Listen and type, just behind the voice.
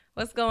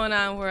What's going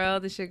on,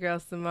 world? It's your girl,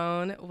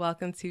 Simone.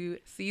 Welcome to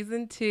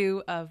Season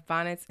 2 of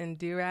Bonnets and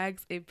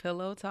Durags, a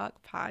Pillow Talk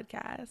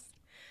podcast.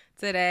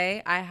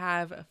 Today, I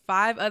have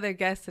 5 other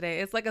guests today.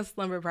 It's like a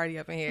slumber party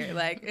up in here.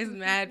 Like, it's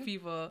mad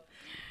people.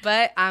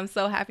 But I'm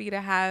so happy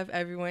to have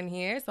everyone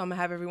here. So I'm going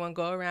to have everyone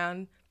go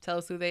around, tell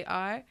us who they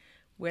are,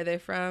 where they're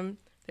from,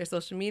 their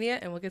social media,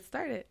 and we'll get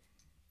started.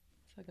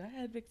 So go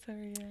ahead,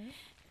 Victoria.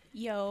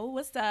 Yo,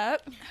 what's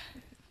up?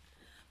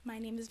 My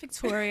name is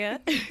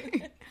Victoria.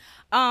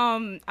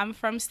 I'm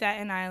from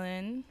Staten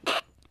Island.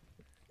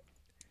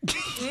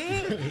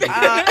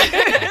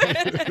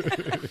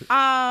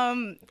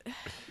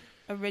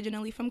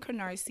 Originally from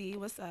Canarsie.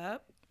 What's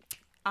up?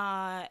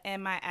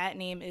 And my ad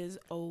name is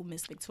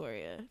Miss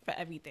Victoria for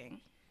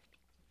everything.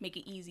 Make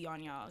it easy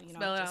on y'all. You know,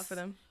 Spell it out for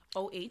them.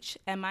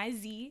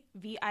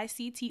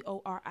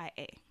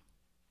 OHMIZVICTORIA.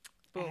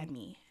 Boom. Add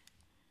me.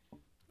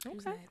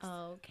 Okay.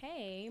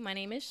 Okay, my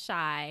name is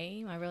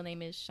Shy. My real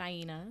name is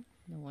Shaina.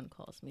 No one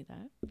calls me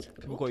that.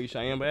 People call you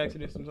Cheyenne by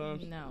accident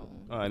sometimes? No.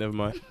 All right, never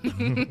mind.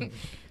 Like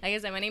I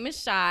said, my name is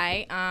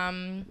Shy.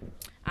 I'm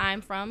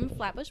from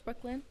Flatbush,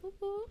 Brooklyn.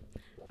 Woo-hoo.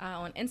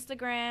 On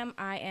Instagram,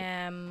 I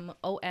am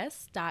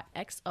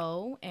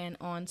os.xo, and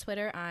on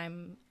Twitter,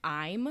 I'm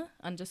 _not_shy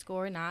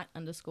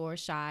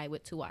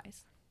with 2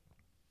 Y's.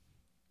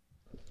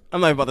 I'm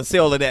not even about to say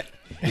all of that.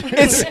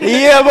 It's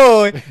yeah,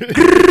 boy.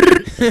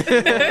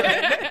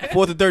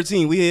 4th to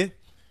 13, we here.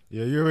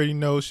 Yeah, you already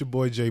know it's your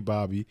boy J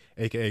Bobby,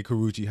 a.k.a.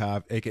 Karuchi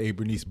Hive, a.k.a.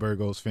 Bernice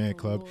Burgos Fan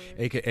Club,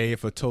 a.k.a.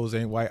 if her toes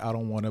ain't white, I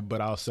don't want her,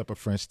 but I'll sup a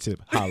French tip.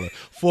 Holla.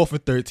 4th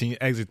and 13,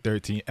 exit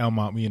 13,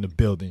 Elmont, me in the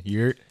building. You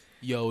heard?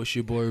 Yo, it's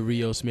your boy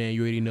Rios, man.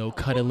 You already know.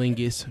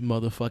 Cutalingus,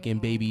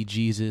 motherfucking baby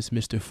Jesus,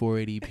 Mr.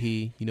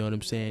 480p. You know what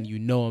I'm saying? You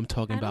know I'm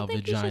talking about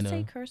vagina. I don't think you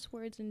should say curse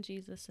words and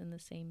Jesus in the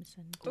same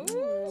sentence.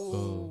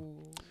 Ooh.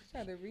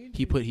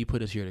 He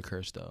put us here to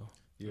curse, though.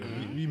 Yeah,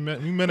 we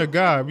men of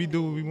God. We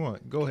do what we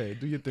want. Go ahead.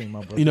 Do your thing, my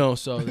brother. You know,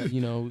 so,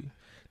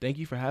 thank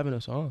you for having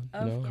us on.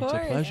 Of It's a course.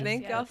 pleasure.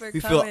 Thank y'all for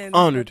We coming. feel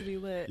honored. To be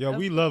lit. Yo,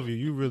 we love you.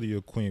 You really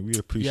a queen. We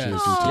appreciate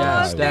Yes. you.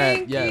 Yes, tonight.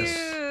 Thank yes. you.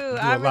 Do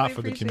I a lot really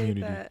for the appreciate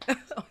community. that.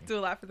 Do a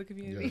lot for the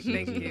community. Yes,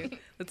 Thank yes, you.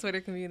 The Twitter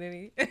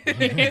community.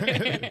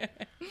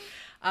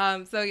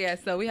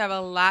 So we have a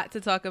lot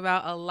to talk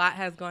about. A lot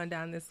has gone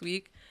down this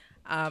week.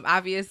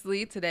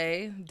 Obviously,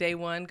 today, day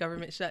 1,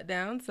 government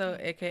shutdown. So,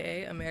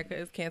 AKA, America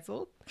is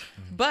canceled.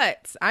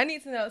 But I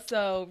need to know.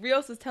 So,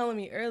 Rios was telling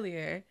me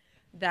earlier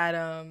that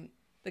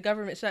the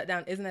government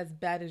shutdown isn't as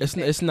bad as you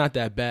think. It's not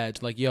that bad.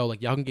 It's like, y'all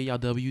can get y'all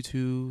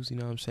W-2s, you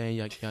know what I'm saying?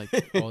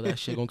 All that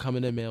shit gonna come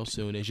in the mail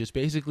soon. It's just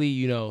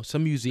basically,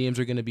 some museums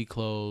are gonna be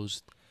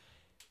closed.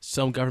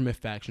 Some government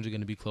factions are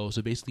gonna be closed.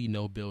 So basically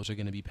no bills are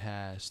gonna be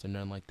passed and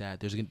nothing like that.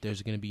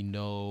 There's gonna be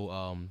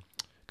no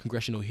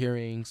congressional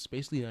hearings,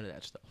 basically none of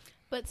that stuff.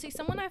 But see,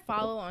 someone I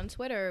follow on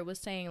Twitter was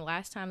saying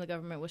last time the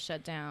government was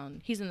shut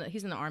down, he's in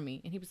the army,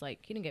 and he was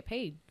like, he didn't get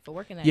paid for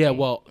working that day.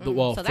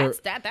 So that's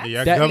that. That's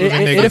Yeah, that government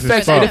it niggas is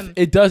affects fucked.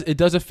 it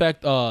does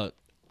affect the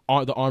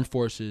armed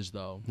forces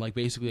though. Like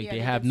basically Yeah, they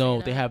they have did no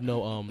say they that. have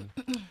no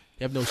they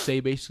have no say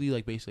basically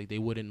they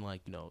wouldn't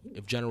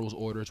if general's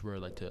orders were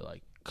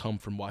to come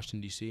from Washington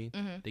D.C.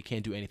 They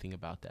can't do anything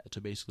about that. So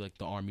basically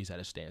the army's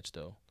at a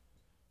standstill.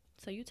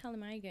 So you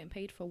telling me I ain't getting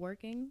paid for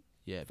working?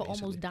 Yeah, For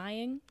basically. almost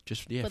dying?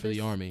 Just for for the this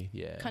army.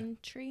 Yeah,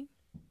 Country?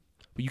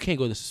 but you can't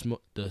go to the We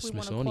want to call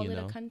Smithsonian it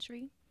though. a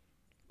country?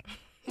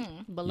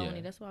 Baloney,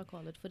 Yeah. that's what I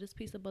call it. For this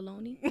piece of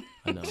baloney?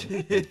 I know.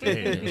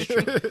 It's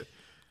true.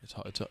 It's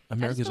hard. I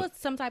America's just feel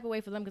it's some type of way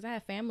for them because I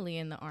have family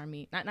in the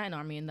army. Not in the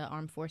army, in the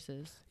armed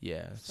forces.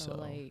 yeah. So,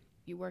 like,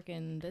 you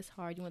working this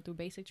hard, you went through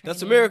basic training.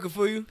 That's America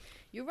for you.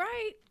 You're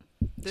right.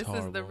 This is the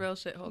horrible. real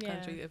shithole Yeah,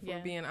 country, if yeah.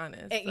 we're being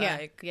honest.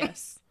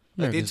 Yes.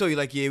 Like they tell you,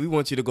 yeah, we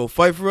want you to go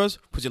fight for us,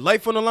 put your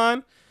life on the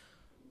line.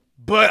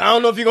 But I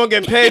don't know if you're going to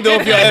get paid, though,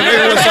 if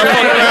everyone start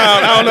fucking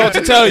around. I don't know what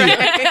to tell you.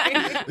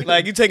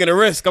 Like, you taking a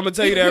risk. I'm going to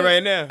tell you that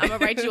right now. I'm going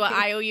to write you an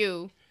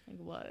IOU. Like,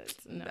 what?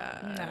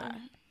 Nah.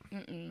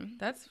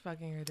 That's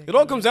fucking ridiculous. It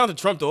all comes down to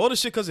Trump, though. All this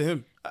shit because of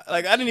him.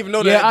 I didn't even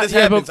know that Yeah, this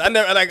yeah, happens. but-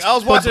 I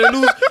was watching the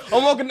news.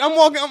 I'm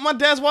walking. My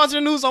dad's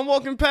watching the news. I'm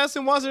walking past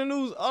him watching the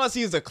news. All I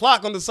see is the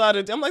clock on the side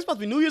of it. I'm like, it's about to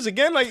be New Year's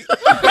again. Like, it's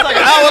like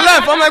an hour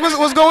left. I'm like,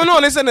 what's going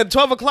on? They said the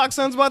 12 o'clock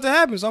something's about to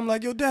happen. So I'm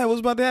like, yo, Dad,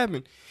 what's about to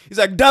happen? He's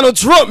like, Donald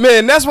Trump,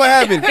 man. That's what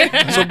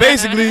happened. So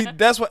basically,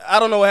 I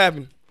don't know what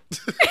happened.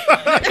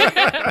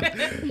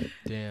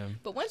 Damn.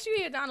 But once you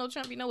hear Donald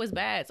Trump, you know it's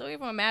bad. So it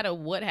don't matter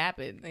what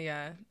happened.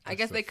 Yeah. I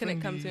guess they couldn't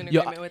come to an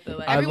Yo, agreement with the,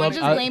 like, I Everyone love-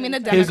 just I- blaming the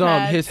his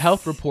Democrats. his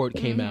health report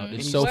came out.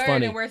 It's so Word,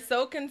 funny. and we're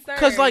so concerned.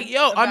 Cause I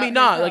about mean, his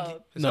nah,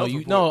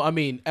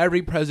 health.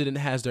 every president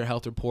has their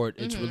health report.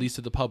 It's released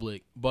to the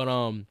public, but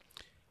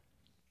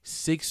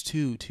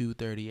 6'2",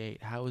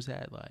 238. How is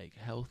that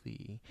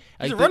healthy?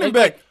 He's a running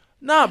back.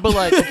 Nah,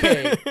 but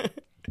okay.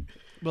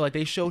 But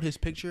they showed his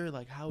picture.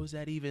 How is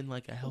that even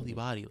a healthy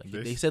body?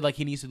 They said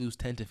he needs to lose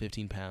 10 to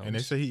 15 pounds. And they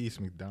say he eats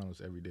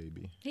McDonald's every day,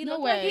 B. He No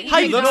looked way. Like he How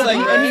eats you looks know like-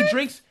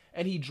 that?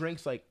 And he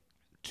drinks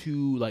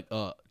two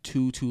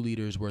 2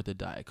 liters worth of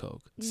Diet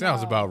Coke.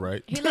 Sounds about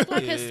right. He looked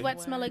like his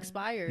sweat smell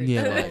expired.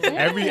 Yeah, like,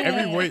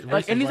 Every weight.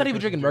 like, and he's not even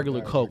drinking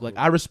regular Coke. Like,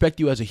 I respect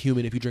you as a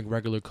human if you drink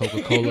regular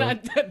Coca-Cola. You know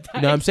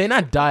what I'm saying?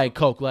 Not Diet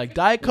Coke. Like,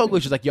 Diet Coke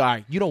is just like, yo, all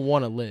right, you don't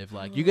want to live.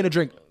 Like, you're gonna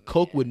drink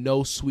Coke with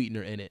no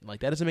sweetener in it.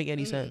 Like, that doesn't make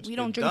any sense. We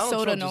don't drink Donald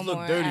soda Trump no just look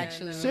more. dirty.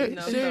 Actually,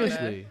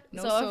 Seriously.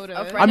 no So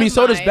soda. a friend I mean, of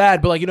soda's mine-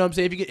 bad, but like, you know what I'm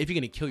saying? If you're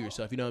gonna kill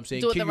yourself, you know what I'm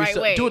saying? Do it kill the right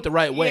yourself, way. Do it the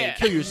right way. Yeah.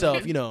 Kill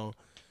yourself. You know,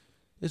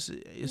 it's A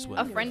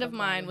whatever. friend of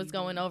mine was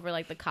going over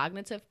like the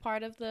cognitive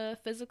part of the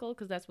physical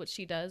because that's what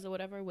she does or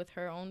whatever with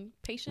her own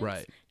patients.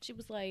 Right. She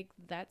was like,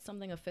 that's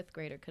something a 5th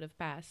grader could have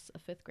passed. A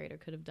 5th grader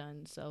could have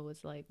done. So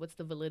it's like, what's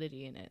the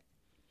validity in it?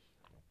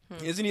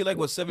 Isn't he like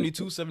what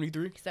 72,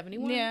 73?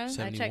 71. Yeah.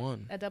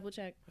 71. I double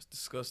checked. That's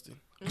disgusting.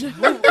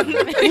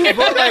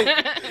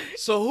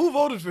 So who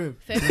voted for him?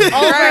 Over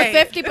Right.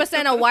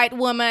 50% of white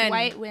women.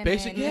 White women.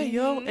 Basically, yeah,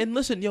 yo, and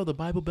listen, yo, the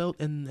Bible Belt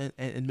and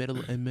middle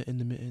Midwest,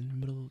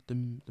 Middle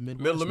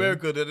man.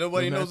 America that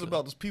nobody knows America.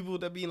 about. Those people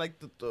that be like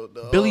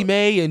the Billy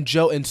May and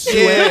Joe and Sue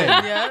Yeah.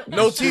 Ann. Yeah.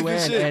 no Sue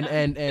teeth and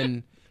Ann shit.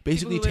 and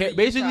basically People who live in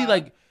basically Utah.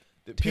 like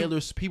The people-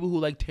 Taylor's people who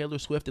like Taylor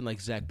Swift and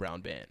like Zach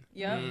Brown band.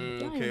 Yep.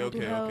 Okay,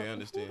 I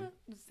understand.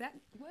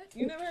 What?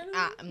 You never heard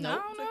of it?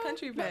 No. It's a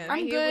country band. I'm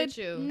I'm here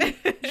good.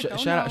 with you.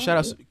 Shout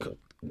out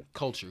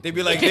culture. They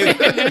be like, those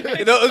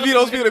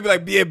people. They be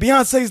like, yeah,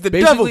 Beyonce's the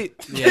devil.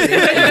 basically,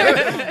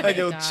 yeah, Like,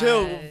 yo, God.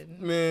 chill,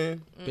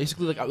 man.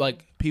 basically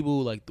like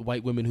people like the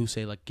white women who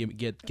say like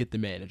get the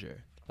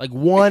manager. Like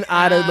one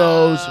out of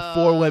those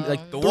 4 women,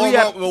 like The 3 Walmart,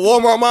 out. the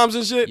Walmart moms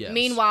and shit. Yes.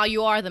 Meanwhile,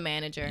 you are the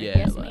manager. Yeah,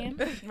 Yes, like-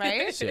 ma'am.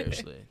 Right?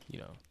 Seriously, you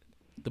know,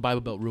 the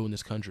Bible Belt ruined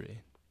this country.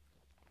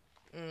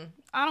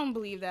 I don't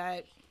believe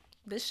that.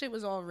 This shit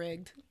was all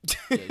rigged.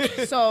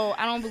 So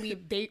I don't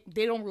believe they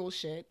don't rule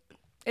shit.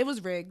 It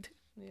was rigged.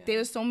 There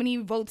was so many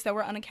votes that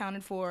were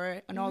unaccounted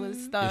for and all this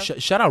Yeah, stuff.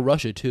 shout out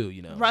Russia too.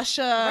 You know,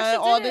 Russia,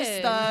 all this did.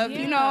 stuff.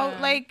 You know, Yeah.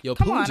 like Yo,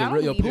 come on, Putin's I a don't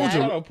real- yo, believe Putin's that.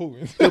 a- Shout out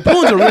Putin. yo,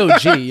 Putin's a real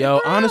G.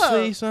 Yo,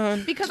 honestly,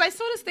 son. Because I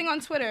saw this thing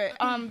on Twitter.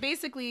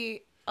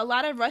 Basically, a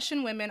lot of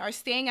Russian women are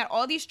staying at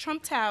all these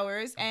Trump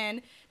towers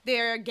and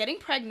they're getting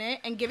pregnant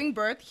and giving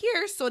birth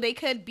here so they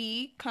could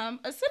become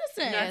a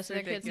citizen. Yeah, so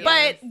their kids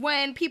ridiculous. But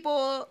when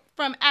people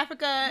from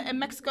Africa and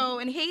Mexico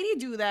and Haiti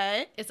do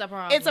that, It's a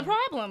problem. it's a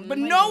problem. But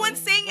no one's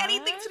saying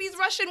anything to these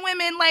Russian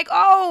women like,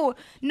 oh,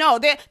 no,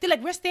 they're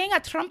like, we're staying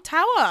at Trump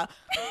Tower.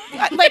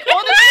 Like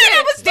all this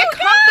shit. They're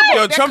comfortable. Yo,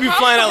 They're Trump be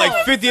flying out like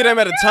comfortable. 50 of them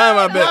at a time,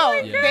 I bet. No,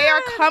 Yeah. they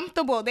are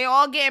comfortable. They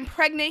all getting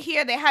pregnant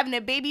here. They're having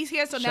their babies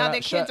here. So now Shout-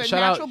 their kids are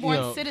shout out, natural born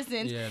you know,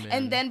 citizens. yeah, man.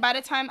 And then by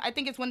the time, I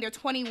think it's when they're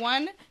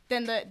 21,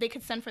 then they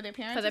could send for their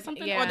parents For or their-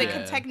 something. yeah. Or they Yeah.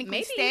 could technically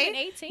Maybe stay. even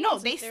 18 No,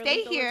 since they they're stay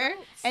legal here.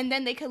 adults. And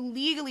then they could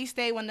legally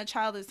stay when the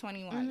child is 21.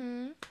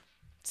 Mm-hmm.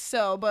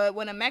 So, but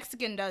when a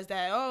Mexican does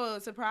that, oh,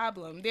 it's a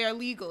problem. They're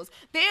illegals.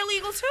 They're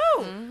illegal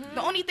too.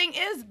 The only thing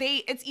is,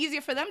 it's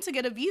easier for them to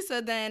get a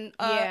visa than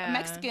Yeah,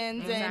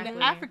 Mexicans exactly.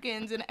 and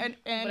Africans and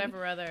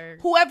Whatever other.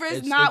 whoever is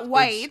It's- not it's-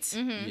 white.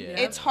 Mhm. Yeah.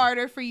 It's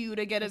harder for you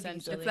to get a visa.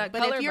 Essentially. It's that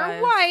But color if you're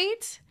bias.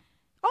 white,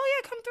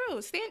 oh yeah, come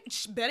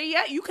through. Better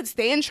yet, you could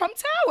stay in Trump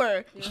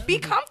Tower. Be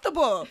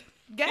comfortable.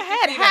 Go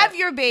ahead, see have that.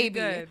 your baby.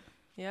 Good.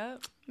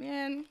 Yep.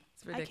 Man,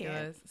 It's I can't.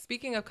 ridiculous.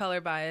 Speaking of color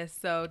bias,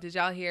 so did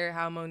y'all hear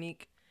how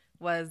Monique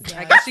was?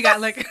 I guess she got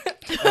like.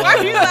 Why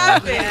are you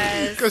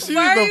laughing? Because she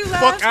Why are need you the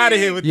fuck out laughing? of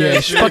here with Yeah,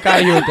 that shit. fuck out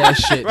of here with that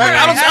shit. Right?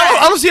 man.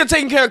 I don't see her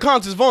taking care of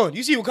Constance Vaughn.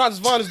 You see what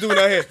Constance Vaughn is doing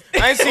out here.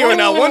 I ain't seen her in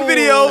not one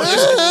video.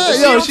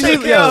 She don't she take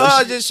need- care of yo,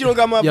 her. Just, she don't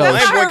got my yo, I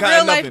That's ain't not her boycotting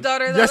real life nothing.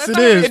 daughter. Though. Yes, That's it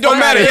not is. her It don't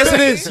matter. daughter. Yes, it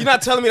is. You're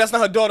not telling me that's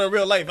not her daughter in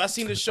real life. I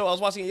seen the show. I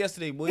was watching it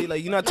yesterday, boy.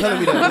 Like, you're not telling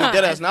me that. I'm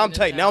dead ass. Now I'm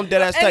tight. Now I'm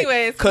dead ass tight.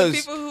 Anyways, for the Cause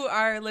people who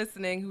are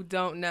listening who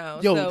don't know,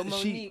 Yo, so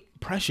she Monique.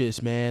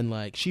 precious, man.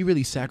 Like she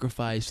really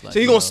sacrificed. Like, so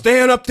you gonna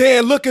stand up there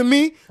and look at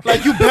me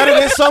like you better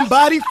than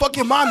somebody?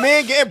 Fucking my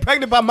man getting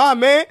pregnant by my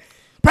man.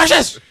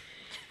 Precious.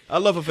 I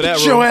love her for that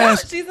Get your role.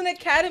 ass. She's an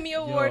Academy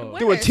Award winner.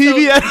 Do a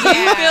TV So ad. do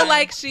you feel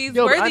like she's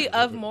Yo, but worthy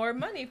I- of more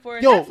money for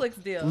a Yo, Netflix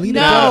deal?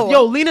 Lena No.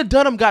 Dunham, Lena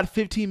Dunham got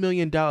 $15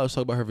 million talk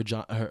about her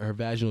her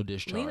vaginal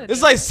discharge. Lena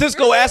It's like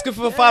Cisco asking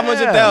for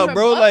 $500,000,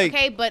 bro. Like,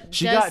 Okay, but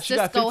She does got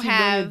Cisco $15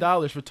 have?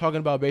 million for talking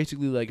about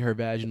basically like her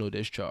vaginal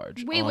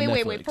discharge. Wait, on wait.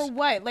 Netflix. For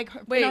what? Like,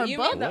 her, Wait, in her you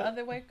book? mean the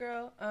other white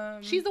girl?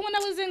 She's the one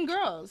that was in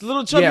Girls.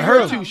 little chubby Yeah, her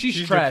girl. too. She's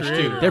She's the trash too.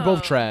 creator. They're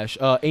both trash.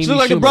 Amy She look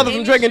like Schumer. the brother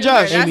from Drake and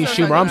Josh. That's Amy what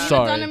Schumer. I'm talking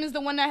sorry. Dunham is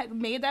the one that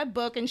made that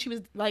book, and she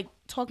was like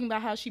talking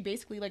about how she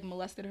basically like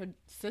molested her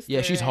sister.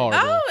 Yeah, she's horrible.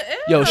 Oh,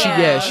 Yo, she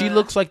ew. she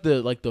looks like the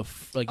you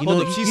Hold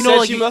know up, she you said know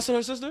like she molested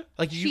her sister?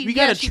 like She- we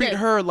gotta yeah, she treat did.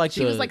 her like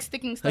She the was like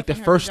sticking stuff like the in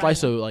her first vagina.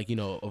 slice of like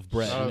of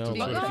bread. Shout You out know, to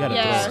like, her. you gotta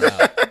Yeah. throw it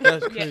out.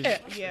 That's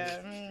crazy.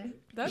 Yeah.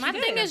 That's My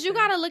good. thing is, you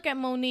gotta look at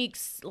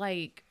Monique's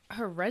like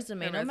her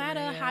resume. Her no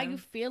matter resume, how yeah. you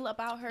feel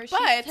about her,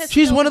 But-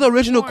 She's still one of the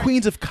original won-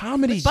 queens of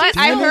comedy. But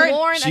damn I it. heard-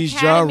 won She's Ja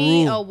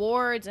Academy Rule.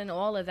 Awards and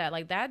all of that.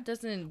 Like that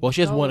doesn't. Well,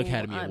 she has one go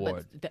Academy but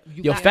Award.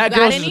 you Yo, got- Fat you got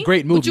Girls is any? a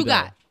great movie. What you though.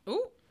 got?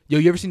 Ooh. Yo,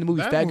 you ever seen the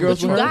movie That Fat movie Girls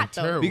is with her? got,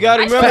 though. terrible. You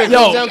gotta remember, it Yo,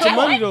 comes down to I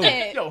money liked though.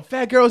 it. Yo,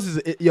 Fat Girls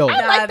is yo.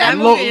 I like that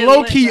low, movie.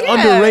 low key Yeah.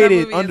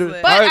 underrated. That movie is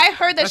lit. But Alright, I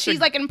heard that that's she's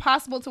a- like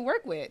impossible to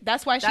work with.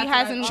 That's why she That's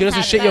hasn't. what I- She doesn't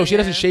had shave. that Yo, she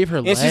doesn't yet. shave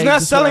her legs. And she's not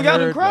That's what selling I out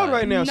the heard, crowd like-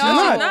 right now. No. She's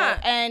not.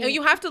 Not. And- And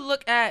you have to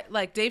look at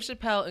like Dave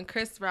Chappelle and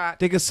Chris Rock.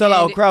 They could sell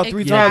out a And crowd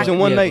 3 Yeah, times in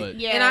one yeah, night. but-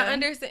 Yeah. And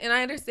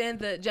I understand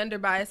the gender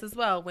bias as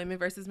well, women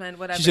versus men,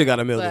 whatever. She should've got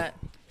a meal, But-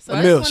 So A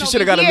this mill. one She over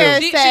shoulda got a here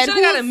mill. She said, should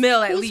have got a who's-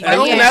 meal at who's least. the-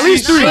 And Yeah. at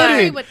least No, 3. I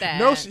agree with that.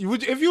 No, if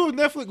you were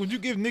Netflix, would you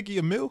give Nikki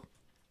a meal?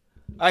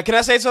 Can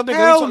I say something?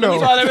 Hell Let me no.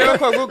 talk- let me- real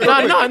quick, real quick.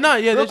 No,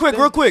 yeah.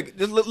 Real quick.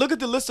 Just look at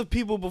the list of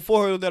people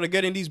before her that are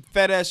getting these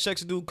fat ass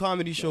checks to do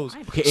comedy shows.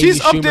 Okay, She's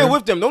Amy up there Schumer.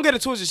 with them. Don't get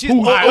it twisted. She's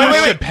Who, Dave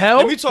Chappelle?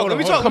 Let me talk. Let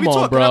me talk. Let Come me on,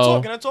 talk. bro.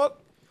 Can I talk?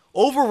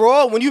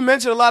 Overall, when you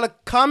mention a lot of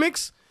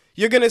comics,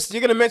 you're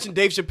gonna mention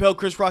Dave Chappelle,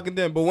 Chris Rock, and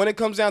them. But when it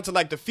comes down to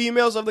like the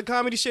females of the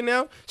comedy shit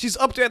now, she's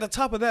up there at the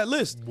top of that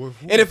list.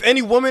 And if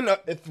women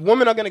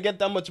are gonna get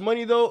that much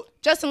money though,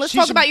 Justin, let's she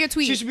talk should- about your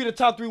tweet. She should be the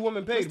top 3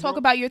 women paid. Let's talk bro.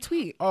 about your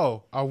tweet.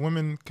 Oh, are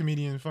women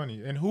comedians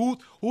funny? And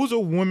who's a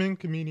woman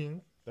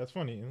comedian that's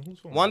funny? And who's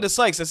funny? Wanda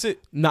Sykes. That's it.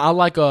 No, I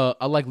like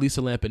Lisa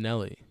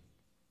Lampanelli.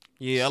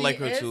 Yeah, I like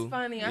her She is too.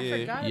 funny. I Yeah.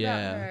 forgot Yeah.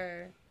 about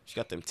her. She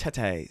got them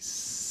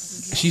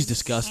tetas. She's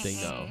disgusting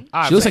though.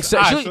 Alright, She looks like so-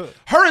 alright, she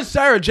her and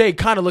Sarah J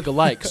kind of look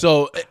alike.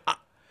 So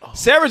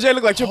Sarah J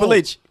look like Triple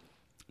H.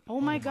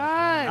 Oh my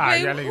God. All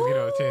right, Wait, y'all niggas get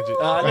on a tangent.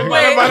 What?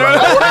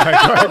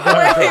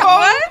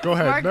 Go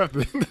ahead.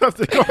 Nothing.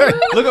 Go ahead.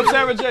 Look up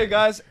Sarah J,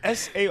 guys.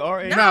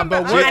 SARA. Nah,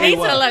 but I need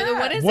to look.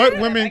 What is what it?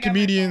 women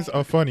comedians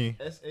are funny?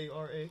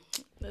 SARA.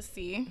 Let's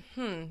see.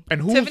 And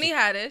who's Tiffany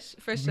Haddish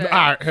for sure.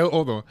 All right,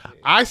 hold on.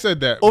 I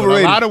said that.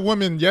 Overrated. But a lot of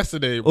women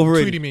yesterday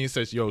Overrated. tweeted me and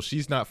said, "Yo,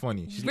 she's not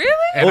funny." Really?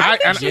 And I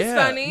think and- she's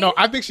yeah. funny. No,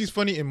 I think she's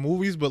funny in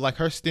movies, but like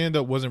her stand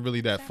up wasn't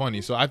really that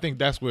funny. So I think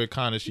that's where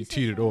kind of she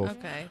teetered off.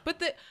 Okay, but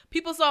the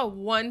people saw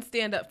one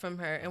stand up from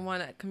her and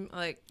want to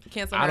like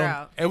cancel I her don't.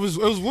 out. It was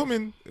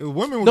women.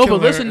 Women were no, but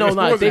killing listen, her. no,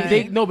 no, It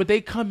wasn't-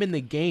 they come in the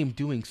game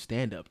doing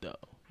stand up though.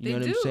 You They know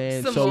what do. I'm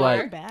saying? Some So more.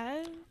 like,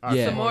 Bad.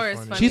 yeah. Samora is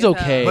funny. She's as hell.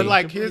 okay. But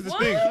like, here's the What?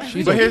 thing.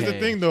 She's But here's the okay.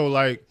 thing, though.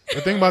 Like,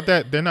 the thing about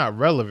that, they're not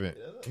relevant.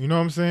 You know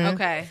what I'm saying?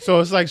 Okay. So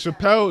it's like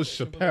Chappelle is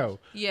Chappelle.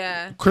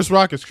 Yeah. Chris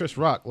Rock is Chris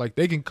Rock. Like,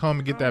 they can come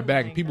and get that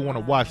back, and people want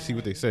to watch, see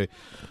what they say.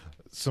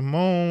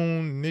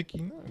 Simone, Nikki,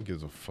 no one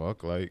gives a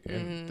fuck. Like,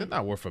 and they're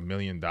not worth $1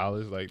 million.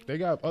 Like, they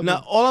got other.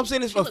 Now, all I'm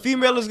saying is, if a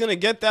female is gonna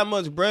get that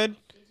much bread,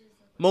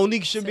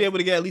 Monique should be able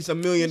to get at least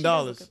 $1 million.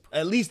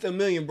 At least $1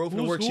 million, bro, for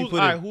the work she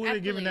put in. Who are they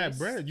giving that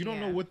bread? You don't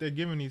know what they're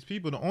giving these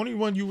people. The only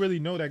one you really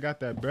know that got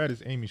that bread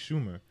is Amy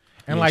Schumer.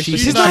 And Yeah, like,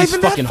 she's not nice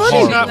even that fucking funny. She's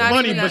hard. not Not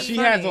funny, even but that she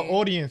has an funny.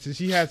 audience and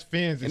she has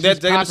fans and And that she's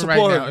they're gonna popping right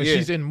support her, now and yeah.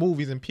 she's in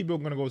movies and people are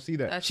gonna go see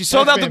that. That's She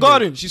sold out the fan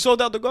garden. She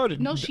sold out the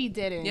garden. No, she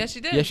didn't. Yeah,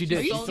 she did. Yeah, she did.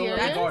 Are you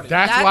serious?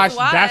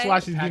 That's why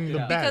she's getting the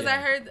Because bag. Because I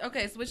heard,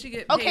 okay, so what she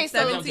get Okay, paid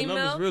so- 17 The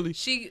numbers, mil. really.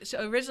 She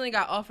originally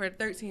got offered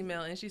 13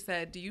 mil, and she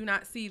said, "Do you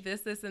not see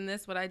this, and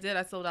this? What I did,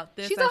 I sold out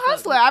this." She's I a sold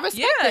hustler. I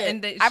respect yeah, it.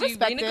 and I she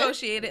respect it.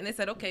 renegotiated, and they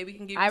said, "Okay, we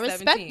can give you I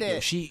respect 17."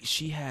 it.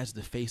 She has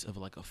the face of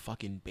like a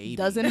fucking baby.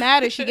 Doesn't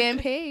matter. She getting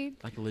paid.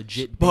 Like a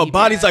legit But baby. her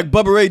body's like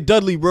Bubba Ray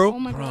Dudley, Oh bro.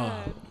 my Bro.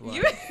 God.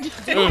 You- Do you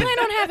plan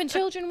on having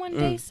children one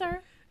day,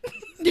 sir?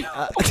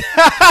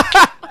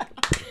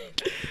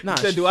 Nah,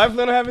 Said, do I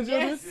plan on having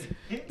children?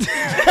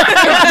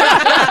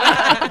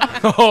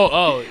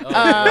 oh.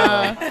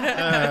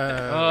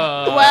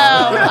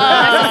 Well,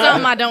 That's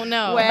something I don't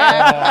know.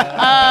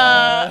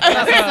 That's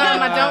something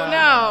I don't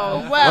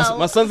know. well.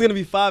 My son's gonna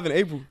be 5 in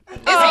April. Is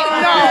he?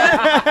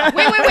 No.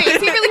 Wait.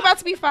 Is he really about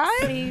to be 5?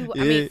 I mean,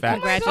 Facts.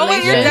 congratulations. Oh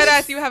wait, you're Yes. dead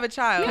ass. You have a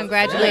child.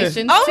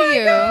 Congratulations Oh to my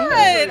you. god!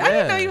 I didn't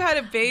Yeah. know you had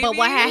a baby. But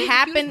what had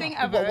happened? thing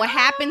ever. What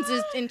happens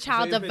is in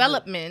child Same picture.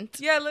 development.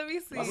 Yeah, let me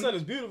see. My son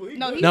is beautiful. He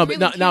No, good. he's No, really but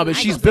no, cute. but I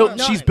she's can built.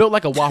 tell. She's built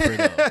like a whopper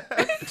though.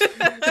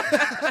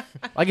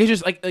 Like it's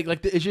just like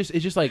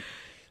it's just like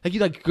you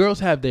like girls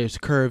have their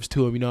curves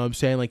to them. You know what I'm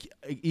saying? Like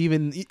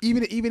even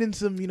in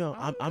some, you know,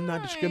 I'm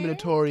not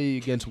discriminatory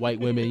against white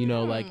women. You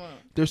know, like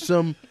there's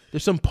some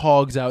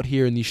pogs out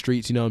here in these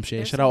streets. You know what I'm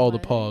saying? Shout out all the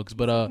pogs,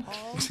 but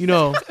you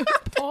know,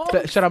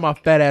 shout out my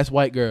fat ass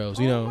white girls.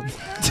 You know, No,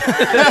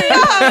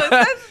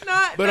 that's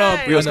not. But,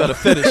 nice. We also got a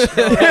fetish. That's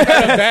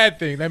a bad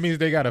thing. That means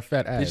they got a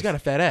fat ass. they just got a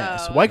fat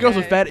ass. Oh, White girls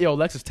with okay. fat. Yo,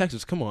 Alexis,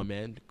 Texas. Come on,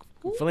 man.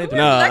 Philanthropy.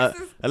 Nah,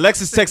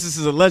 Alexis Texas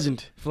is a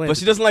legend, but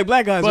she doesn't like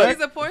black guys, But- right?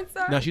 She's a porn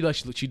star. No, she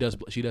does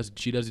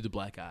do the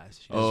black eyes.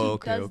 She does, Oh,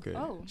 okay, Does- okay.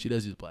 Oh. she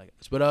does do the black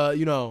eyes. But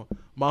you know,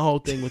 my whole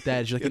thing with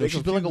that is like, Yeah, you know, they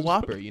she's built like a confused.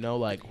 whopper. You know,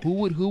 like who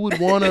would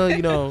wanna,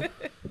 you know,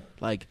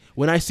 like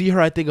when I see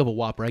her, I think of a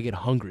whopper. I get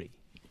hungry.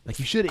 Like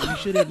you shouldn't,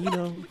 you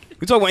know.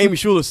 We talking about Amy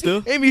Schuler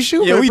still. Amy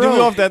Schumer, Yeah, we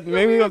bro. off that.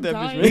 Maybe we off that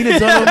bitch. Lena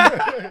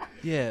Dunham.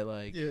 Yeah,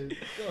 like Yeah,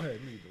 go ahead.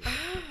 Oh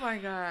my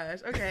gosh.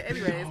 Okay.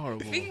 Anyways,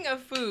 Horrible. speaking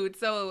of food,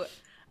 so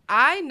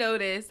I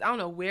noticed, I don't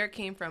know where it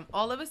came from.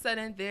 All of a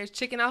sudden, there's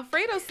chicken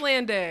Alfredo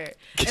slander, and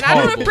It's I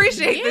don't horrible.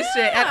 appreciate this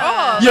shit at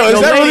all. Yo,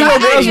 is that really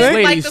what girls Ladies,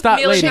 make? Ladies, the stop,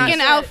 meal is ladies. not Chicken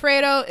good.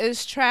 Alfredo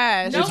is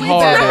trash. No, It's it's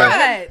horrible.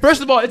 not.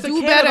 First of all, it's a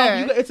Do can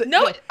better. of it's a,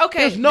 No,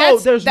 okay.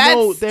 there's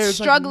That's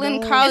struggling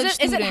like, no. college Is it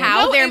students.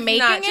 how No, they're it's making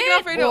not. Chicken it?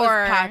 Alfredo is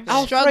Or popping.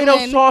 Alfredo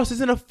struggling- sauce is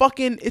in a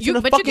fucking but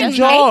fucking you can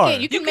jar. make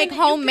it. You can make can-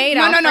 homemade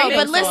No, Alfredo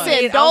but sauce. listen,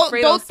 Made don't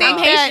Alfredo think I'm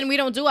sauce. that. Haitian. We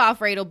don't do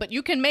Alfredo, but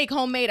you can make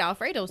homemade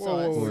Alfredo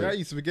sauce. Whoa, I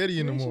eat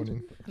spaghetti in the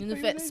morning. You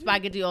can fit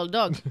spaghetti all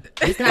dog.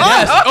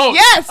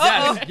 Yes.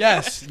 Yes.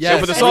 Yes. Yeah,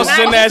 put the sauces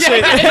in that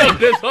shit.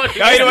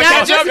 Y'all eat with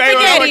Not ketchup? just Y'all eat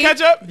with spaghetti.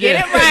 ketchup?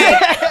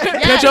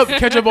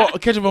 Get it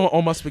right. Ketchup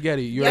on my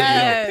spaghetti. You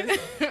already know.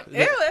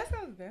 Yes. Ew, that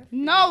sounds bad.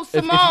 No,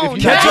 Simone.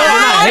 If you're not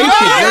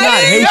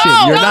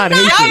Haitian, you're not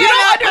Haitian.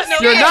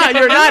 You're not Haitian.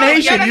 You're not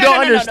Haitian. You don't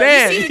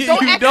understand. You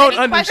don't You ask don't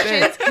any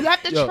understand. questions. You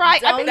have to Yo. try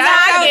Don't every That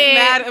knock sounds it.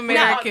 mad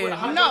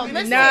American. No,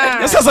 listen.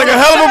 That sounds like a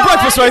hell of a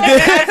breakfast right there.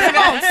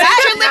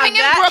 Since you're living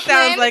in That Brooklyn,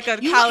 sounds like a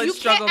college you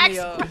struggle can't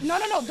meal. No,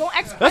 don't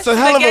ask That's a questions.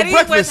 hell of a Spaghetti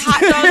with breakfast.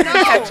 hot dogs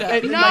and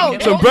ketchup. No,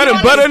 Some bread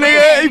and butter,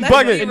 nigga. You Let's be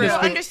bugging. You real.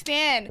 don't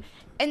understand.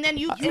 And then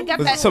you got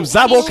that. Some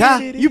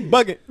zaboka. You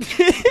bugging.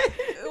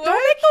 Don't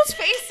make those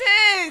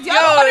faces. Y'all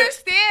Yo. don't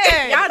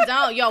understand. Y'all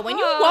don't. Yo, when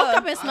you woke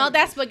up and smelled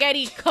that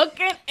spaghetti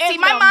cooking See, in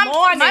my the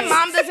morning.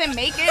 mom doesn't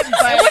make it, It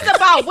but was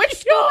about which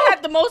stew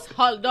had the most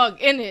hot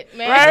dog in it,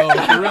 man.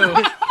 Yo, for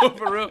real.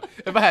 For real.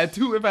 If I had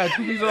two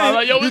pieces, I'm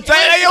like, yo, You what's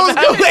tell you, yo,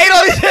 what's good? Ate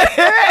all this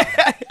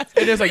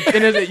shit.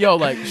 and there's yo,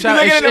 like shout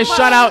Look at and it,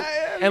 shout out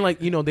and like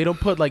they don't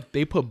put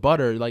they put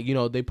butter,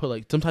 they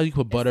put sometimes you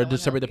put butter to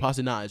separate the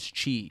pasta. Nah, it's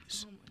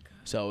cheese.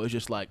 So it's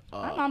just like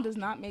my mom does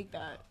not make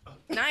that.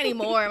 Not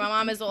anymore. My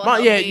mom is all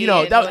yeah, healthy that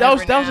and was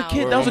whatever that was a now.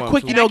 kid, that was a Word,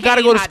 quick, mom, too.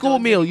 gotta I go to can't eat school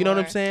hot meal. dogs You know what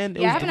I'm anymore. saying?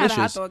 It Yeah, I was haven't had a hot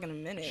delicious. dog in a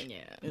minute.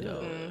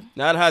 Yeah.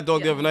 Now that hot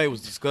dog the other night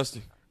was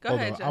disgusting. Go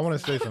Hold ahead, on, I want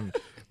to say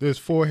something. There's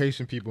 4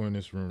 Haitian people in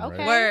this room, Okay.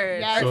 right?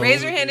 Word. Yeah. So-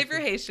 Raise your hand if you're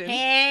Haitian.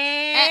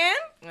 And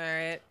All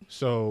right.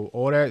 So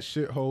all that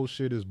shithole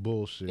shit is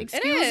bullshit.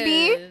 Excuse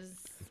me.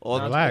 All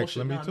the Relax,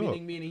 let me Not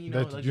talk. meaning,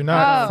 That you're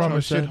not Oh. from a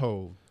I'm saying.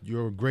 shithole.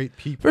 You're a great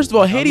people. First of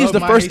all, I Haiti is love the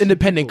my first Haitian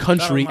independent people.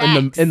 country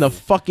Facts. in the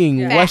fucking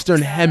Facts. Western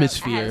Facts.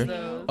 Hemisphere.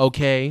 Those.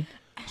 Okay,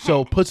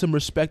 so put some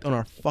respect on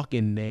our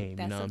fucking name.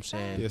 You know what I'm That's a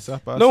saying? Yes, I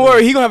Don't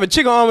worry, he gonna have a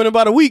chicken arm in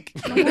about a week.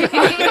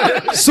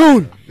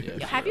 Soon.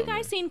 Yo, have you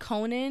guys seen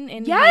Conan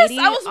in Yes, Haiti?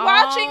 I was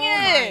watching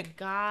Oh it. my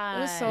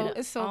god,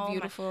 It's so Oh my-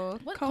 beautiful.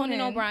 What Conan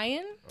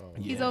O'Brien?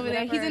 He's over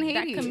there. He's in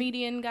That Haiti.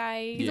 comedian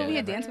guy. He's over here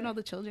Yeah. dancing with all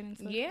the children and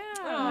stuff. Yeah,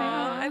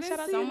 I didn't shout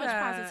out see so much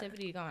that.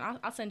 positivity going.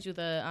 I'll send you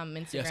the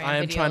Instagram. Yes, I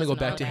am trying to videos go and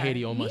back all to that.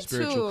 Haiti on my Me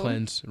spiritual too.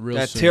 cleanse real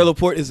That soon. Taylor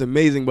Port is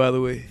amazing, by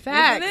the way.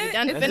 Facts. Isn't it?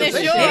 Done That's finished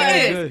delicious.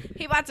 yours. Good.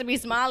 He about to be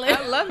smiling.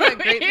 I love that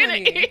great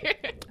penny.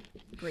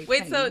 Great Wait,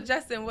 penny. so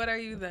Justin, what are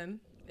you then?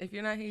 If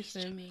you're not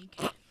Haitian,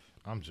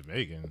 I'm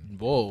Jamaican.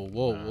 Whoa.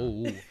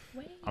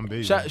 I'm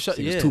Bayesian. Shout,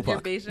 He was yeah. Tupac.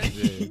 you're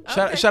Bayesian.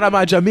 Yeah. Shout out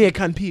my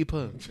Jamaican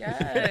people.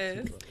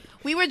 Yes.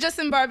 We were just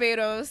in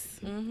Barbados.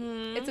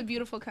 Mm-hmm. It's a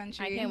beautiful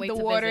country. I can't wait the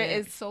to water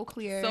visit. is so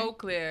clear. So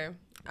clear.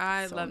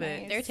 I So love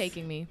nice. it. They're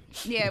taking me.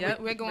 yeah, Yep.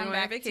 we're going We're on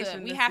back vacation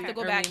to. We this have year. to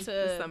go I back mean,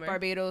 this to summer.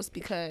 Barbados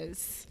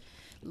because,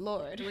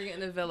 Lord, We're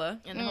getting a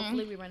villa. And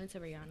hopefully we run into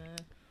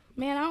Rihanna.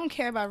 man, I don't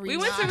care about Rihanna. We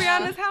went to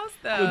Rihanna's house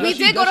though. We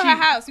did go to her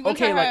house. We went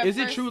to Okay, her like, is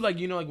it first. true, like,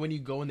 like when you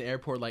go in the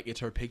airport, like,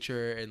 it's her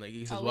picture and like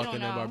he's Oh, we walking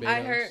don't to know. Barbados?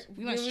 I heard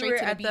We went when straight were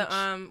to the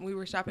at beach. we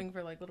were shopping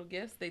for like little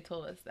gifts. They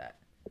told us that.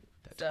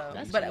 So,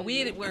 That's but cute.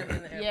 we were in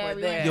the airport Yeah,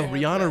 we there. were.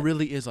 Yo, Rihanna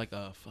really is like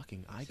a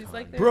fucking icon. She's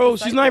like Bro,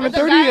 she's not even The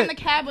 30 guy in yet. the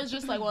cab was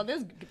just like, well,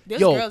 this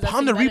Yo, girl's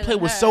Pound the actually better Replay than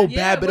was her. so Yeah,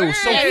 bad, but it was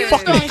so word. Yeah, he was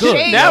fucking throwing good.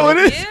 shade. Now it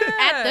is. Yeah.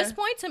 At this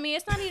point, to me,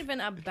 it's not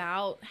even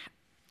about.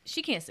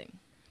 She can't sing.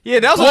 Yeah,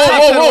 that was a Whoa,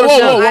 top whoa, 10 whoa, worst whoa,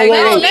 show. whoa, whoa, I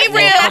whoa, agree. whoa. Be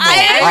real. Come on.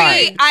 I agree.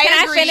 Alright. I Can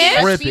I agree.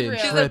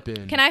 finish?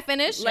 Tripping. Can I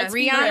finish? Let's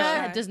be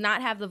Rihanna real. does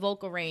not have the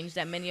vocal range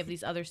that many of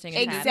these other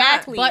singers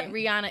Exactly. have. But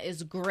Rihanna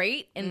is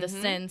great in the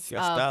sense She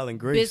got style of and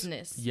grace.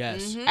 business.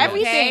 Yes.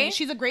 Everything. Okay.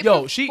 She's a great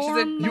Yo, she-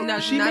 performer.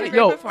 She not a great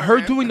Yo, performer.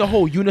 her doing the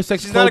whole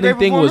unisex She's not a clothing great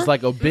thing was performer?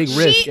 like a big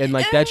risk, and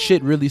like that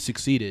shit really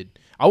succeeded.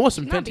 I want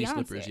some Not Fenty Beyonce.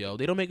 slippers, yo.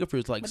 They don't make it for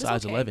like But it's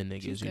size okay. 11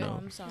 niggas, She's you good. know.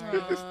 I'm sorry.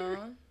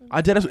 Aw.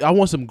 I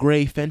want some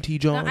gray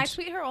Fenty No, I Johns.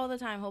 tweet her all the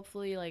time,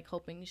 hopefully, like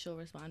hoping she'll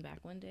respond back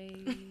one day.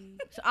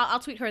 So I'll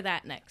tweet her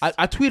that next.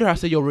 I tweeted her. I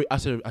said, yo, I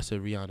said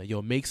Rihanna,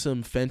 yo, make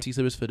some Fenty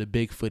slippers for the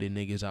big footed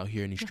niggas out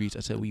here in the streets. I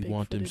said we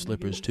want them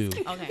slippers too.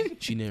 Okay.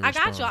 She didn't I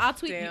respond. got you. I'll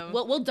tweet. Damn.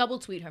 We'll double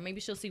tweet her. Maybe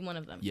she'll see one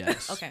of them.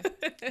 Yes. Okay.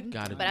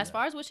 Got it. But as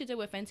far as what she did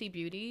with Fenty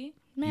Beauty,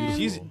 Man.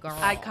 She's girl,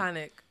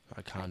 Iconic.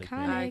 iconic,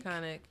 man.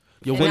 Iconic.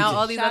 Yo, And when- now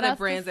all these Shout other out to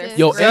brands are. Sis.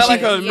 Yo, Is that like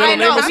her Yeah, middle I name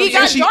know. or We something?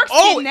 got she- dark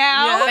oh, skin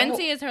now. Yeah.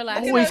 Fenty is her last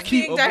Always name.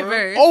 keep- Being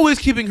diverse. always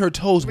keeping her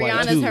toes white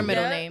Rihanna's too. her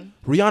middle Yeah. name.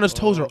 Rihanna's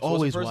toes are what's the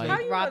always first white. name? How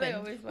you know Robin. they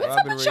always What's white?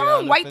 up with y'all?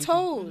 Rihanna, White Fenty.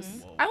 toes.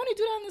 I only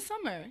do that in the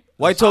summer.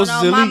 White toast Oh,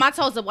 is no, elite. my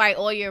toes are white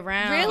all year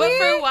round. Really?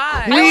 But for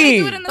why? I only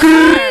do it in the Queen.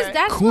 summer.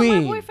 That's what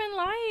Queen. my boyfriend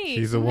likes.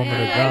 She's a woman of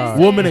Yes. God.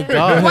 Woman of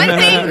God. One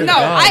thing, no, God,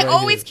 I right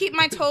always here. keep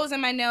my toes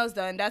and my nails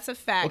done. That's a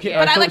fact. Okay,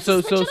 but I like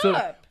so to switch it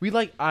up. we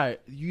like, all right,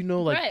 you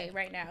know, like, Gray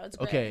right now. It's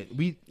gray. okay,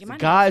 we Yeah, my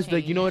nails guys,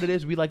 like, you know change. what it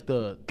is? We like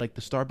the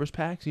Starburst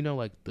packs, you know,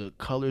 like the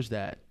colors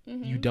that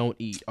you don't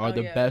eat are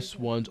the yeah. best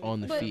ones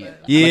on the feet.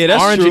 Yeah, Like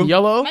that's orange true. and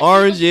yellow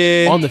Orange,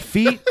 yeah. on the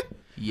feet.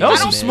 Yeah, was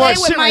I some don't smart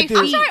play with shit my right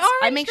there. feet. I tried I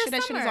orange make sure this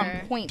that shit is summer.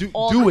 on point. Do,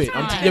 all do the it.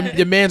 time.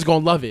 Your man's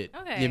gonna love it.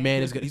 Okay. Your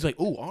man is gonna. He's like,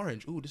 ooh,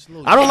 orange. Ooh, this is a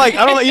little. I don't like.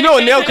 You know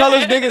what nail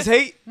colors niggas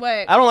hate? What?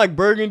 I don't like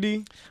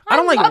burgundy. I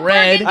don't like love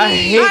red. burgundy. I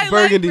hate like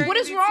burgundy. What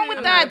is wrong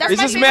with that? That's It's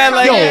my just favorite mad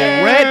like- Yo,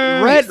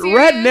 color. red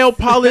serious? nail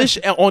polish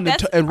and on the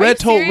That's- and are red you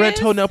toe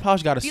serious? nail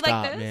polish gotta Do you like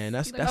stop, this? man.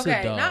 That's Do you like a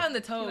Okay, dub. not on the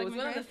toes, Like but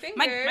my on the gray?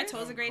 fingers. My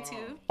toes are gray too.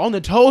 On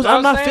the toes,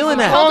 I'm not feeling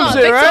that. Hold on,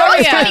 shit, right?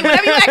 It's funny.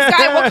 Whenever you ask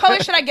guy, what color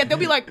should I get? They'll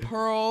be like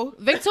pearl.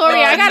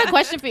 Victoria, I got a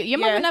question for you. Your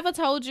mother Yeah. never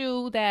told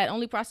you that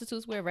only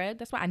prostitutes wear red?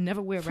 That's why I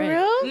never wear red.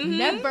 real?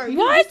 Never. You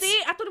What? see?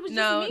 I thought it was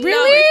No, just me.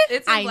 Really?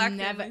 It's a I black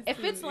never. family If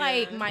too, it's yeah.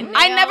 like my nails,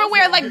 I never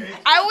wear like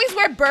I always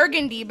wear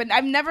burgundy, but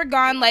I've never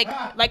gone like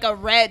a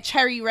red,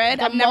 cherry red.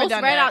 the I've never most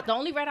done red that. the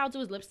only red I'll do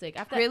is lipstick.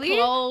 After that, Really?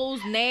 clothes,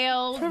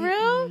 nails, For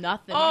real?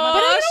 nothing.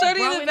 Oh,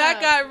 Shorty in the growing back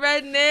up. got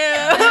red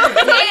nails.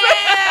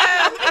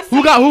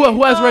 Who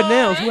has red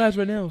nails? Who has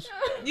red nails?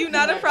 You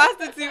not a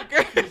prostitute,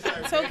 girl.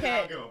 It's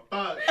okay.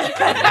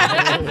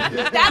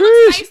 That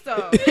looks nice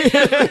though.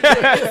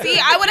 See,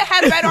 I would have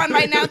had red on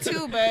right now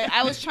too, but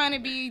I was trying to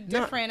be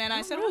different, and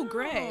I said, "Oh,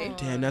 gray."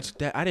 Damn, that's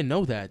that. I didn't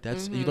know that.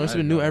 That's you learn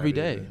something new every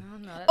day.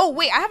 Oh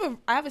wait, I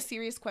have a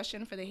serious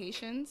question for the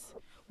Haitians.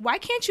 Why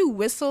can't you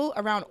whistle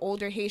around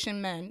older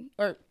Haitian men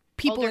or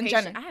people Older in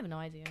Haitian- general? I have no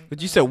idea.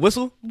 But you said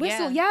whistle?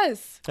 Whistle, Yeah.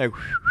 yes, Like,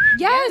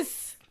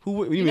 yes. who?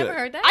 What do You you mean? never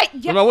heard that?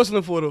 Yeah. What am I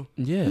whistling for though?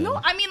 Yeah. No,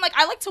 I mean like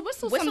I like to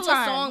whistle Whistle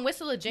sometimes. a song,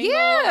 whistle a jingle.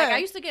 Yeah. Like I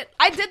used to get.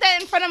 I did that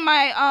in front of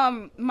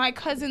my my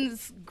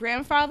cousin's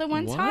grandfather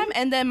one What? time,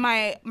 and then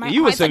my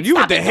You was aunt's like, you with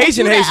 "Stop the it, don't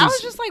Haitian do that." I Haitians.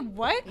 was just like,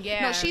 what?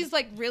 Yeah. No, she's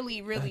like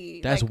really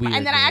That's like, weird,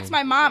 And then I asked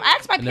man. my mom. I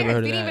asked my never heard parents.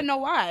 of They didn't that. even know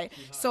why.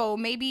 So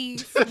maybe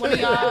one of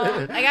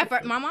y'all.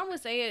 Like my mom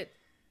would say it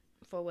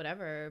for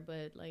whatever,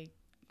 but like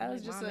That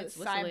was like, just Mom, a it's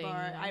whistling.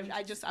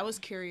 sidebar. I was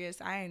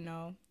curious. I didn't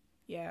know.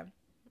 Yeah.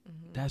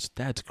 That's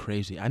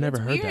crazy. I never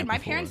heard Weird. that My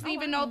before. parents didn't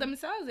even know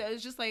themselves. It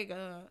was just like,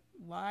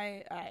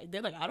 why?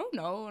 They're like, I don't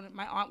know. And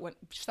my aunt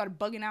she started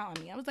bugging out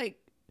on me. I was like,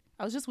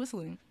 I was just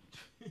whistling.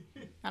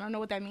 I don't know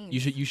what that means.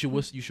 You should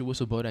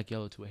whistle Bodak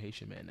Yellow to a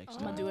Haitian man next I'm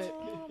time. gonna do it.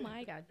 Oh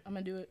my god. I'm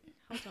gonna do it.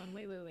 Hold on.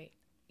 Wait.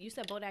 You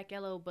said Bodak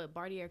Yellow, but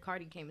Bartier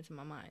Cardi came into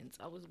my mind.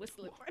 So I was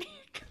whistling Bartier.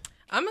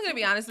 I'm gonna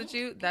be honest with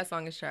you. That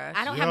song is trash.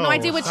 I don't have Yo, no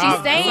idea what she's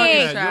stop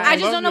saying. that. I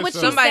just Love don't know what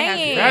she's yourself. Somebody has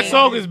to saying. say That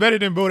song is better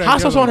than Bodak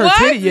Hot sauce Yellow. on her What?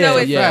 titty. Yeah, No,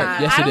 it's yeah.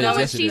 not. Yes, I it don't is. know what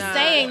Yes, it she's is.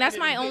 saying. That's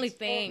my only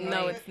thing.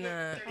 No, Like, it's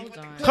not. hold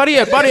on.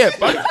 Cartier.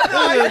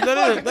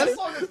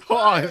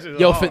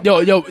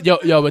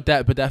 Yo, but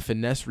that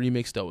finesse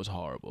remix though was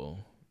horrible.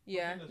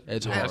 Yeah.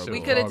 It's We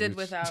horrible. could have did Garbage.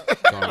 without.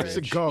 Garbage.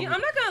 It's garbage. Yeah,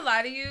 I'm not gonna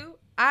lie to you.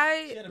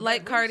 I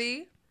like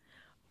Cardi,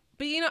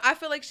 but I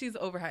feel like she's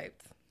overhyped.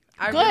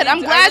 Good. I'm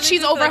glad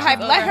she's do feel like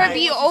overhyped. Let her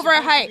be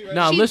overhyped.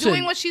 Nah, she's listen.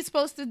 doing what she's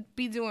supposed to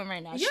be doing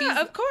right now. Yeah, she's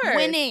of course.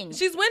 winning.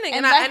 She's winning,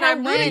 And and, let her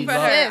I'm rooting win, for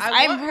her. sis.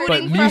 I I'm want her. rooting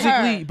But for musically,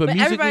 her. but But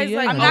musically, everybody's yeah.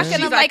 like, I'm oh, not she's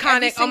gonna like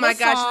every iconic. Oh my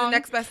single gosh, she's the song.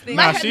 next best thing.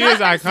 Nah, Let she her- is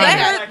let them iconic. say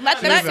that.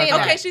 Let them She is say iconic.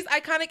 that. Okay, she's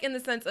iconic in the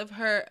sense of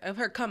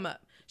her come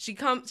up. She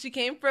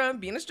came from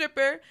being a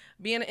stripper,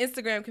 being an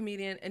Instagram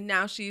comedian, and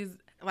now she's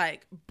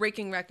like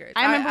breaking records.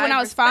 I remember when I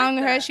was respect following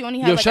her, that. she only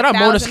had Yo, like shout out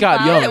Mona 1,000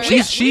 Scott. Yo,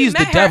 followers. she's we the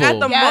met her devil. at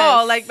the Yes.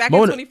 mall, like back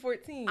Mona- in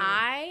 2014.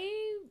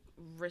 I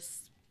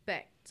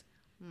respect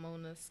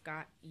Mona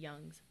Scott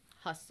Young's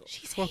hustle.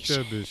 Fuck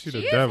that bitch. She the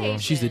She is devil. Haitian.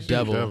 She's the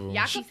devil.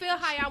 Y'all can feel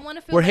how y'all want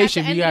to feel. We're but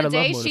Haitian, At we the end of gotta the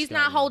love day, Mona she's Scott,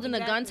 not man. holding a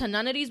gun to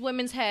none of these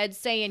women's heads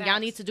saying y'all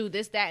Facts. need to do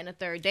this, that, and the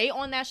third. They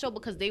on that show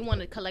because they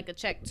want to collect a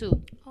check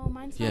too. Oh,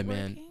 mine's Yeah, not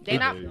man. working. They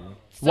not.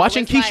 So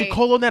Watching it's Keisha like-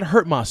 Cole on that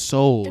hurt my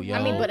soul, yo.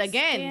 I mean, but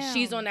again, Damn.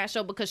 she's on that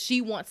show because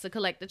she wants to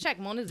collect the check.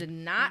 Mona did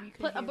not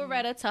put a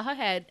Beretta to her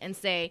head and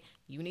say,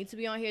 you need to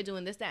be on here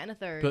doing this, that, and the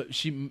third. But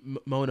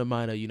Mona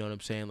might have, you know what I'm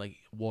saying, like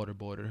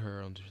waterboarded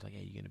her on just like,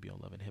 hey, you're gonna be on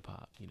Love and Hip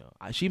Hop, you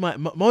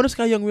know. Mona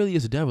Scott Young really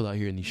is a devil out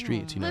here in these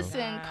streets, you know.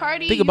 Listen,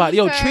 Cardi. Think about it,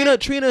 yo, used her-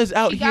 Trina is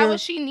out She here. got what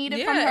she needed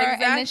Yeah, from her,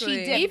 and then she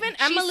exactly. did. Even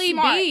She's Emily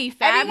smart. B,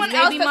 Fab's Everyone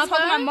else baby that's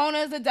talking mother. about Mona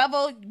is the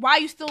devil. Why are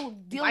you still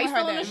dealing Why you with her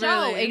still on the then?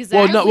 show? Really?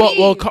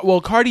 Exactly. Well,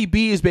 Cardi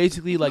B is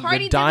basically like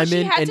Cardi the did what she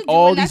diamond, had and to do,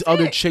 all and these that's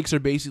other it. chicks are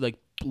basically like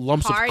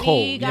lumps Cardi of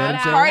coal. You know what got I'm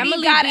out. saying? Cardi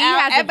Emily got B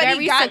out. has a Everybody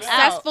very got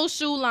successful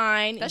shoe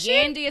line. Does she?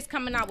 Yandy is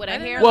coming out with a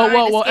hair Well,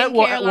 line, a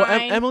skincare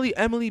line.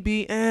 Emily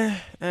B.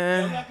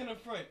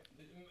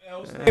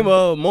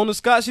 Mona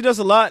Scott, she does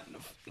a lot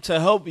to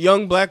help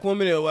young black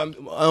women,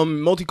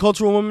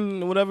 multicultural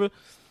women, or whatever.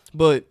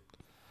 But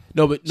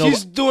No,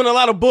 she's doing a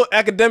lot of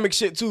academic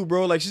shit too,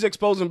 bro. Like she's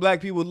exposing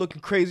black people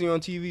looking crazy on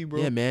TV,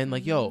 bro. yeah, man.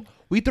 Like, yo,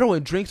 we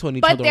throwing drinks on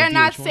each But other. they're on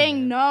not VH1, saying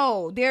man.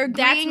 no. They're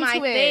That's agreeing my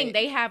to thing. it.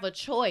 They have a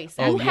choice.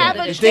 Oh, At the yeah. end of have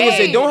the a The thing is,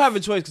 they day. don't have a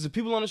choice because the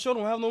people on the show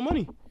don't have no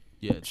money.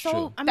 Yeah, it's true.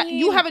 So I That mean,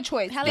 you have a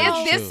choice.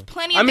 hello. There's True.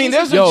 plenty of I mean,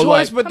 things there's you a can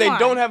choice, do. but they Come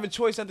don't on. have a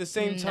choice at the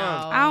same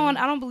time.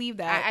 I don't believe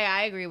that.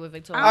 I agree with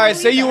Victoria. All right,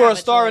 say you believe were that.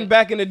 a star in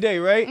back in the day,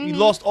 right? You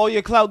lost all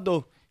your clout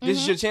though. This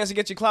is your chance to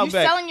get your clout You're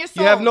back. selling your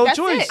You have soul. no That's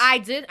choice. it. I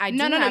did. I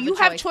No, do no, no, have you a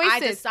have choice. I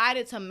choices.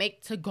 decided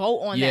to go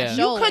on Yeah. that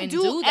show. You could and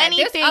do that. There's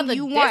anything other-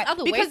 you there's want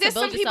other because ways there's to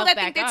some build people yourself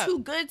that think back they're up. too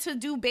good to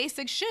do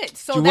basic shit.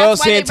 So Joel that's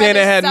why Santana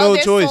they had sell no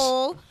their choice.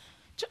 soul.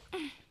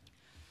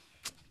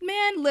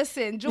 Man,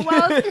 listen, Joel.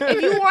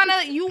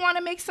 If you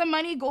wanna make some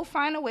money, go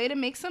find a way to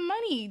make some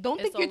money.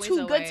 Don't think you're always too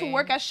a good to way.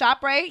 work at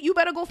ShopRite. You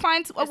better go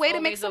find a way to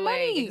make Always some a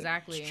way. money.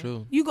 Exactly. It's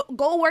true. You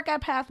go work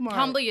at Pathmark.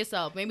 Humble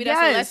yourself. Maybe that's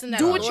a Yes, lesson that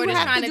do the what Lord you is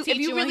have trying to to do. If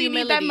teach you you really in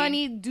need that humility.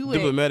 money, do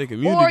Diplomatic it.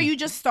 immunity. Or you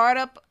just start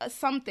up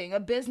something, a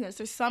business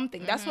or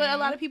something. That's what a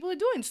lot of people are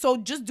doing. So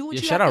just do what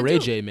Yeah, you shout have out to Ray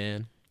do. J,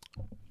 man.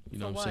 You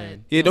know For what I'm what?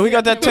 saying? Yeah, don't he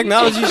got that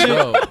technology shit?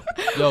 Yo,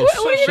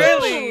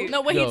 Really? No,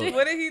 what Yo. he did.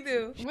 What did he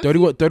do?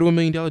 $31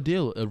 million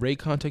deal, a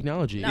Raycon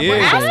technology. No, Yeah. we're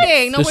You know what I'm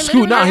asking. No, The we're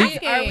scoot- nah, literally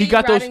he- asking. he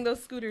got those- riding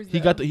those scooters. He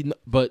got the,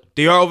 but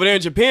They are over there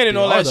in Japan and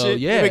all they are, that though, shit.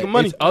 yeah, They making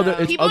money. It's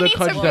other People need to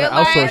countries that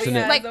are realize, outsourcing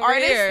Yeah. it. like Over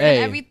artists here.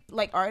 Hey.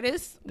 like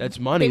artists. That's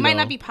money. They might though.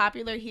 not be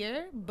popular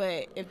here,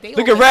 but if they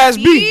Look at Raz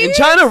B. In overseas-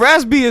 China,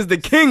 Raz B is the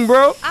king,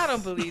 bro. I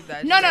don't believe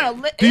that. No, shit. no,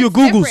 no. Do your it's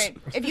Googles.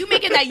 different. If you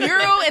making that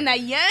euro and that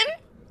yen,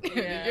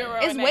 Yeah.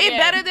 it's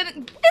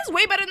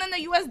way better than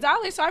the US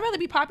dollar. So I'd rather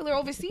be popular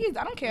overseas.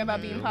 I don't care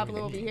about being popular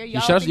over here.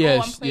 Y'all shout out- think, yeah,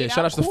 oh, I'm playing shout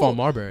out, outs to cool. Fawn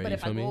Marbury, But you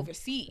if I feel go me?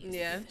 overseas,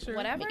 Yeah, true.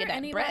 Whatever Making that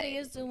anybody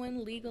bread. is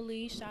doing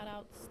legally, shout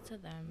outs to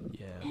them.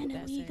 Yeah, and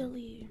That's it.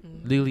 illegally.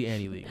 legally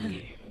and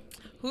illegally.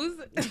 Who's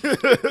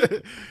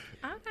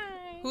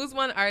Okay. who's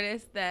one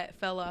artist that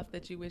fell off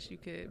that you wish you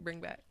could bring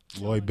back?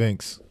 Lloyd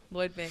Banks.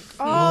 Lloyd Banks.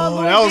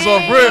 Oh, that was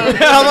off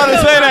rip. I was about to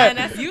say that.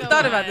 That's a You good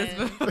thought about one. this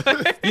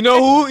before. You know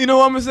who? You know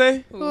who I'm gonna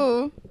say?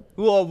 Who?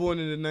 Who all born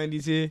in the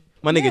 90s here?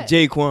 My nigga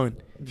Jaquan.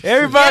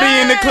 Everybody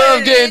in the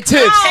club getting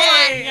tips.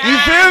 You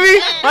feel me?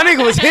 My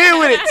nigga was here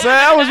with it, son.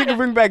 I wish we could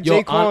bring back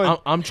Yo,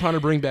 Jaquan. I'm trying to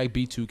bring back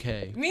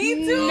B2K. Me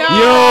too. No.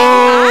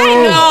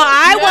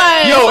 I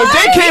was. Yo, if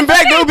they came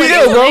back, they'll be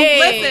there, bro.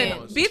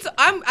 Listen, beats.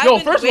 I've Yo,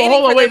 been first of all, waiting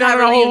hold for on, wait, them to no, have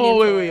a hold on,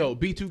 reunion wait,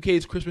 tour. yo.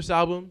 B2K's Christmas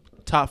album,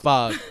 top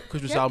 5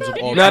 Christmas albums of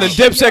all Nah, the time.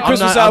 Dipset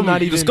Christmas I'm album. not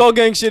The even- Skull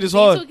Gang shit is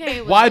hard. B2K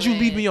was Why'd you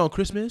lit. leave me on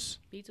Christmas?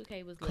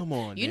 B2K was lit. Come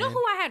on, You know man.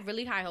 who I had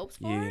really high hopes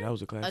for? Yeah, that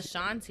was a classic.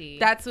 Ashanti.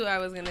 That's who I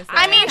was gonna say.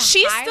 I mean, Yeah.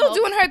 she's I still hope-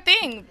 doing her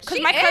thing because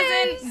She my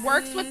cousin is.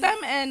 works with them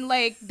and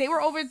like they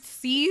were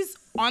overseas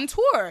on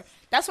tour.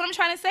 That's what I'm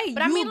trying to say.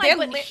 But I mean, like,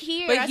 but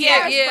here, but as yeah,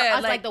 far as yeah, for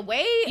us, like- the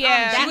way,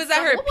 Yeah. She that was at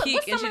summer- her what peak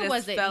and she summer just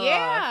was it? fell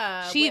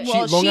Yeah, She Wait,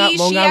 well, Long she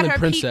Island at her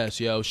Princess,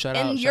 yo. Shout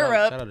out, in shout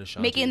out to Europe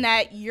Ashanti. making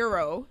that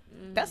euro.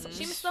 That's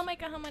she was still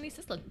making her money.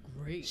 Sis look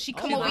great. She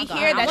Oh come my over God.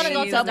 here, I that want to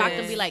go shit tell is doctor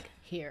lit. be like,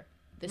 here,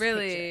 this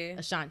Really? picture,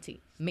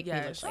 Ashanti, make me Yeah,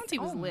 look like. Ashanti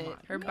was oh lit. my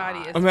Her body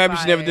is. I'm happy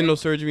she never did fire. no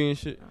surgery and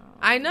shit.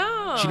 I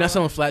know. She not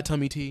selling flat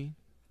tummy tea.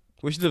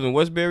 Where she live in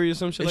Westbury or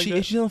some shit like Is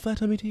that? she selling flat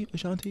tummy tea,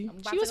 Ashanti? I'm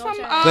about She to was go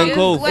from check. Glen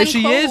Cove. Glen If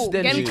she is, Cove.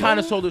 then Glen she Cove. kind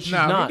of sold it. She's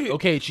Nah, we not. need-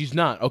 Okay, she's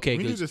not. Okay,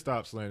 We need 'cause- to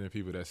stop slandering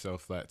people that sell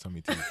flat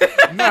tummy tea. Nah,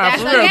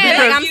 That's for again, real. like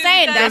Because I'm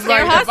saying, that's their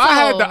like, hustle. if I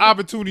had the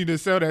opportunity to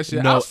sell that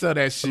shit, No. I'll sell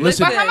that shit.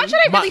 Listen, but how much are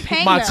they really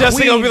paying my them?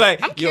 Jessica gonna be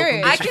like, I'm yo,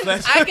 curious.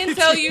 I can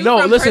tell you.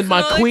 no, from listen.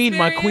 My personal queen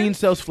experience-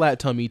 sells flat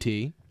tummy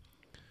tea.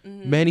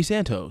 Manny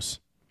Santos.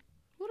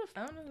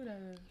 I don't know who that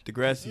is.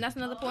 Degrassi. And that's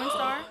another porn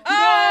star.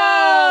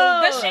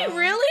 Oh, Does she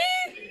really?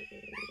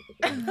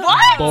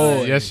 What?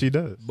 Boy, Yes, she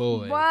does.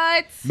 boy.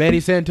 What? Manny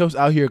Santos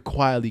out here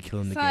quietly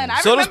killing the Son, game.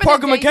 I So does remember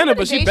Parker the day- McKenna, but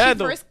the she day bad,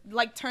 though. First,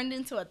 like turned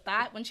into a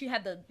thought when she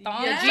had the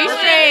thong. Yes.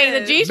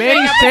 G-string, the G-string.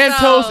 Manny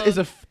episode. Santos is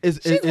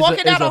a She's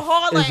walking down the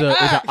hall is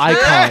like, an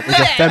icon, is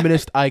a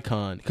feminist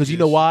icon. Because you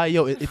know why,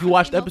 yo? If you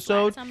watch the No flat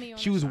episode, tummy on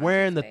she was Ashanti's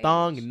wearing the page.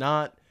 thong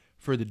not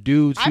for the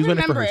dudes. She I was wearing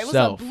it for remember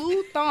herself. it was a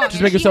blue thong. Just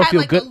and make she herself had, feel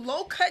like, good. A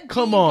low cut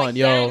Come jeans, on, like,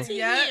 yo. down to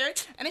Yeah. here,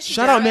 and then she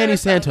Shout got out Manny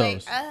herself,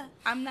 Santos. Like,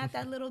 I'm not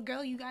that little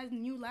girl you guys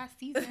knew last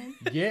season.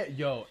 Yeah,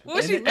 yo. What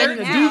was she, And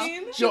the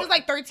 13? dudes- She was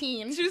like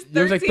 13. She was 13.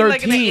 There was like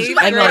like in the 13, eighth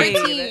and like- grade.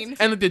 13.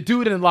 And like the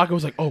dude in the locker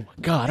was like, "Oh my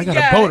god, I got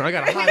Yeah. a boner. I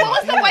got a What high."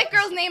 was the white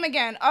girl's name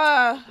again?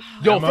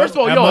 Yo, Emma? first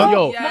of all, Emma?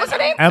 yo, Yeah. What was her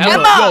name? Emma. Yo,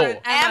 Emma.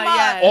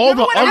 Emma. all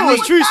Remember the when other Emma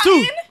was trees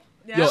too.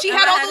 Yeah. Yo, She Emma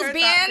had all her those thought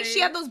bands. too. She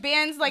had those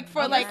bands like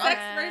for like. sex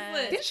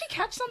bracelet. Didn't she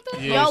catch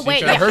something? Yeah, Yo, she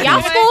wait, got herpes.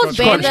 y'all schools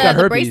She got- banned she got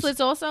the herpes. bracelets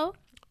also?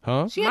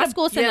 Huh? She My had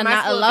school sent yeah, a, my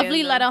a school lovely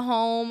banned them. letter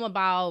home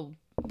about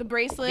the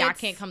bracelets. y'all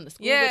can't come to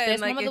school Yeah, with this.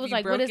 and My like mother if was you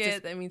like, "What broke is this?"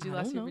 it, that means you I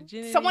lost don't your know.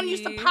 virginity. Someone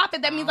used to pop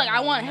it. That means like I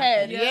want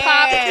head. Yeah.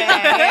 Pop.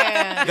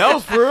 Yeah. That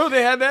was for real?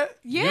 They had that?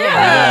 Yeah.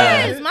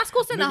 Yes, my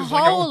school sent a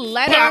whole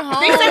letter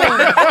home. You're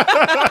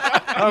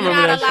I remember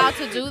not that allowed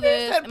shit. to do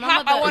this. Said, And my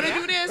Pop, I mother- want to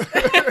do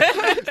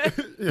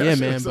this. Yeah,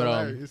 man, shit's but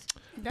hilarious.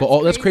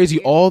 But that's crazy.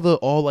 All the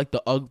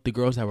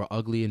girls that were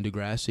ugly in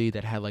Degrassi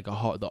that had like a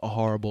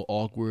horrible,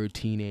 awkward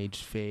teenage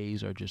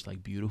phase are just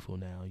like beautiful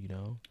now, you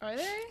know. Are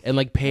they? And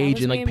like Paige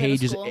was and me like in middle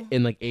Paige is school.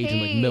 in like age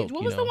and like milk. What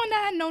you was know? the one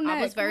that had no neck?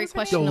 I was very What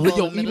was her name? questionable.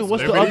 Yo, in middle even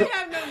what's the school. other?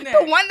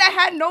 The one that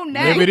had no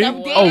neck. Liberty? that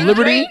dated Oh,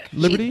 Liberty? Drake.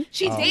 Liberty?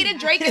 She dated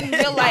Drake in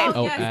real life.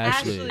 Oh, yes,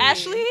 Ashley.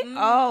 Ashley?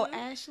 Oh,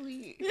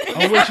 Ashley.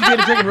 Oh wait, she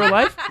dated Drake in real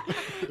life?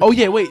 Oh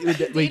yeah, wait,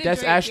 Dated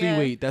that's Drake, Ashley. yeah.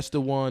 Wait, that's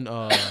the one.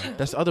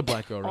 That's the other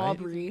black girl, right?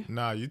 Aubrey.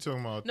 Nah, you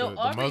talking about No, the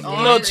Aubrey.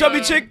 Muslim? No,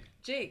 chubby chick.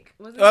 Jake.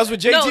 Was Oh, that's with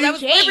JT? No, that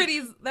was Jake.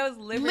 Liberty's. That was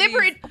Liberty's.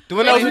 Liberty. The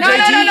one that was with No,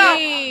 JT?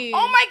 no.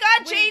 Oh my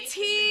God,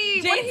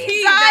 JT. When JT,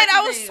 he died, that's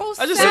I was his so name.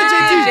 sad. I just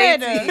said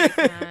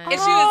JT. And she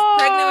was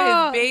pregnant with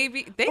his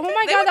baby. They, Oh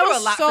my they God, went that through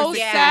was a lot so for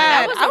Yeah,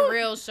 sad. that was I a was-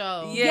 real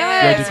show. Yeah.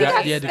 Yes, Yo, he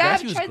got Degrassi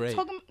stabbed, was tried great.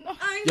 talking-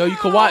 Yo, you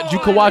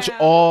can watch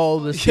all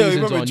the Yo, you seasons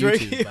remember on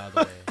Drake? YouTube. By the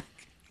way.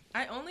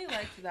 I only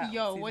liked that.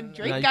 Yo, season when one.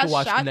 Drake Now you got can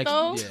watch the shot next.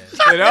 though. Yeah.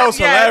 Yeah, that was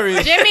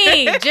hilarious.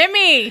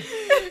 Jimmy.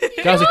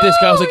 Guy was like this.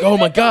 Guy was like, oh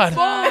my God.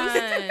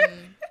 Fun.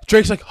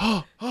 Drake's like,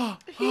 oh.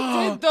 He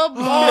did the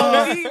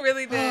balls. He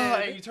really did.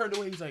 And he turned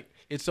away. He's like,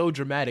 it's so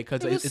dramatic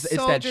because It was it's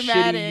so that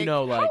dramatic. shitty, you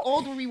know, like. How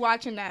old were we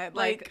watching that?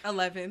 Like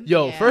 11.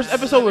 Yo, Yeah. first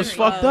episode was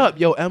Very fucked low. up.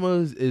 Yo,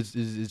 Emma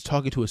is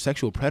talking to a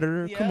sexual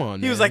predator. Yeah. Come on,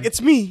 He man. was like,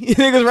 "It's me."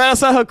 Niggas ran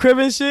outside her crib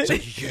and shit.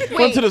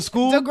 Went to the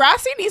school.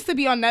 Degrassi needs to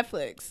be on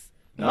Netflix.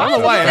 I don't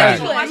know why it Facts.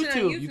 has. Watch it on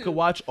YouTube. YouTube. You can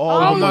watch Oh,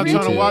 all I'm of not them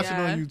trying to YouTube. watch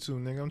Yeah. it on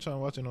YouTube, nigga. I'm trying to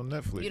watch it on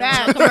Netflix. You don't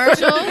want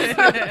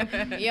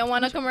commercials? You don't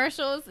want no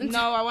commercials? No,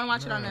 I want to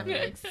watch it on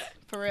Netflix.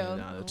 For real.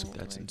 Nah,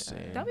 that's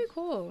insane. That'd be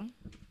cool.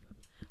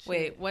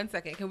 Wait, 1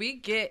 second. Can we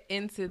get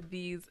into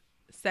these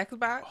sex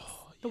bots?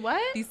 The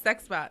what? These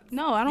sex bots.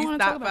 No, I don't These want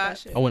to talk thought about that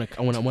bots. shit. I want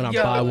to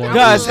Yo. buy one.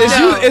 Guys,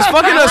 is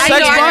fucking a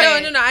sex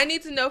bot? No. I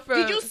need to know from.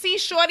 Did you see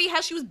Shorty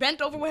how she was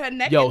bent over with her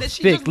neck Yo, and then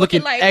she thick, just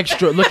looking like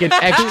looking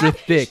extra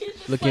thick,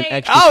 looking playing-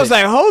 extra. I was thick.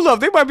 like, hold up,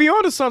 they might be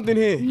onto something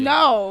here.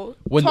 No,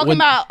 When- talking when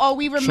about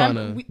we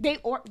remember tryna-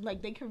 they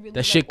they could really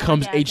That shit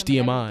comes orgasm and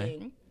HDMI.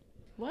 everything.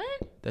 What?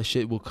 That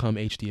shit will come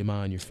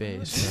HDMI on your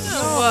face. You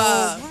know what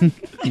I'm saying?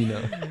 You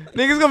know.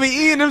 Niggas gonna be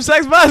eating them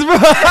sex bots, bro.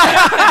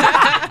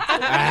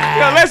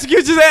 Yo, let's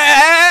get your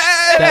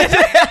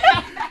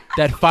ass.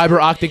 That fiber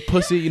optic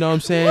pussy. You know what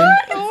I'm saying?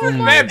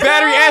 Man,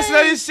 battery acid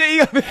on this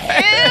shit. Ew.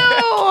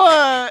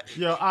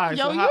 Yo, all right.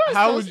 Yo, So you how, are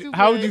how so would you,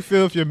 how would stupid. you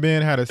feel if your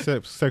man had a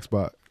sex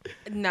bot?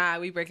 Nah,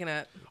 we breaking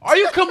up. Are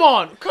you? Come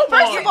on. First of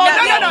all, no.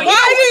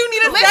 Why do you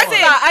need a sex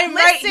bot? I'm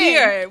right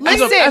here.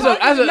 Listen, as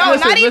a- no,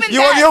 listen, not even listen.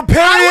 You want that. your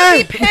I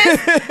would be period?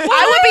 pissed.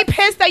 I would be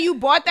pissed that you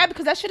bought that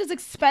because that shit is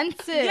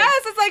expensive.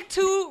 Yes, it's like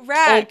 2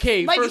 racks.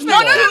 Okay. Like, First no, of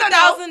all, no, no,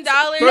 no. $2,000.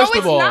 No, First it's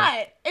of all,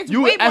 not. It's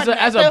you- way more as a- than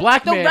that. as a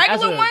black the man,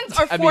 regular as a- ones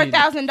are I mean-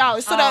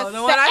 $4,000. So Oh, the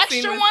the one I seen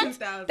extra was ones,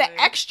 $2,000.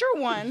 the extra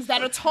ones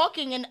that are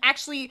talking and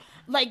actually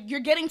like you're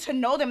getting to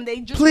know them.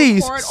 They just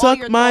Please, record all suck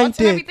your my thoughts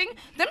dick. and everything.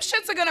 Them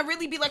shits are gonna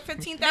really be like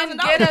 $15,000. Then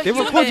get a They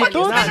human. record your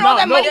thoughts? Spend all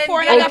that No, money no,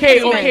 for it. no, and I got Okay,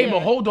 pussy okay, right but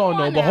here. hold on, Come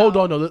though. But now. hold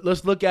on, though.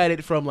 Let's look at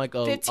it from like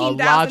a $15,000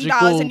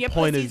 logical and your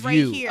point of pussy's right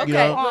view. here. You Okay,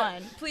 know, Come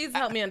on. please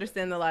help me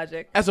understand the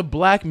logic. as a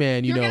black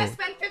man, you You're know. gonna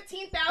spend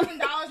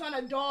 $15,000 on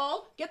a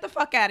doll? Get the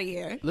fuck out of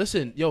here.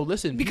 Listen,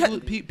 listen. Because-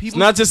 people, It's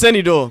not just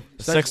any door.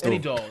 it's not Sex just any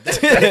door.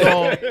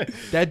 doll.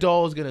 That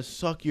doll is gonna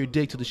suck your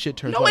dick till the shit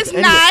turns No, white. it's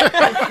But anyway,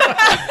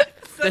 not.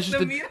 that's just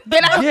the,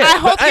 Then I Yeah,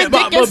 hope but- your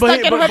but- dick gets but-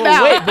 stuck in but- her but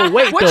mouth. wait, but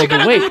wait, What though, you but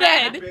gonna wait. do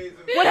then?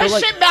 When her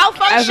like, shit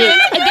malfunctions, as a-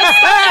 it gets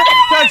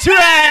stuck.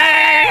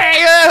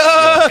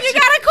 You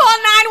gotta call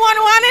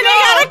 911 and they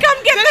gotta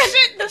come get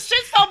The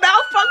shit's so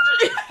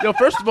malfunctioning. yo,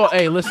 first of all,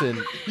 hey,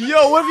 listen,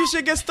 Yo, what if your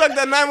shit gets stuck?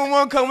 That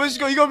 911 come. What's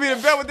you gonna be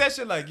in bed with that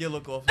shit? Like, yeah,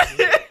 look off.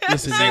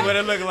 listen. Say what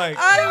it look like.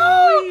 Yo,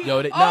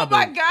 Oh my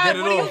but god, Get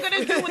it what are you off.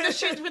 gonna do when the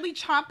shit's really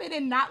chomping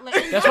and not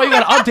letting that's go? why you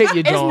gotta update your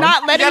It's John.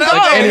 not letting Gotta go.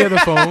 update Any other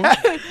phone.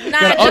 Nah,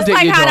 Gotta just update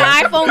like your how dog.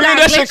 the iPhone Maybe got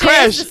that shit glitches,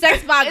 crashed. the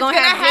sex bot gonna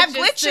gonna have have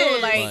glitches too.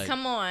 glitches. Like, Like-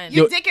 come on.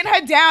 You're Yo- dicking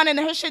her down and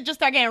her shit just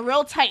start getting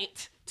real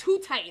tight. Too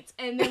tight.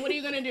 And then what are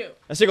you gonna do?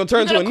 That shit gonna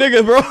turn into a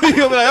nigga, bro. You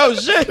gonna be like, oh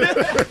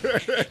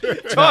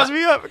shit. Charge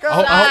me up.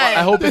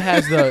 I hope it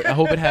has the.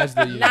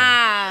 You know.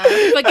 Nah,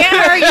 forget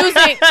her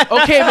using.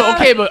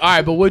 Okay, but all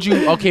right, but would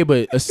you? Okay,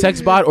 but a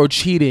sex bot or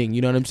cheating?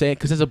 You know what I'm saying?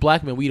 Because as a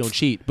black man, we don't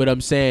cheat. But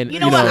I'm saying, You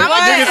know what? I'm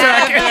gonna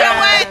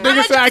just,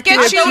 Nigga said I get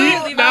can't you.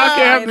 cheat. Now I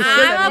can't have the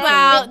sex. I'm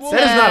about. that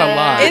is not a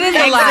lie. It is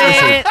a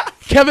lie.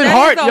 Kevin That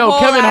Hart, is a yo, whole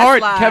Kevin ass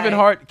Hart, lie. Kevin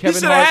Hart, You Kevin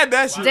should have Hart. had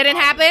that shit. Didn't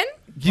happen.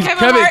 He's Kevin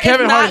Hart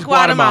is not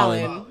Guatemalan.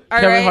 Guatemalan.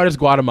 Kevin Alright. Hart is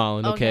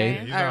Guatemalan. Okay,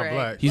 Okay. He's All not right.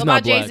 black. he's What not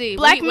about black. Jay-Z?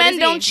 Black What men is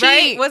don't he?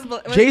 cheat. Right?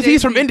 What's Jay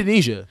Z's from Jay-Z?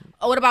 Indonesia.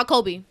 Oh, what about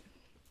Kobe?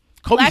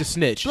 Kobe's Black- a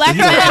snitch. Black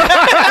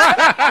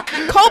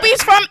men.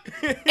 Kobe's from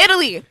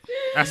Italy.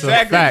 That's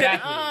Exactly. a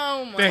fact.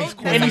 Oh my Thanks,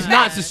 god. And he's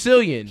not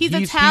Sicilian. He's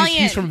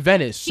Italian. He's from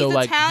Venice. So He's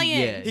like, Italian.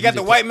 yeah, He got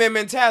the white man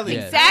mentality.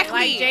 Yeah. Exactly.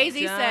 Like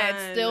Jay-Z said,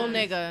 Done. still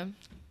nigga.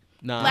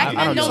 Nah, Black I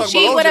men don't don't know. Talk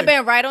She about would have OJ.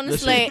 been right on the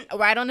Listen. slate,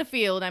 right on the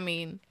field. I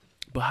mean,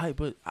 But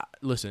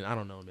listen, I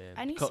don't know, man.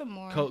 I need some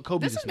more.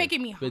 Kobe's This a is snitch.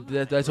 making me But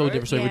hot. that's a whole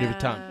different story for a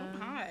different Yeah.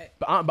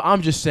 time. But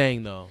I'm just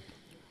saying though,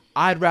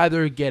 I'd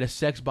rather get a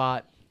sex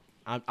bot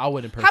I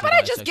wouldn't How personally. about I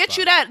buy a just sex get bot.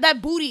 you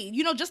that booty?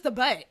 You know, just the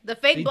butt. The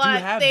They fake do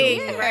blood have thing,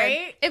 those,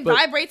 right? It But-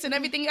 vibrates and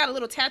everything. You got a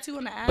little tattoo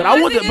on the ass. But I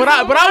want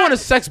I want a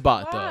sex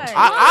bot though. Why?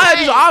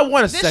 I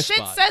want a This sex shit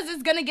bot. says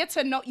it's gonna get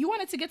to know. You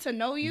want it to get to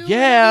know you. and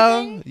Yeah,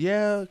 everything?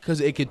 yeah,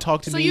 because it can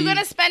talk to So me. you're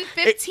gonna spend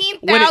When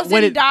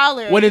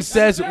 $15,000. when it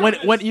says when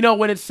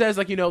it says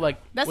like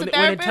That's when, a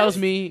when it tells therapist?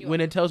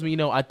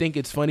 me I think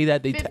it's funny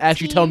that they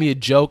actually tell me a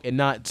joke and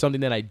not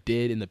something that I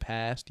did in the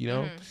past.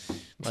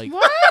 Like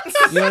What?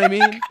 you know what I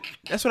mean?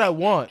 That's what I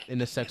want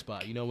in a sex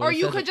bot. When Or it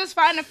you says, could just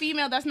find a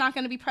female that's not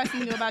gonna be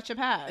pressing you about your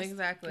past.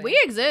 Exactly. We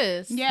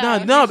exist.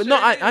 Yeah. no.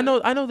 I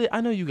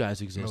know you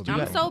guys exist. You I'm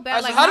guys- so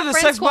bad. Like How my did the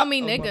friends sex call bot-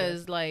 me Oh, my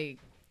niggas. Like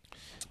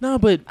no,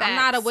 but I'm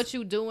not a Facts. what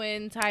you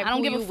doing type. I don't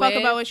who give a you fuck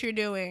with. about what you're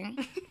doing.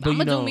 but I'm you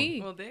gonna know, do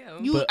me. Well,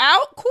 damn. You But-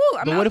 out? Cool.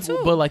 I'm but out what if?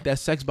 too. But like that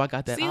sex bot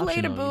got that See you option.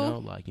 later,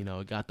 though, boo.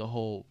 it got the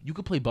whole. You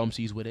could play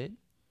bumsies with it.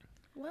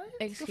 What?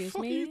 Excuse What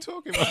are me. you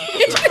talking about?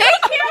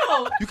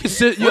 You can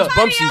sit. What's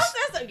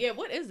bumsies? Yeah,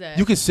 what is that?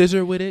 You can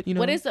scissor with it.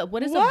 What is a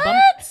What?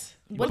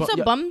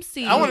 a bum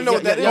seat? I want to know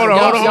what that is. Hold on,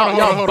 hold on, hold on,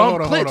 Y'all hold on, bump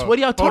hold on, clits. hold on. What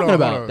are y'all talking Hold on,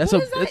 about? hold on. That's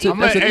What a is that that's even?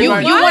 a that's a I'm thing.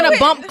 like, You Why want to would-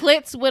 bump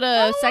clits with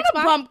a sex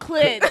bot? Bump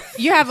clit.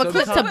 You have a clit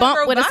to Sometimes-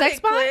 bump with a sex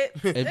bot?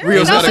 It,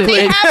 Rio's listen, got a it,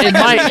 clip. it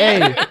might. Hey,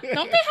 Don't they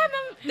have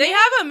them? They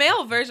have a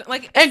male version.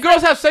 Like, and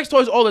girls have sex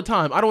toys all the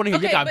time. I don't want to hear.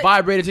 Okay, you got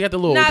but- vibrators. You got the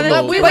little. Nah, the but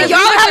little we- But y'all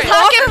have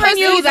pocket Offering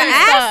you pussies the and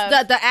ass,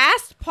 stuff. the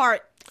ass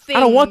part. Thing, I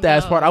don't want the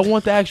ass though. part. I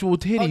want the actual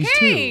titties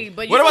Okay, too.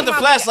 but What you about the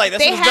talking flashlight?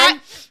 That's They what's had.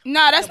 done?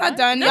 No, that's not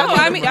done. No, Y'all I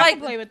can- mean, y'all like,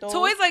 can play with those.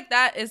 toys like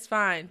that is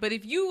fine. But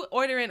if you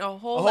order in a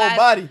whole whole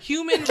body.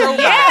 human robot,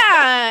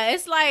 Yeah,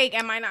 it's like,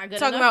 am I not good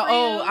talking enough about, for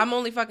oh, you? I'm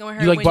only fucking with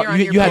her You like when Bar- you're on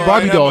you- your you had phone.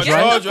 Barbie dolls, Get the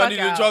right? I fuck need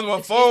to out. charge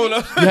my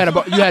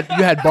phone.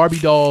 You had Barbie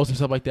dolls and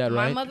stuff like that,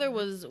 My right? mother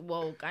was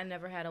woke. I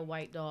never had a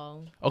white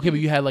doll. Okay, but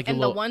you had like a And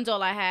the little. one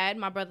doll I had,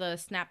 my brother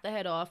snapped the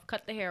head off,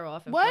 cut the hair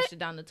off, and What? flushed it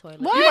down the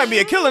toilet. What? You might be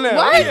a killer now.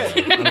 What?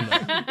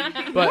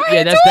 Yeah. But Why yeah,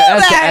 you that's doing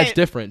that's that?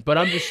 different. But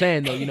I'm just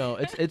saying though,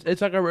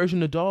 it's like a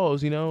version of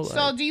dolls, So,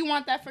 like, do you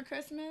want that for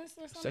Christmas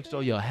or something? sex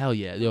doll, yo, hell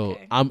yeah, yo,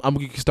 Okay. I'm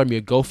gonna start me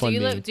a Do GoFundMe. you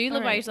live by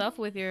Alright. yourself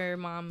with your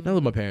mom? I live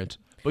with my parents,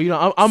 but I'm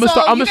gonna So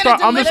start. I'm you're gonna start.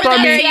 gonna I'm gonna deliver start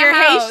that me. to your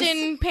house.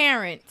 Haitian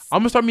parents. I'm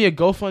gonna start me a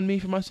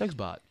GoFundMe for my sex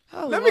bot.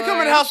 Oh, Let me come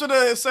in the house with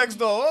a sex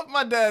doll. Oh,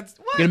 my dad's.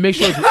 What? Gonna make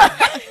sure.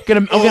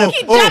 I'm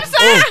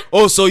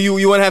gonna So you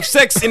want to have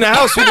sex in the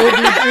house with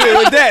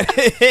that?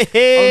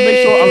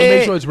 I'm gonna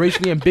make sure it's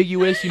racially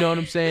ambiguous. You know what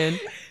I'm saying?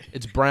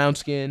 It's brown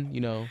skin.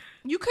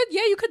 You could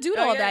do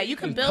Oh, all yeah, that. you You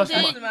can can build it.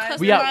 customize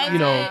We got,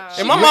 customize it.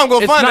 And my mom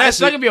gonna It's find not, that it's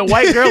not shit. gonna be a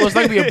white girl. It's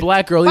not gonna be a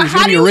black girl. But It's how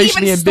gonna do be you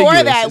racially even ambiguous.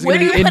 store that? It's Where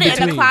do gonna you be put it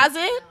in the between.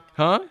 closet?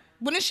 Huh?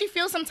 Wouldn't she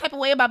feel some type of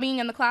way about being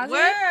in the closet?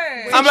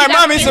 Word. I'm like,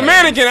 Mom, it's a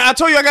mannequin. I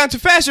told you I got into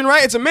fashion,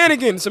 right? It's a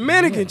mannequin. It's a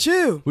mannequin.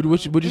 Chill.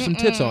 With just some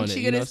tits on it. She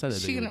You know, gonna, it's not that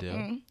she big of a gonna, deal.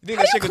 mm. You think How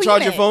that do shit you can clean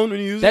charge your it? phone when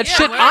you use That it?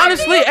 shit, where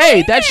honestly,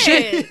 hey, that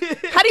shit.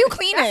 How do you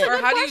clean it? Or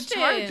how do you question.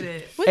 charge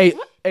it?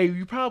 Hey,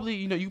 you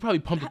probably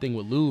pump the thing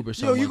with lube or Yo,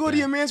 something. you go like to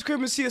your that. man's crib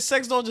and see a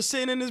sex doll just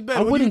sitting in his bed. I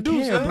What do you wouldn't do,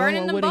 care, son? bro.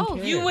 Burning I them wouldn't both.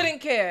 care. You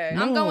wouldn't care.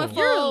 I'm going full.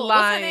 You're what's her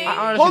lying. name? I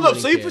honestly Hold up.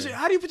 wouldn't So you care. put your,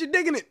 how do you put your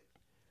dick in it?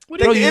 Bro,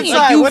 Like the you-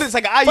 inside. you- What is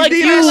it, like an IUD? like or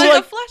you, something? Like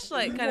like- a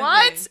flashlight kind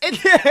What? of thing.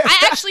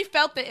 I actually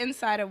felt the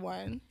inside of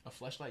one. A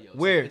flashlight, yo.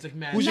 Where? It's like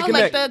mad. Who's your No,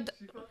 like connect?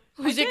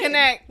 who's your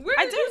connect? Where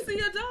I did you did. see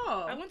your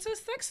dog? I went to a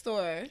sex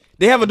store.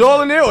 They have a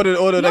doll in there, or the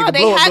No, like the they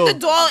blow-up had doll? the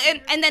doll,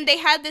 and then they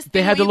had this. Thing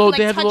They had where the you little, could,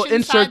 they like, had the little touch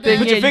insert inside thing.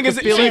 Put Yeah, your fingers.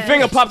 you can So feel your it.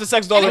 finger popped the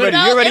sex doll And it already.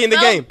 felt- You're already it in the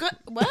felt game. good.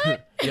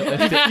 What? Yo,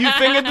 it You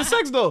fingered the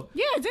sex doll.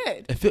 Yeah, I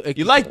did. feel-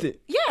 You liked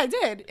it. Yeah, I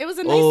did. It was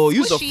a nice. Oh,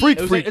 you was a squishy- freak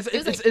It was freak.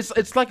 like,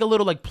 it's like a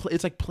little like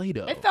it's like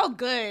Play-Doh. It felt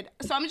good.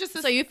 So I'm just.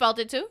 So you felt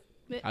it too?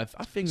 I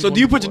fingered So one do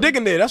you put before. your dick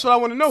in there? That's what I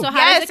want to know. So how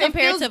Yes, does it it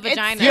compare feels- to it's-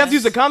 vagina? Do you have to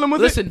use a condom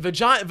with Listen, it?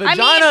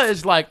 vagina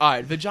is like, all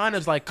right, vagina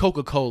is like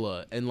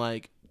Coca-Cola, and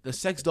like the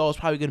sex doll is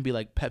probably gonna be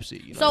like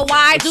Pepsi. You know? So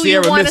why do you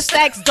Sierra want a Mist.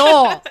 sex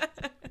doll?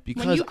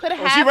 because When you could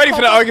have. she ready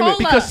for that argument.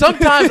 because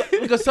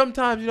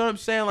sometimes you know what I'm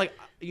saying, like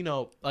you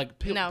know,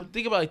 like No.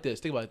 think about it like this.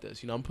 Think about it like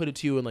this. You know, I'm putting it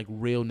to you in like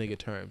real nigga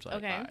terms. Like,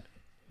 Okay. all right.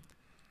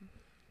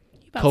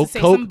 About Coke- to say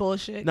Coke- some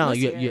bullshit. No, Let's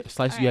you hear you it.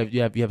 slice All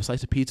you right. have a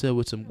slice of pizza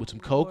with some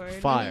Coke, Lord,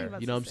 fire. what are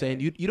you You know what I'm about to saying?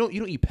 say? You don't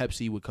eat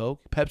Pepsi with Coke.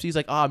 Pepsi's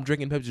like, I'm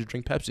drinking Pepsi to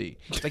drink Pepsi.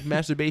 It's like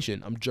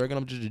masturbation. I'm just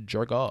to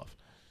jerk off.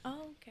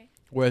 Oh, okay.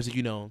 Whereas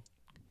you know,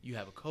 you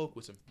have a Coke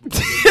with some.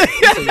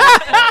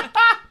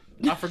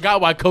 I forgot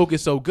why Coke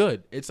is so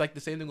good. It's like the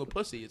same thing with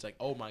pussy. It's like,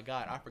 oh my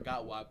god, I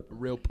forgot why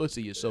real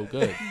pussy is so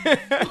good.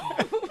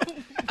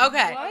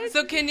 Okay.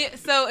 So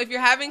so if you're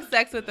having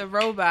sex with a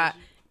robot,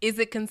 is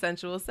it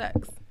consensual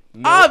sex?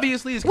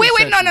 Obviously, it's Wait,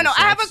 no. consensual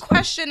I have a sex.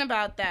 question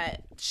about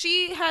that.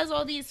 She has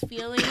all these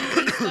feelings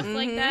and stuff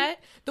like that.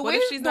 The What way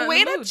if she's not in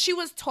the that mood? she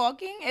was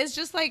talking is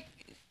just like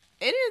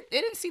it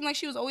didn't seem like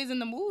she was always in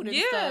the mood and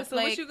Yeah. stuff. So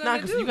like, what you Nah, gonna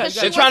 'cause do? you got- She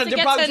They're wants trying. to They're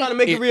get probably to- trying to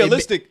make it It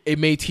realistic.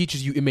 may teach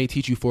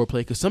you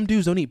foreplay because some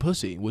dudes don't eat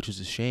pussy, which is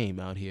a shame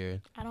out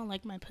here. I don't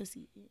like my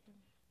pussy.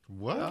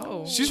 What?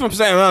 Oh. She's from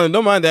Staten Island.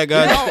 Don't mind that,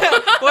 guys.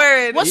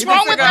 Word. What's Even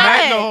wrong with cigar-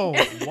 that? No.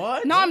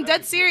 What? No, I'm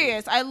dead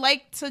serious. I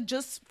like to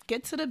just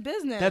get to the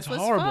business. That's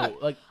What's horrible.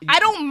 fuck? Like I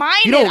don't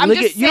mind you it. don't I'm lick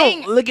just it. You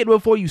saying. don't lick it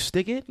before you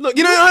stick it. Look,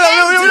 we're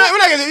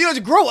not gonna.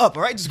 Just grow up,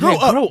 all right? Just grow Yeah,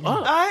 up. grow up.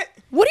 All right.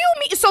 What do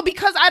you mean? So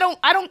because I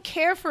don't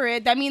care for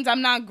it, that means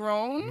I'm not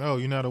grown? No,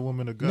 you're not a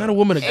woman of God. You're not a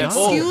woman of God.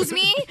 Excuse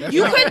me?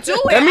 You could do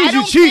it. That means I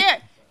you don't cheat.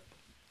 care.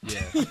 She's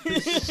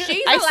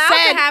I allowed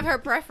said- to have her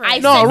preference. I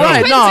No, said right,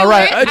 you could no, do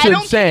right. it. That's I what I'm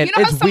don't- saying. you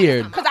know how It's some-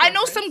 weird. Because I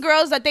know some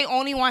girls that they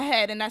only want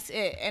head and that's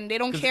it, and they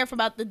don't care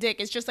about the dick.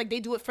 It's just like they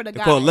do it for the They're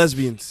guy. called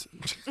lesbians.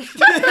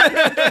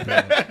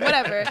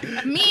 Whatever.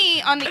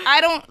 Me on the,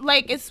 I don't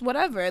like. It's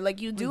whatever. Like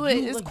you do it.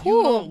 It's Like, cool,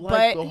 You don't but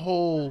like the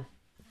whole.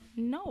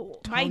 no,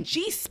 my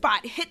G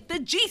spot hit the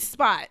G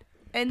spot,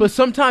 and But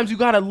sometimes you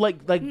gotta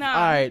like. nah, All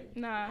right.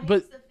 nah.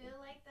 But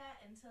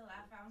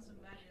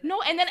No,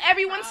 and then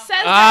everyone says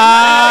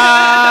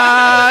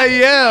that.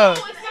 yeah.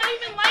 No, it's not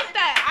even like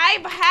that.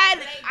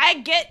 I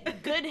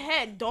get good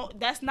head. Don't.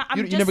 That's not. I'm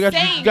You just never got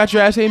saying. you got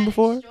your ass eaten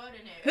before?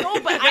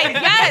 No, but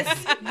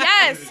yes.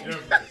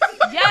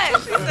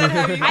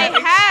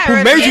 I have.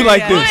 Who made you It's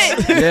like good.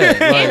 this?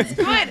 Yeah. It's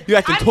good. You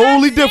acting I'm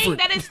totally not saying different.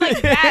 that it's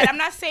like bad. I'm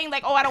not saying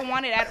like, oh, I don't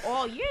want it at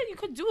all. Yeah, you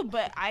could do it,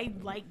 but I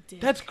liked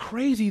it. That's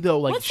crazy though.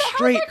 Like What's the hell is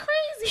straight, that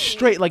crazy?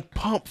 straight like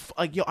pump.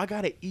 Like yo, I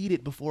gotta eat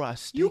it before I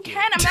stick You it.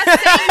 can. I'm not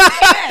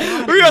saying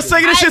you can. We gonna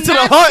take this shit I'm to the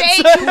not heart.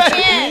 saying son. you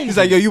can. He's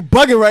like, yo, you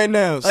bugging right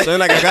now, son.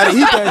 Like, I gotta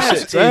eat that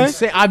shit, son.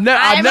 Insane. I've never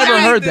I'm never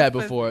not- heard that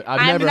before. I've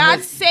I'm never not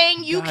heard.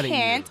 saying you Gotta eat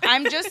can't.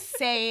 I'm just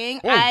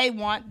saying I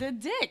want the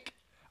dick.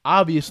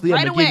 Obviously,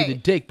 Right I'm gonna give you away. the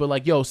dick, but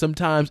like yo,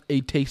 sometimes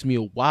it takes me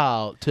a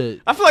while to.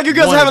 I feel like you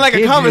guys are wanna having like give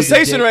a you the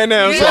conversation dick. right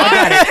now. So son. I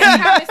gotta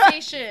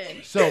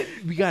Conversation. So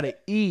we gotta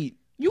eat.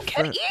 You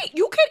can eat.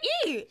 You could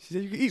eat. She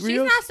said you can eat She's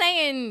Rios. not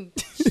saying.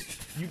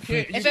 You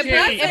can't. If it's not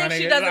saying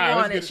she doesn't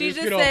want it, she's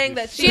just saying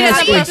that she That's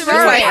has insane. to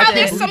Right. request How it.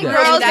 there's some Yeah.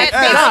 girls that Nah,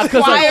 they cause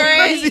require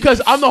like, it.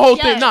 because I'm the whole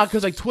thing. Yes. Nah,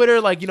 cause like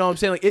Twitter, like you know what I'm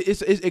saying, like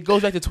it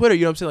goes back to Twitter.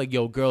 You know what I'm saying, like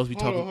yo, girls be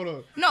talking. Hold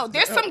on. No,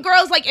 there's some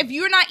girls like if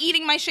you're not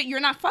eating my shit, you're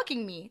not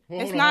fucking me.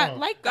 It's not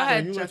like that.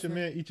 ahead. You let your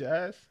man eat your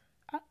ass?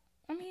 I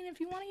mean, if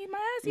you want to eat my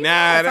ass, eat Nah, my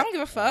ass. I that- don't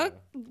give a fuck.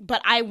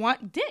 But I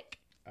want dick.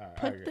 Alright,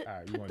 Put you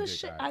the want dick,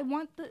 shit. alright. I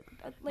want the.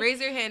 Like, Raise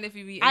your hand if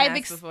you've eaten I've ass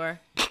ex- before.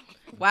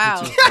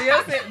 Wow.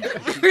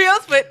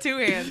 Rios put 2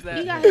 hands up.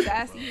 he got his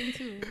ass eaten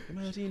too.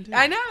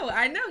 I know.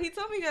 He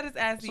told me he got his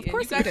ass eaten.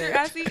 course you he got your did.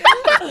 ass eaten?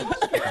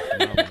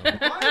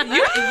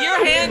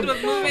 Your hand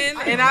was moving,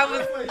 and I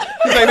was.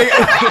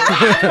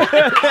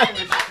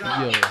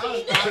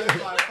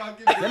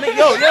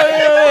 Yo.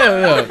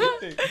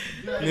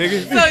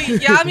 Nigga. So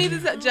y'all meet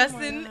this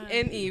Justin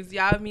and Eves.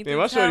 Y'all meet. Man, them.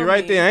 my shorty Tell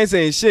right me. there. I ain't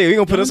saying shit. We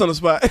gonna put us on the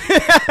spot.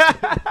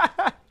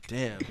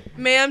 Damn,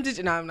 Ma'am, did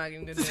you? No, I'm not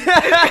even gonna do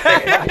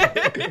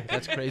it.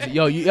 that's crazy.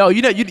 Yo, y'all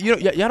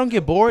don't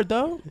get bored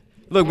though.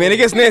 Look, man, it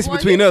gets nasty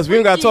between us. We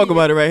don't gotta talk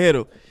about it right here,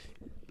 though.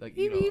 Like,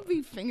 He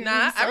be fingering Nah,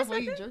 I himself while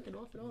respect he it. jerking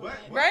off and all.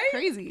 Right?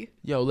 Crazy.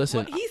 yo,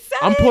 listen, He said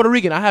I'm it. Puerto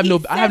Rican. I have no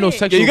said it.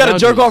 sexual. Yeah, you gotta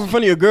jerk off in boundaries.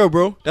 front of your girl,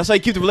 bro. That's how you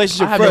keep the I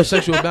relationship have no fresh.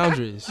 sexual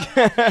boundaries.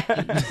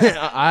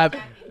 I have.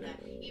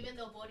 Even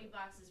though body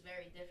box is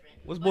very different.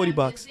 What's body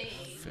box?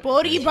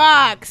 Body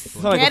box.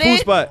 Sound like Get a food it?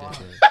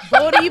 spot.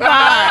 Body box.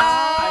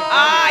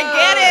 I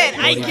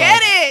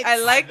get it. I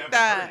like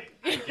that.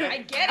 I get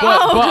it.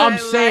 But I I'm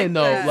like saying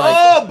though, that. like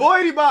Oh,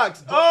 boy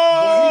box.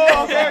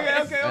 Oh,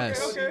 okay.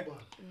 Yes.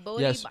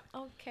 Booty Yes.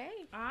 Okay.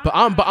 But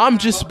I'm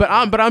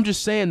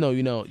just saying though,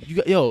 you know,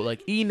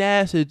 like eating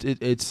ass,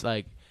 it's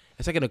like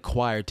an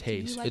acquired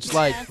taste. It's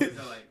like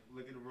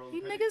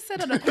You niggas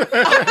said it.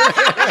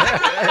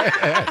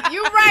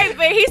 You're right,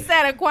 but he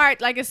said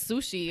acquired like a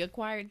sushi,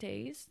 acquired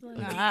taste. Like,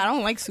 Nah, I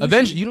don't like sushi.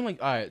 eventually you don't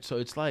like. All right, so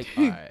it's like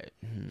all right.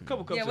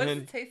 Couple cups Yeah, of what does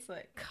Henny. it taste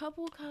like?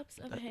 couple cups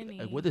of Henny.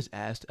 Like what is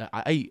ass?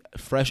 I eat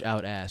fresh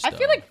out ass. I though.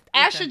 feel like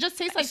ass should just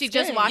taste like she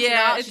skin. just washed it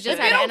Yeah, out. it She just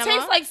should. It had don't an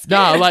taste like skin.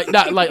 Nah,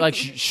 not like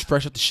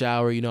fresh out the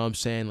shower. You know what I'm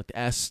saying? Like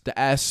the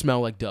ass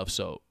smell like Dove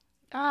soap.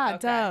 Ah,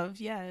 Okay. Dove.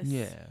 Yes.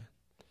 Yeah.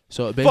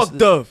 So Fuck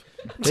Dove.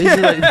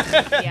 basically like,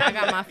 Yeah, I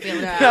got my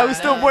feelings. Yeah, we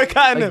still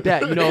boycotting like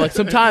them. that.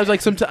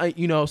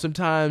 You know,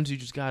 sometimes you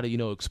just gotta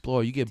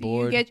explore. You get Do you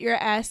bored. get your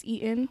ass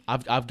eaten?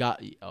 I've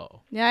got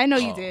Yeah, I know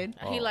you Oh. did.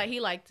 Oh. He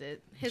liked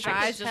it. His I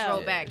eyes could just tell.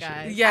 rolled back,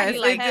 guys. Yes, he it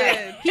liked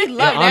did. He Yeah,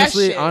 loved that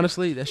shit.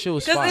 honestly, that shit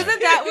was Because fire. isn't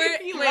that where?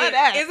 He wait, love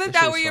that. isn't That that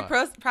shit where was your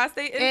fire.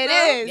 prostate is? It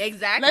though? is.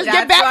 Exactly. Let's That's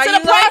get back why to you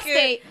the like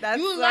prostate. it.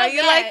 That's you why like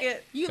you that. like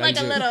it. You like a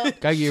Gotta little. Gotta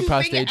get your two-finger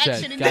prostate action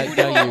checked. in Gotta the get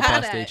your booty hole.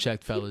 prostate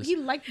checked, fellas. He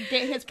like to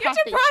get his Get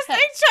prostate your prostate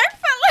checked. checked,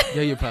 fella.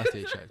 Yeah, your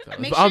prostate checked, fellas.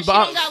 Make But sure I'm- she but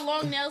don't I'm- got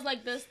long nails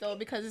like this though,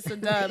 because it's a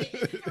dub.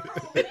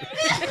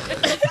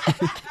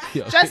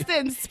 Yo.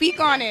 Justin, speak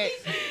on it.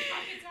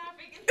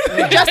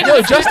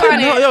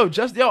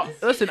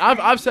 Listen,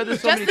 I've said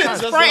this so many Justin's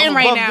times. fronting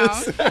right now.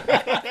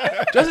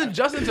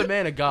 Justin's a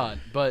man of God,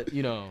 but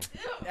All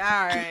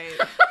right.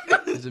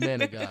 he's a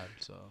man of God.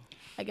 So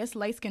I guess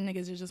light skinned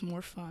niggas are just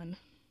more fun.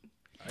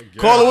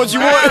 Call it what you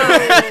want.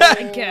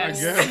 I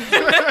guess.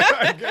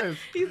 I guess.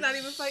 He's not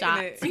even fighting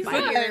Shots it. He's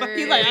fired.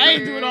 He's like, I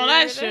ain't doing all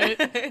that shit.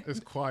 It's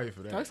quiet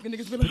for that. Dark skin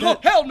niggas be like, oh,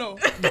 hell no.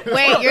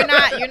 Wait,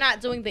 you're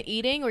not doing the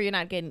eating, or you're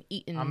not getting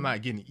eaten. I'm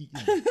not getting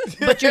eaten.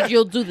 But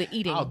you'll do the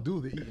eating. I'll do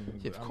the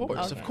eating. Of but I'm course,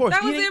 not- of course.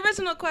 That was Eating- the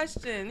original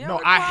question. Y'all No,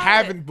 were I quiet.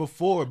 haven't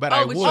before, but I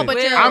but would. you will.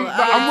 I'm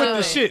with Oh.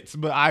 the shits,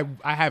 but I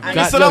haven't.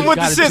 Got- So I'm you with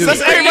the gotta shits. do That's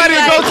it. everybody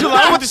Like- go to.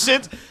 I'm with the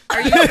shits.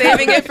 Are you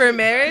saving it for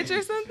marriage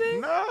or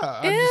something?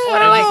 Nah, it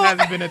just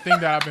hasn't been a thing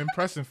that I've been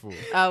pressing for.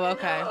 Oh,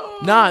 okay.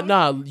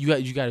 Nah. You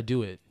got to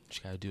do it. You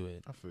got to do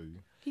it. I feel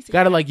you.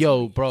 Gotta like,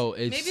 yo, bro.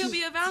 It's Maybe it'll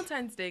be a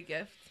Valentine's Day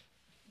gift.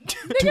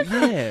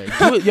 yeah.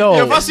 Do it, yo.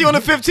 Yo, if I see you on the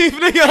 15th,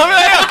 nigga, I'm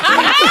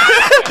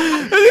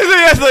like,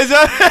 yes, ladies.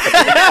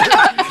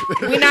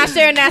 We're not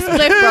sharing that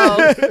split,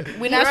 bro.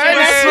 We're not sharing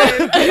that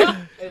split.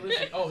 Hey,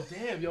 listen. Oh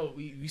damn, yo,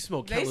 we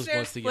smoke They countless share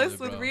blunts together, splits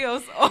with bro.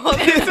 Rios all the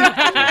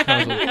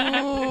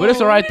time. But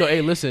it's all right though.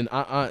 Hey, listen,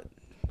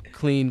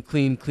 clean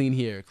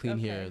here.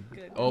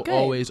 good.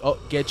 Always,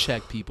 get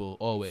checked, people.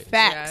 Always.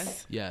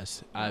 Facts.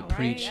 Yes, I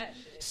preach.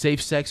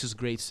 Safe sex is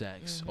great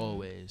sex,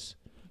 always.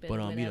 But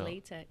you know,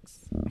 latex.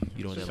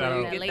 you don't Shout ever,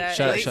 out. That Get latex.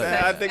 that Shut- late shut-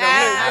 I sex. think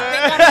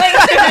I'm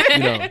late.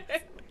 you know.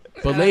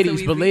 But Shout out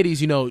to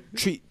ladies, you know,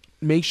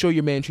 make sure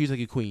your man treats you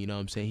like a queen. You know what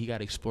I'm saying? He got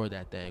to explore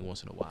that thing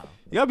once in a while.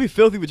 You gotta be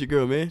filthy with your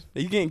girl, man.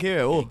 You can't care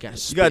at all. You gotta You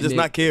spit gotta in just it.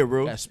 not care,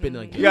 bro. You got to spit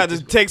like You gotta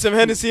just take some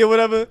Hennessy or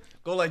whatever.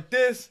 Go like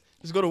this.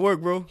 Just go to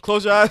work, bro.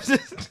 Close your eyes. And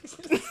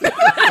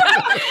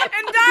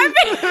dive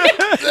in.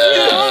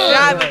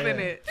 Dive up in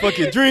it. Fuck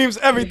your dreams,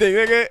 everything,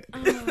 nigga.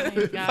 Oh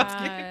my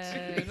god.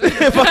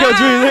 Fuck your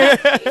dreams,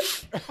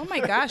 nigga. Oh my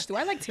gosh, do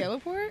I like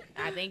teleport?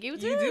 I think you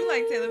do. You do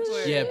like Taylor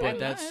Swift. Yeah, I but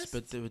that's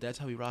must. that's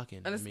how we rocking.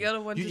 On a I mean, scale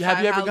of 1 to 5, have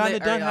you ever how gotten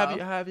lit it done? are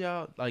y'all? Have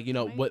y'all like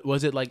what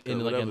was it like in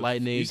like whatever.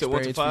 enlightening You said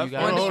 1 to experience for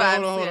you 5? guys? 1 to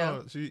 5 hold scale.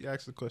 on. She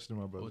asked the question,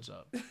 my brother. What's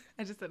up?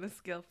 I just said a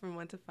scale from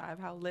 1 to 5.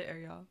 How lit are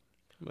y'all?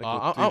 Like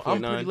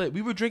I'm pretty lit.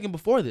 We were drinking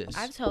before this.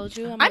 I've told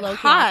you I'm I'm a low-key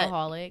hot.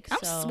 alcoholic. I'm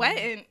so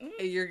sweating.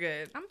 You're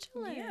good. I'm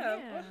chilling. Yeah.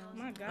 Yeah. Oh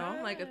my god. Oh,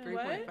 I'm like a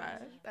 3.5.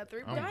 That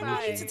I'm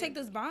I need good. to take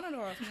this bonnet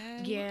off,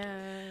 man.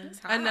 Yeah.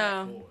 It's I hot.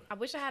 know. I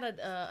wish I had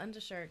a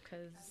undershirt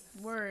because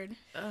Word.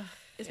 Ugh,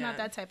 It's yeah. not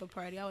that type of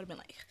party. I would have been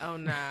like, Oh,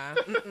 nah.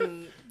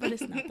 Mm-mm. but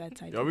it's not that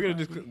type Yo, of we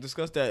gonna party.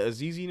 discuss that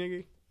Azizi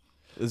nigga?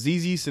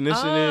 Azizi,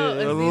 Sinisha. Oh,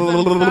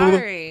 Aziz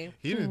Ansari.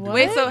 He didn't do What?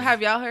 Wait, that. so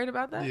have y'all heard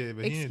about that? Yeah,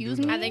 but he didn't Excuse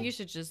do me? that. I think you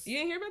should just. You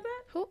didn't hear about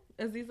that? Who?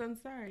 Aziz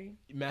Ansari.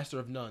 Master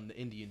of None, the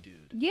Indian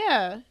dude.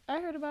 Yeah, I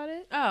heard about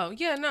it. Oh,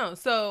 yeah, no.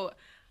 So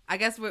I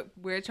guess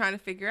we're trying to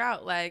figure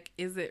out, like,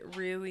 is it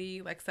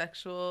really, like,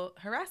 sexual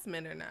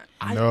harassment or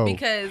not? No.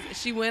 Because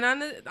she went on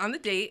the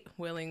date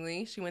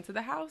willingly. She went to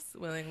the house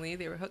willingly.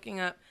 They were hooking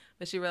up,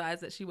 but she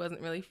realized that she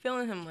wasn't really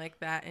feeling him like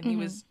that, and he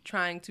was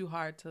trying too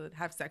hard to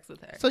have sex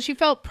with her. So she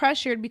felt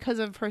pressured because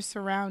of her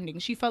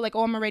surroundings. She felt like,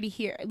 oh, I'm already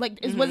here. Like,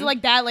 was it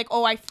like that? Like,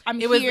 oh,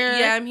 I'm It was, here.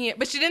 yeah, I'm here.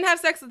 But she didn't have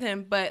sex with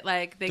him, but,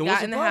 like, they Then got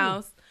what's in the the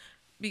problem? house.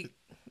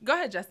 Go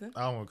ahead, Justin.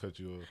 I don't want to cut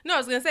you off. No, I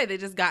was going to say, they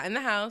just got in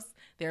the house.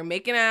 They were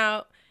making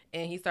out.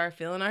 And he started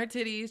feeling her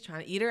titties,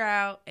 trying to eat her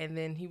out. And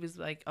then he was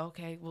like,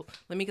 okay, well,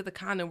 let me get the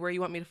condom. Where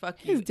you want me to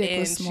fuck you? His dick and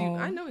was small.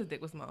 I know his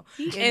dick was small.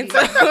 And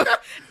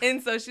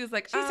And so she was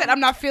like, she said, I'm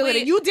not feeling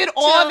wait, it. You did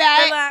all chill,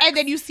 that, relax. and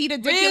then you see the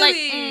dick.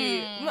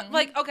 Really? You're like,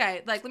 Like,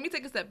 okay, like, let me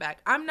take a step back.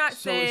 I'm not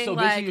saying, So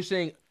basically, like, you're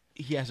saying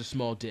he has a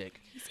small dick.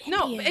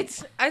 no, Indian.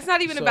 it's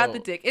not even about the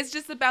So- dick. It's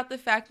just about the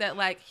fact that,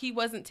 like, he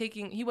wasn't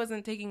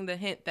taking the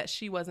hint that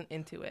she wasn't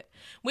into it,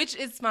 which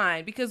is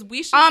fine because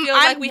we should feel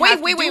like we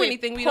have to do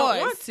anything we don't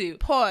want to.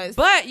 Pause.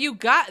 But you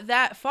got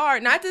that far.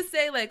 Not to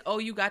say like, oh,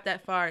 you got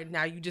that far.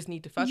 Now you just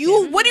need to fuck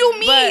you, him. what do you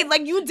mean? But-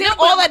 like, you did No,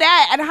 but- all of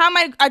that, and how am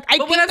I But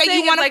think what I'm that saying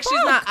you is want to like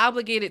she's not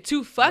obligated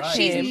to fuck Right.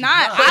 him. She's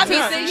not. But to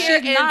Obviously, sit here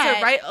she's and not.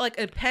 to write like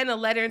a pen, a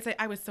letter, and say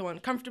I was so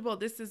uncomfortable.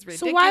 This is ridiculous.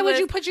 So why would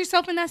you put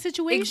yourself in that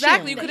situation?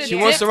 Exactly. You could have. She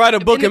wants to write a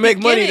book and make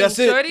money. That's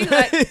it. Shorty,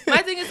 like, my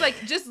thing is like,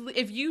 just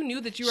if you knew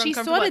that you were She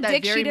uncomfortable saw at the that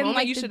dick, she very didn't moment,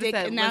 like you the should have dick,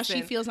 said, and now she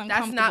 "Listen, feels That's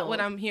not uncomfortable."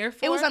 what I'm here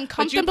for. It was But you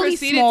uncomfortably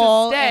proceeded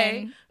small to stay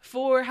and-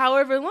 for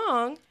however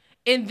long,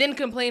 and then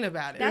complain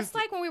about it. That's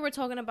like when we were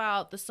talking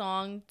about the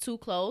song Too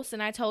Close,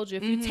 and I told you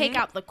if you take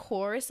out the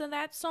chorus of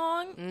that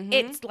song,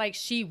 it's like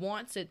she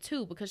wants it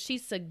too because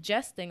she's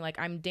suggesting like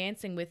I'm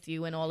dancing with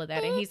you and all of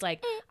that, and he's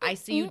like I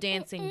see you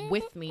dancing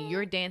with me,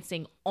 you're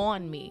dancing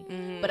on me,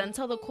 but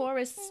until the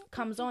chorus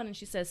comes on and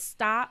she says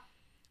stop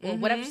or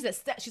whatever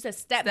she says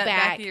step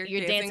back,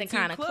 you're dancing too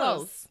kind of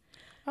close.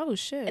 Oh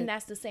shit. And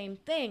that's the same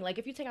thing. Like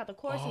if you take out the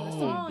chorus in the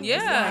song,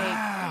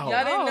 yeah. it's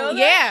Y'all didn't know like, that?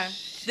 yeah.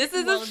 This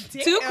is Well,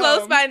 Too damn.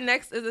 Close by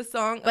Next is a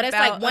song But it's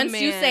about like once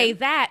a you man. say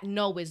that,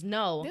 no is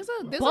no. There's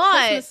a But-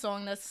 Christmas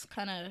song that's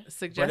kind of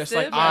Suggestive. But it's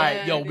like, all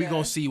right, yo, we yeah.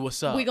 gonna see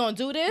what's up. We gonna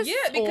do this? Yeah,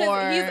 because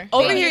or he's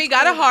over here. He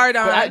got a hard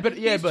on. But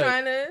he's but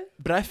trying to.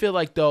 But I feel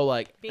like though,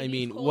 like I Baby's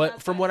mean, cold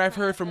what from outside, what I've it's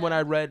heard, hot from what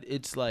I read,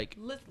 it's like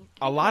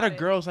a lot of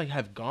girls like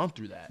have gone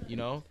through that. You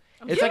know,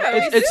 it's Yeah, like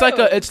we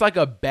do. it's like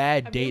a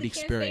bad date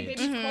experience.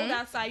 Cold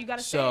outside. You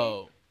gotta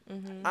So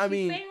I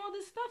mean, all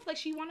this stuff. off. Like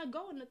she want to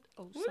go.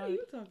 What are sorry.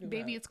 you talking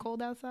Baby, about? it's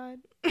cold outside.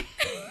 Oh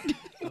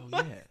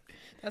yeah.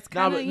 That's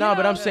No, kind but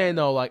of I'm saying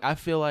though, like I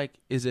feel like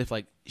as if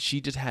like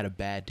she just had a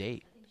bad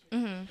date.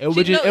 Mm-hmm. It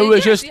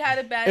was She had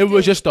a bad it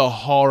was date. just a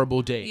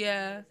horrible date.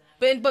 Yeah.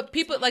 But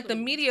people, like, the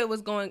media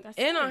was going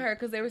in on her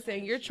because they were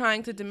saying, you're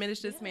trying to diminish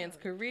this man's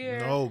career.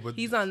 No, but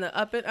he's on the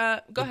up and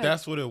up. Go but ahead.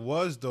 that's what it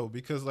was though,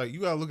 because like you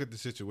gotta look at the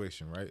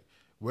situation, right?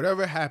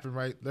 Whatever happened,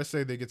 right? Let's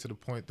say they get to the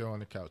point they're on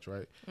the couch,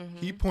 right?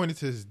 He pointed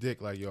to his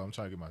dick like, "Yo, I'm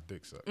trying to get my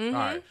dick sucked." All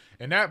right.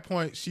 And that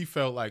point, she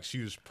felt like she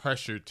was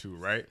pressured to,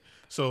 right?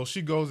 So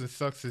she goes and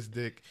sucks his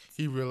dick.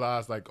 He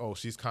realized like, oh,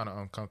 she's kind of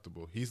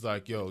uncomfortable. He's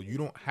like, "Yo, you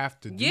don't have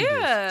to do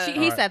Yeah. He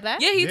this." said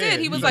that. Yeah, he Yeah, did.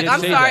 He was he like, did I'm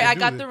say sorry, that. I Do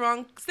got this. the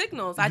wrong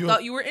signals. I You thought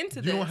don't- you were into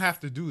You this. don't have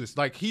to do this.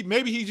 Like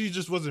maybe he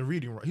just wasn't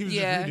reading right. He was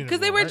just Yeah, reading because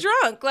it they wrong, were right?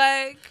 drunk.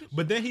 Like,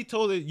 But then he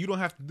told her, "You don't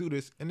have to do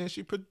this," and then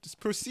she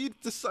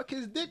proceeded to suck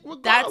his dick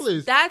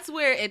regardless. that's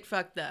where it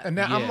fucked up. And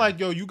then I'm Yeah. like,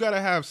 "Yo, you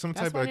gotta have some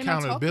That's type why of they're not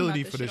talking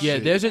accountability about for this this shit.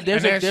 shit." Yeah, there's and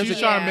then a she's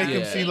trying to make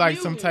him yeah. see like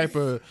some type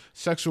of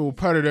sexual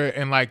predator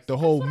and like the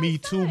whole Me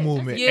Too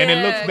movement, and it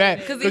Yeah, looks bad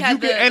 'cause because he you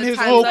had can the end his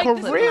times whole like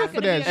this. career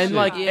for that and shit.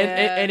 like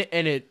Yeah.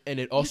 and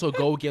it also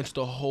go against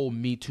the whole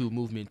Me Too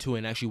movement too,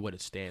 and actually what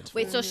it stands for.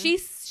 Wait, so she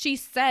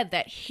said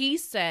that he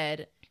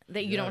said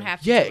that you don't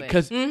have to Yeah, do it.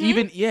 because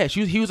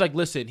he was like,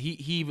 listen,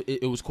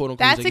 it was quote unquote.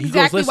 That's he was like,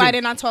 exactly he goes, why listen,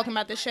 they're not talking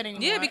about this shit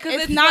anymore. Yeah, because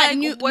it's it's not like,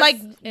 new. what's- Like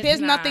it's there's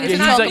not. nothing Yeah, to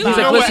he's talk like, about.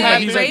 he's like, listen,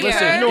 happened? he's like, Yeah.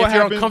 listen, You know if what you're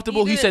happened?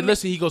 uncomfortable, he He said, didn't-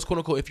 listen, he goes, quote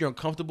unquote, if you're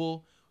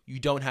uncomfortable, you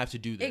don't have to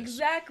do this.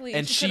 Exactly.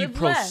 And she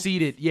could've left.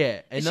 proceeded,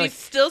 yeah, And like, she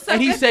still said,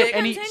 and he said,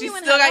 and he, she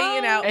Continuing still got hello.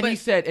 eaten out. and But he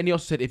said, and he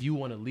also said, if you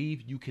want to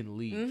leave, you can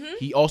leave.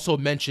 He also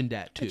mentioned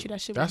that too. Bet you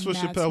that shit That's what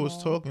was mad Chappelle was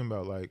small. talking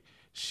about. Like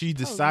she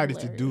decided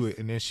to do hilarious.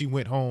 it, and then she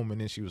went home,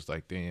 and then she was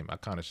like, "Damn, I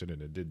kind of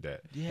shouldn't have did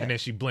that." Yeah. And then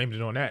she blamed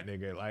it on that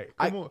nigga. Like,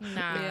 come on. Nah.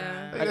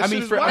 Yeah. Like, I that mean,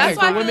 shit is for- wild. that's for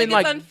why I feel women,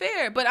 like it's like-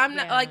 unfair. But I'm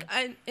not Yeah. like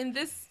in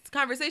this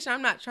conversation,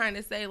 I'm not trying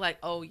to say like,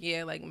 oh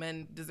yeah, like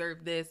men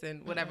deserve this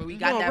and whatever. We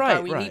got No, that right,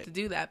 far. We right. need to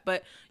do that.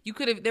 But you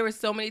could have. There were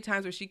so many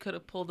times where she could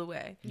have pulled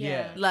away.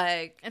 Yeah.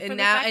 Like And for and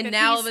the now fact and that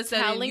now all of he's a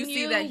sudden telling you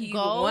see you, that he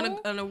go. won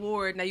an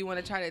award. Now you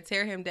want to try to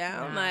tear him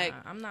down. Nah, Like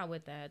I'm not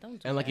with that.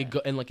 Don't do And like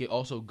that. and like it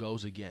also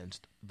goes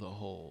against the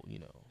whole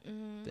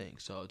thing.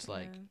 So it's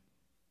like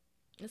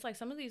It's like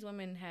some of these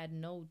women had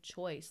no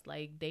choice.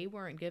 Like they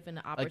weren't given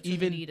the Like,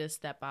 opportunity to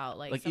step out.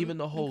 Like even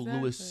the whole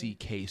Louis Exactly.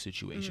 C.K.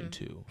 situation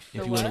too. The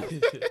If you what? wanna-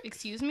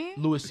 Excuse me.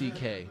 Louis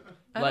C.K.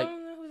 I Like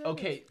don't know who that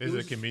okay, He's it a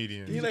was-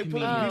 comedian. He's a like,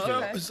 comedian. Oh, he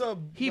felt- okay. what's up?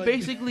 He Like-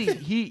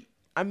 basically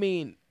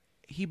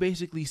he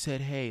basically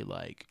said, "Hey,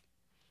 like,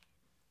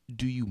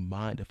 do you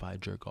mind if I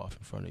jerk off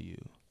in front of you?"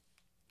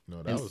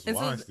 No, that was And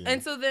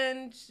Weinstein. so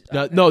then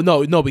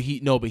No, but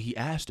he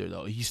asked her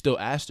though. He still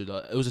asked her though.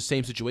 It was the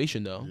same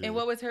situation though. and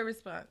what was her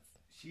response?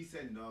 She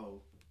said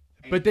no.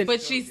 But then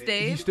But she he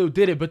stayed. still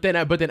did it. But then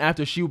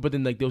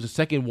like there was a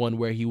second one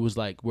where he was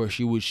like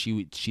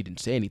she didn't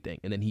say anything,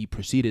 and then he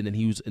proceeded, and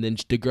then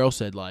the girl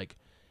said like,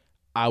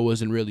 I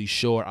wasn't really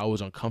sure, I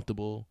was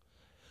uncomfortable.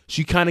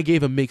 She kind of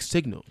gave him mixed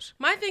signals.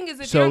 My thing is,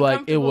 if So, you're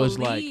like, it uncomfortable, was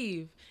like-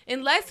 leave.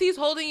 Unless he's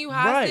holding you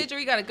hostage Right. or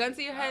you got a gun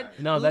to your head,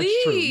 No, that's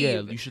leave. true.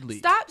 Yeah, you should leave.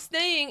 Stop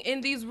staying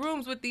in these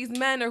rooms with these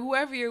men or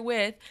whoever you're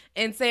with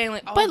and saying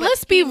like, oh, But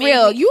let's he be made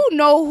real. me- You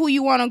know who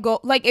you want to go.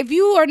 Like, if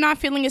you are not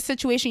feeling a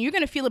situation, you're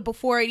gonna feel it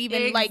before it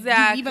even like you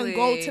even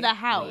go to the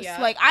house.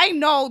 Yeah. Like, I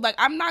know. Like,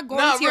 I'm not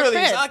going Not to your really.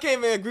 crib. I can't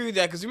even agree with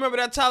that because you remember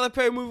that Tyler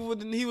Perry movie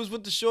with he was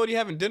with the shorty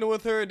having dinner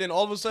with her, then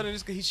all of a sudden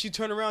she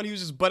turned around, he was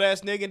just butt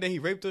ass nigga, and then he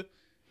raped her.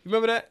 You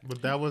remember that?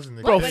 But that wasn't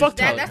the Bro, case. fuck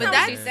that, Tyler. that's But not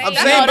that's- what she's saying. I'm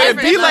Yeah, saying, no, but it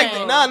that's be different.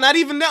 like, nah, not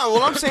even that.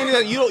 What I'm saying is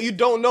that you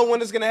don't know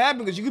when it's gonna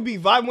happen because you could be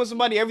vibing with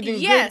somebody, everything's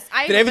Yes, good,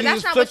 I then agree, but everything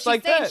that's just not what flips she's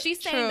like saying. that. She's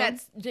True. saying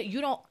that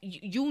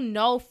you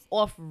know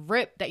off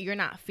rip that you're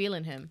not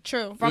feeling him.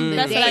 True. From the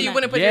That's day what I you meant.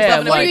 wouldn't put Yeah,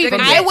 yourself in a like,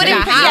 predicament. from I the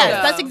wouldn't. get-go.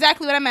 Yes, that's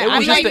exactly what I meant. It I'm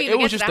was like, just it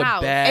was just a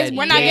bad.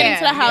 we're not getting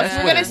to the house. That's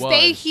We're what gonna it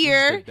stay was. here,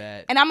 It was just a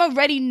bad- and I'm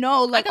already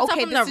know. Like, I can tell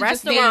okay, from this the is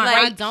just restaurant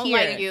right I don't here.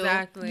 like you.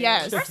 Exactly.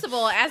 Yes. First of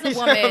all, as a The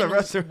woman,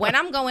 restaurant. when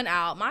I'm going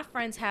out, my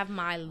friends have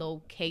my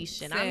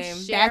location. I'm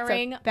Same.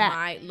 sharing That's a fact.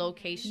 my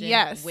location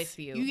Yes. with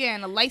you. You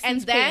getting a license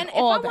And plate then and if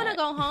all I that. want to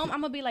go home,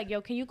 I'm gonna be like, yo,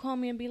 can you call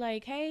me and be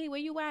like, hey, where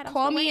you at? I'm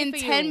Call still me in waiting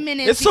for 10 you.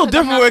 minutes. It's so because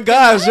I'm different not with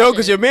guys, yo, good.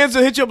 because your man's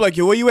will hit you up like,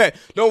 yo, where you at?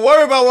 Don't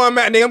worry about where I'm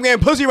at, nigga. I'm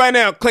getting pussy right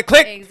now. Click,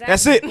 click. Exactly.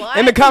 That's it. What?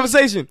 End the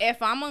conversation. If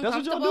I'm what y'all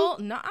uncomfortable,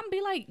 no, I'm be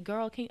like,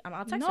 girl, I'll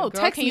text No, her. Girl,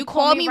 text can me. you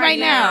Call me right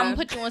now. I'm gonna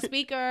put you on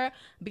speaker.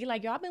 Be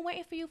like, yo, I've been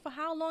waiting for you for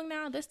how long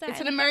now? This, that, It's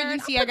and an the third.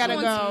 emergency. I'll I put you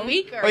gotta on go.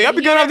 Speaker. Oh, y'all be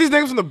You getting off these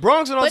niggas from the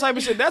Bronx and all But- type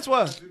of shit. That's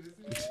why.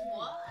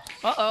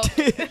 Uh-oh.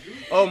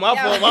 Oh, my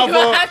Yeah, fault. My you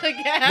fault. have to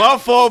guess. My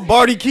fault.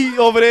 Barty Key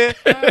over there.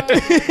 Oh, my God.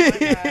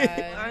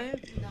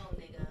 No,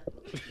 nigga.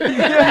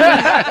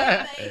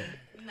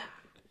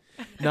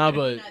 Nah,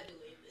 but Not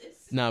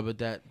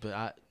doing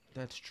this.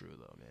 that's true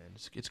though, man.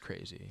 It's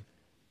crazy.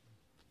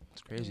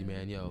 It's crazy,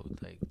 man. Yo,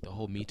 like the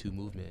whole Me Too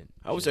movement.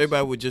 I wish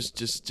everybody would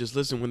just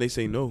listen when they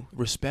say no.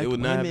 Respect They would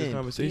not have this women.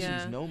 conversation.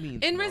 Yeah. No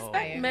means And no.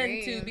 respect I men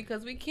agree. too,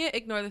 because we can't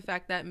ignore the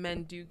fact that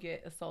men do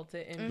get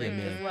assaulted and raped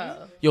man. as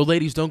well. Yo,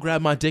 ladies, don't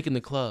grab my dick in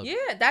the club. Yeah,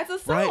 that's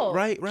assault.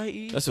 Right.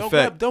 E? That's a don't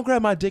fact. Don't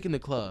grab my dick in the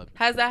club.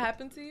 Has that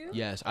happened to you?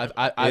 Yes, It's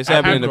I've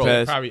happened in the grown-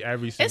 past. Probably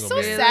every single It's so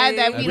man. sad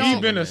that we We've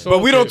don't. been But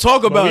assaulted, we don't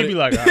talk but about we it. be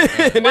like, all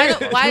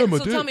right. Why my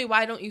so dick. tell me,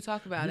 why don't you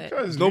talk about it?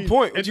 Because no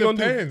point. What It you gonna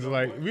do? depends.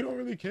 Like, we don't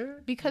really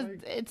care. Because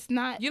it's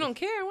not. You don't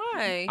care.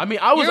 Why? I mean,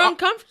 I was You're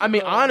uncomfortable. I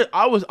mean,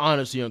 I was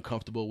honestly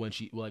uncomfortable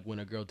when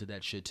a girl did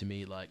that shit to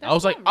me. Like, That's I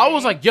was like,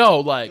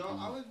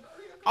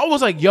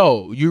 not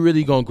yo, you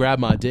really gonna grab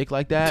my dick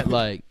like that?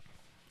 Like,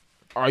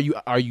 are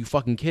you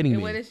fucking kidding And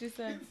me? what did she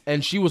say?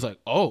 And she was like,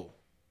 oh,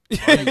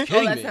 are you Oh,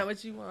 kidding that's me? not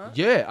what you want.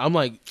 Yeah, I'm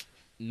like,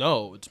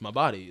 no, it's my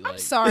body. Like, I'm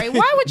sorry.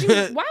 Why would you?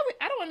 Why would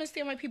I don't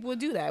understand why people would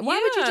do that? Why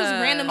would you just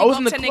Yeah. randomly I was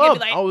go in up the to a nigga club. and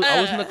be like,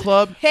 I was in the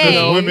club. Hey. you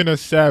know? Women are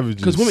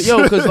savages.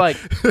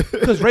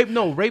 Because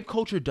rape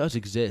culture does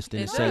exist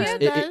in It a does. sense.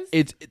 Yeah, it does.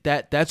 It's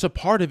that's a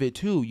part of it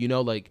too. You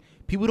know, like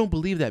people don't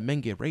believe that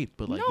men get raped,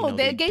 but like no, you know,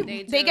 they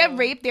do. get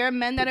raped. There are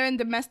men that are in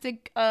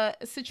domestic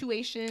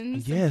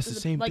situations. Yeah, it's the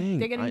same like, thing.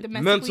 They're getting Mental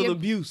domestically Mental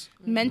abuse.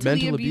 mentally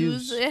Mental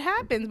abused. abuse. It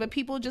happens, but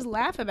people just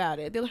laugh about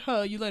it. They're like,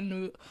 "Oh, you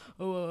letting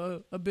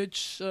a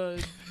bitch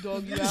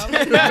dog you out?"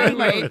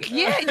 Like,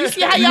 yeah, you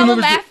see how y'all are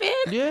laughing?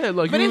 Yeah,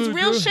 like But it's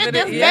real shit.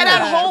 There's men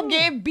at home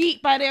getting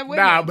beat by their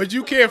women. Nah, but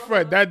you can't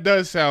front. That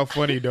does sound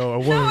funny though. A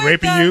woman No, it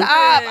raping does you.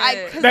 not.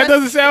 That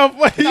doesn't sound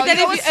funny. No, you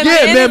know what's if-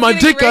 Yeah, man man, is my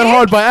getting dick got raped?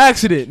 hard by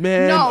accident,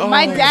 man. No, Oh.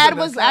 my dad that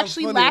was sounds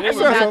actually funny. laughing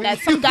Woman. about that.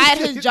 Some guy at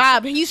his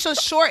job, he's a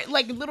short,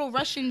 like little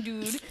Russian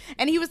dude,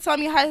 and he was telling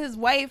me how his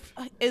wife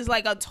is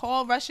like a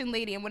tall Russian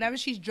lady, and whenever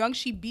she's drunk,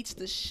 she beats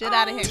the shit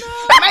out of him.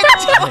 Oh my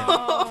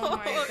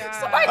god.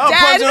 So my I'm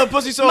dad, punching her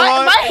pussy so my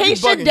hard.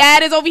 Haitian you bugging.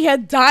 dad is over here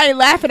dying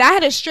laughing. I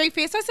had a straight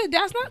face. I said,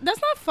 that's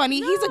not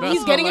funny. He's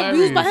That's getting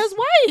abused by his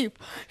wife.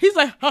 He's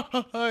like, ha,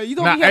 ha, ha. He's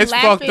over Nah, here it's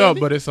laughing. fucked up,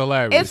 but it's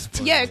hilarious.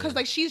 It's yeah, because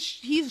like he's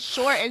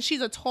short and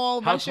she's a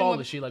tall How Russian tall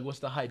woman. is she? Like, what's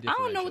the height I difference?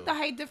 don't know what the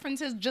height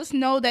difference is. Just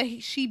know that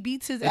she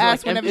beats his Is ass it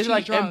like, whenever is she's it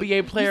like drunk.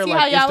 NBA player, You see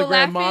like how y'all are Instagram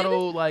laughing?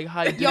 model, like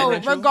height Yo,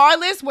 differential?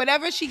 regardless,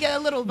 whenever she get a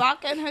little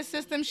vodka in her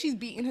system, she's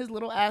beating his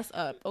little ass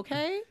up.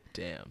 Okay,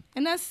 Damn.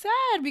 and that's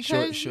sad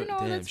because you know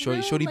damn. that's Shorty,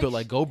 real. shorty Like, built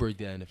like Goldberg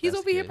then. If he's that's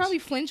over the here case. probably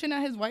flinching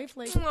at his wife.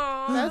 Like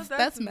Aw,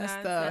 that's messed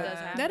up.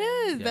 sad. That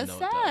is. Yeah, That's no, it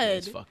does.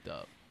 It's sad. fucked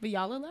up. But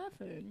y'all are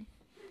laughing.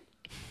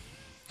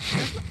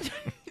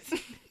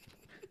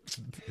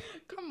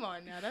 Come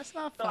on now, that's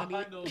not funny.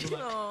 I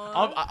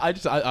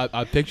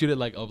pictured it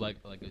like of like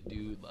a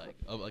dude like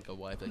of like a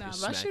wife that Nah,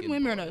 just Russian smacking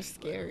women balls. are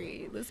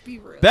scary. Let's be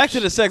real. Back to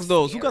the sex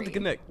dolls. Who got the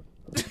Scary. connect?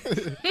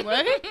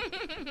 What?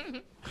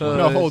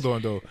 No, hold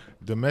on though.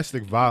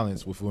 Domestic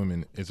violence with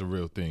women is a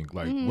real thing.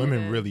 Like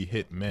women really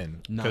hit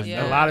men. Nah, 'Cause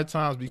yeah. a lot of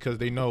times because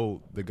they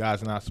know the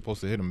guy's not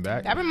supposed to hit them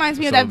back. That reminds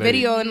me of So that they-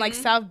 video in like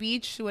South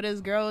Beach where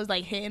this girl is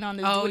like hitting on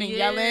this Oh, dude and yeah.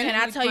 yelling. Can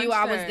I He tell you I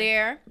punched was her.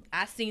 there?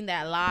 I seen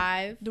that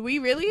live. Do we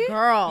really?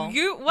 Girl.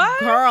 You what?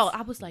 Girl,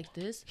 I was like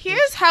this. Here's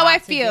bitch how I about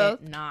to feel.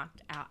 get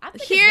knocked out. I think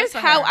it's Here's good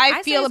for how her. I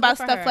say feel it's about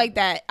good for stuff her. like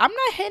that. I'm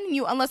not hitting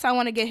you unless I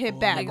want to get hit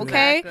back,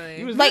 okay?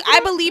 Exactly. Like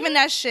I believe in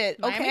that shit,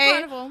 Miami okay?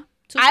 Carnival,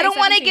 I don't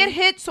want to 2K17. get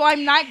hit, so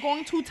I'm not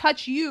going to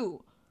touch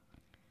you.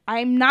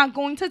 I'm not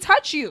going to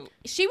touch you.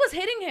 She was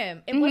hitting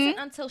him. It wasn't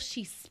until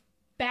she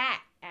spat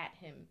at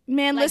him.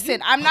 Man, Like, listen, you-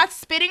 I'm not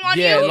spitting on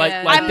Yeah, you. like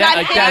I'm that. not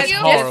Like hitting that's you.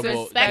 horrible.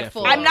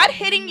 Disrespectful. Definitely. I'm not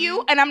hitting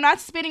you and I'm not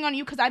spitting on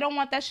you because I don't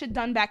want that shit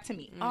done back to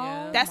me.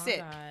 Oh, That's my it.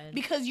 God.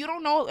 Because you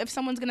don't know if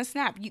someone's gonna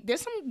snap.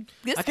 There's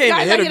I guys can't even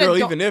out hit a here that girl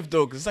don't- even if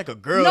though, cause it's like a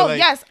girl. No, like,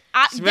 yes,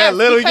 she mad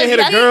little, you because can hit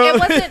a that- girl. It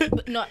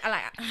wasn't. No, like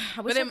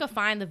I wish But I could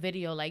find the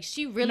video. Like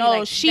she really. No,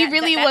 like, she that-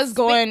 really that was spit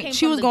going- came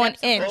she from was the going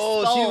depths of in. her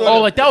Oh, she soul. was-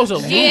 Oh, like that was a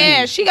loogie.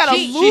 Yeah, she got a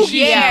She- loogie.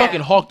 She at her.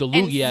 fucking hawked a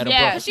loogie at him,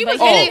 Yeah, bro. She was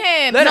Oh, hitting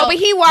him. let No, her- but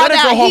he let wilded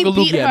her go out. hawk He a loogie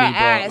beat her at me, bro.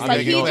 ass. I'm Like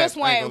making he it just I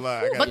ain't went. gonna lie,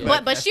 I got But you.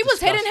 but That's she was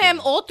hitting disgusting.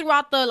 him all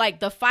throughout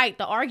the fight,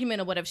 the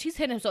argument or whatever. She's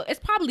hitting him, so it's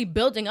probably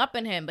building up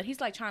in him. But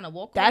he's like trying to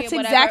walk away. That's or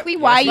whatever. exactly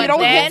why you But don't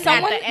then, hit at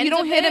someone. the end You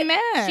don't of hit a it,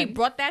 man. She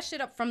brought that shit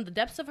up from the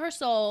depths of her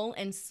soul,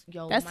 and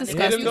yo, That's my nigga,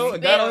 disgusting. you Hit him though?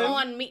 spit Got on him?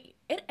 on me.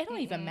 It don't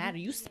even matter.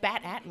 You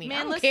spat at me. Man,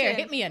 I don't care. listen.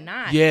 Hit me or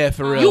not. Yeah,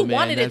 for real, You man.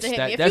 wanted it That's to hit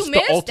that- me. If that's you the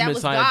missed, that ultimate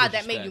was sign of God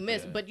that made you disrespect,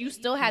 miss. yeah. But you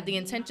still had the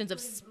intentions of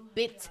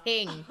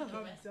spitting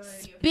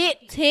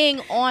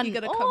on. He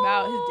gonna come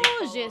out, his dick Oh,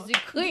 fall Jésus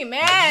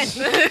Christ,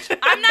 man.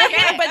 I'm not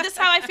hitting, but this is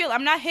how I feel.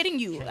 I'm not hitting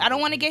you. I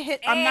don't want to get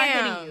hit. I'm not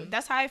hitting you. Damn.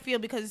 That's how I feel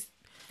because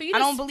For you I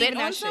to don't believe spit in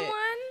that on shit. someone?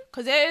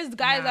 Because there's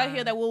guys out Nah.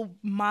 here that will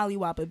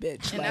mollywop a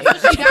bitch. And Like,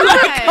 that's what she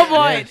got. come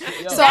on. Yeah.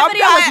 So That I'm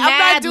video was not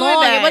mad doing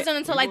long. that. It wasn't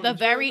until like the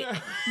very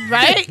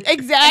right. and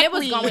Exactly. it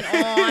was going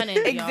on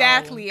and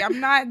Exactly.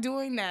 I'm not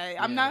doing that.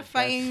 I'm not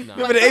fighting. not-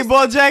 Remember the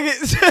 8-ball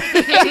jackets?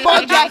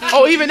 Eight-ball jacket.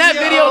 Oh, even that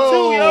video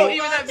too, yo.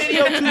 Even that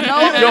video too.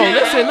 No, Yo,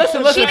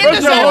 listen. She didn't First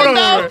of all, deserve hold it on,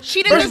 though. man.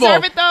 She didn't First of all,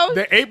 deserve it though.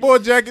 The 8-ball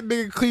jacket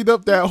nigga cleaned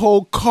up that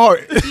whole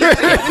cart.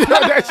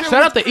 That shit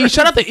Shout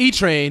out the E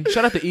Train.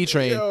 Shout out the E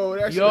Train. Yo,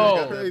 that shit Yo.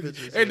 was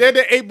crazy. And then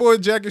the 8-ball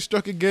jacket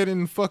struck again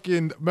in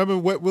fucking. Remember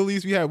Wet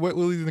Willie's? We had Wet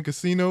Willie's in the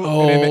casino,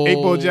 and then the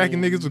 8-ball jacket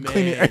niggas were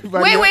cleaning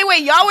everybody. up.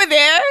 Wait, y'all were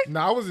there?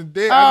 Nah, I wasn't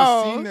there. I just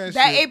Oh, seen that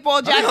that shit. 8-ball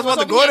I jacket was was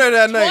about to over go here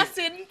there that night.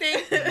 tossing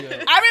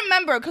things. I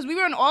remember because we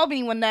were in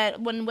Albany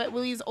when Wet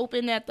Willie's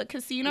opened at the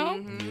casino.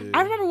 Mm-hmm.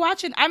 I remember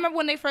watching. I remember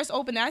when they first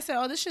opened it. I said,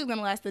 "Oh, this shit's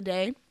gonna last a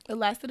day." It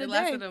lasted a It day.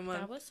 lasted a month.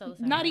 That was so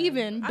sad. Not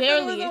even I thought it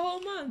was barely a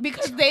whole month.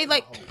 because they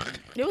like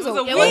it was a It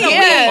was week. a week.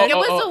 Yeah. It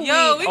was a week.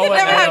 Yo, we Oh, could never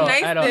I have know,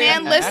 nice I know. things.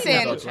 Man,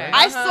 listen, Okay.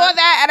 I saw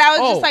that and I was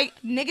Oh. just like,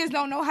 niggas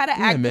don't know how to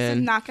act. This man.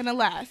 is not gonna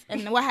last.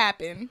 And what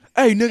happened?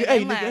 Hey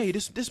nigga,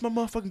 last. this my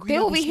motherfucking green They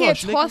apple over here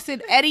slush, nigga.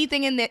 tossing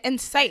anything in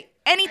sight.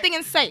 Anything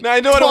in sight. Now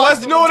you know what it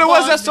was? You know what it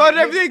was that started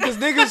everything? Because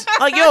niggas,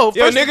 Like yo,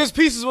 niggas'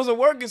 pieces wasn't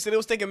working, so they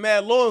was taking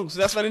mad long. So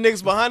that's why the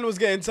niggas behind them was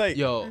getting tight.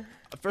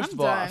 First I'm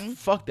of all, done.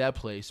 fuck that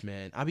place,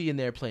 man. I be in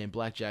there playing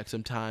blackjack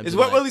sometimes. Is and,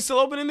 Wet like, Willie still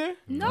open in there?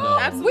 No,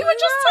 Absolutely we were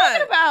just not.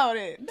 talking about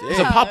it. It's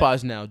a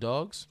Popeyes now,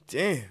 dogs.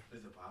 Damn.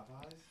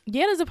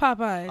 Yeah, there's a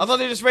Popeyes. I thought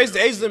they just raised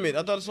the age limit. I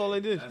thought that's all they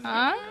did. Huh?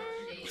 How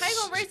you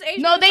gonna raise the age?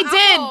 No, they limit?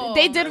 did. Oh.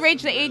 They did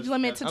raise the age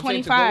limit to I'm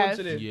saying to go 25.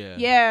 into there. Yeah.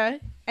 Yeah,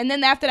 and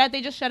then after that,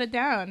 they just shut it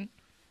down.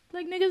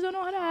 Like niggas don't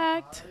know how to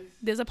act.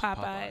 There's a Popeyes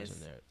Popeyes. in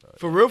there. Dog.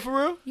 For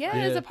real? Yeah,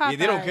 there's a Popeyes. Yeah,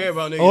 they don't care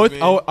about niggas,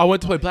 man. I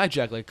went to play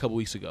blackjack like a couple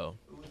weeks ago,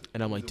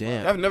 and I'm like,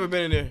 damn. I've never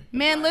been in there.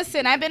 Man,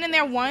 listen, I've been in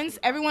there once.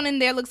 Everyone in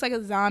there looks like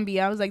a zombie.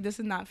 I was like, this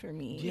is not for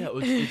me. Yeah,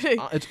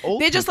 it's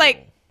old. They're just people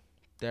like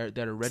that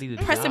are ready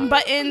to pressing die.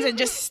 buttons and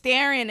just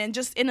staring and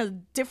just in a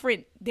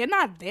different. They're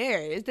not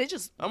there. They're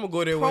just. I'm gonna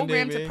go there one day,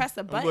 Programmed man. to press a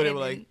I'm gonna go there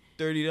with button like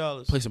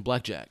 $30. Play some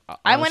blackjack.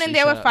 I went in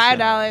there with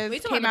 $5. We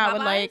talking Came about out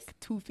with Popeyes? like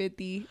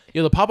 $2.50.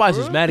 Yo, the Popeyes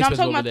is mad No, I'm expensive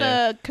talking over about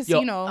there. the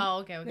casino. Oh,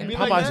 okay. Yeah. be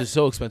Popeyes like that? is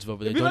so expensive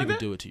over there. be Don't like even that?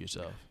 do it to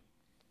yourself.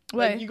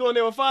 Wait, Like, you go in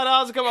there with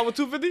 $5 and come out with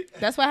 $2.50?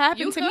 that's what happened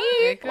You to could.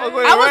 me. I'm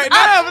going I was- right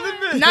now with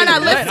this bitch. No,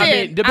 Roulette, listen. I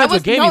mean, depends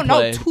what game you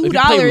play. If you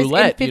play $2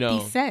 roulette, and you know.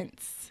 50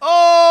 cents.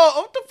 Oh,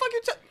 what the fuck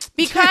you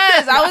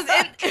Because I was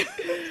in.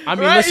 I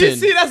mean, right? listen. You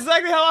see, that's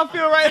exactly how I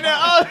feel right now.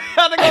 Oh,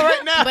 I have to go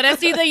right now. But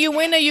it's either you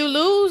win or you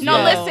lose. No,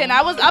 Yeah. listen.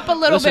 I was up a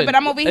little Listen, bit, but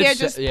I'm over here it's-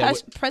 just yeah,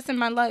 pressing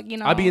my luck. You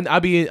know. I be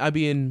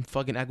in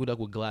fucking Aqueduct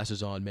with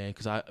glasses on, man,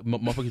 because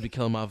motherfuckers be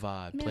killing my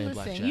vibe Man, playing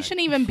listen, blackjack. you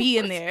shouldn't even be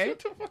in there.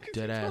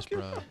 Dead ass,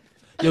 bro.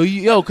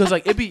 Yo, cause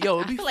like it be I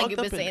fucked feel like you've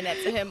up been in- saying that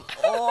to him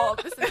all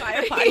this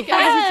entire podcast.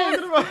 Yes.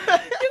 You're like,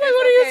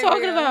 what are you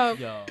talking about?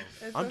 Yo,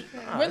 It's I'm-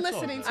 okay. nah, We're it's all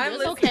listening good. to you. I'm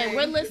It's okay. listening.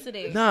 We're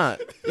listening. Nah,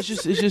 it's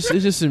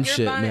just some Your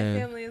shit, Bonnet man.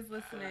 family is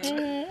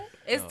listening.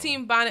 It's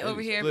Team Bonnet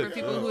over here for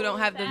people who don't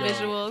have the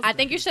visuals. I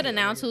think you should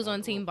announce who's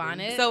on Team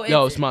Bonnet. So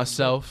Yo, it's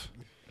myself.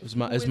 It's is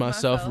myself,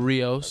 myself?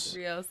 Rios.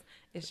 Rios.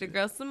 It's your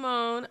girl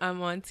Simone. I'm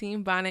on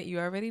Team Bonnet. You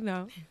already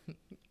know.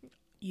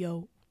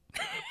 Yo,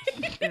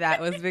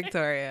 That was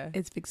Victoria.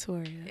 it's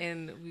Victoria.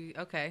 And we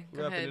go Wrapping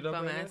ahead, it up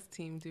bum right ass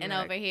Team Do. and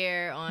over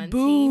here on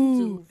Boo.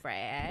 Team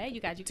Durag, you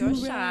got your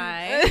girl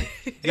Shy.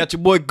 You got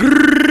your boy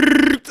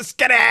grrrr, to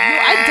scatter.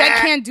 I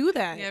dead can't do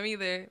that. Yeah, me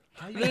either.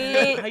 How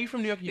you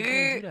from New York? You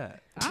can't do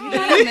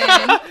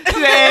that.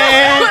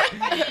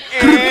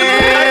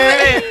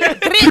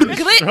 Glit,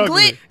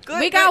 glit, glit.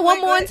 We got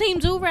one more on Team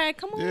Durag.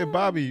 Come on. Yeah,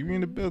 Bobby, we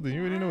in the building.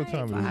 You already know what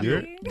time it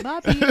is.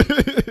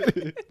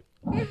 Bobby.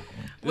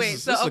 Wait,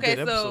 is a so good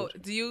so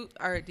episode. do you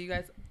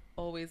guys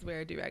always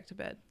wear a do-rag to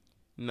bed?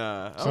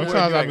 Nah. I don't Sometimes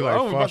wear I be do-rag. like, I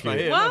don't brush fuck my it.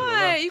 hair. I'm not gonna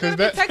Why? lie. You 'Cause gotta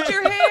that- protect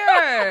your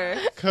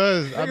hair.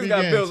 Cause I Niggas be got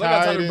getting bills. I got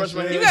time tired to and brush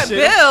my shit. You hair. got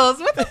Shit. bills.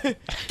 What the?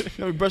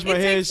 Let me brush my It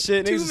hair and takes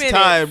shit. 2 Niggas is minutes.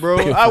 tired, bro.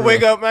 For I real.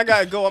 wake up, man. I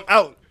gotta go. I'm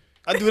out.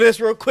 I do this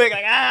real quick.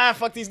 Like,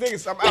 fuck these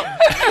niggas. I'm out.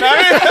 You know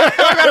what I mean?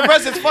 I gotta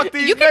brush this. Fuck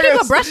these You can niggas.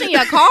 keep a brush in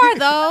your car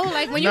though.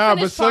 Like when you Nah, but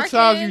finish sometimes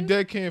parking. you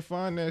dead can't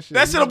find that shit.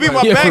 That shit'll be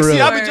my Yeah, for backseat.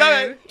 real. I'll be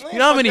driving. You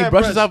know how Fuck many that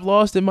brushes brush. I've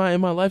lost in my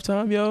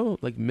lifetime, yo?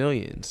 Like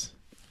millions.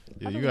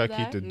 Yeah, you gotta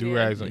keep the that. do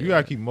rags on. You Yeah.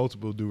 gotta keep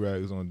multiple do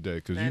rags on deck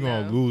because I you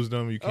gonna know. lose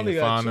them. You I can't only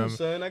got find two, them.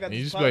 son. I got And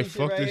you this just be like,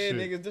 poly fuck right this here,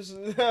 shit. niggas. This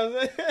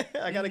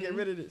is, I gotta get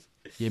rid of this.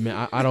 Yeah,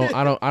 man. I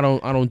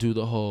don't do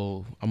the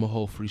whole. I'm a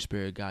whole free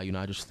spirit guy. You know,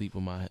 I just sleep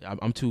with my.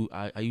 I'm too.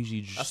 I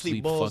usually just I sleep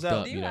sleep balls fucked out.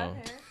 up. Do You you have know,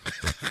 hair?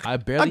 I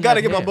barely. I gotta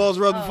have get my hair. balls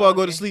rubbed before I go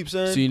to okay. sleep,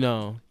 son. So you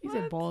know, He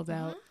said balls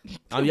out.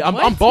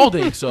 I'm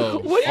balding. So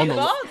on the,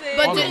 Balding.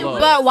 But On the low.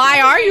 but why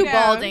are you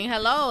Yeah. balding?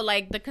 Hello,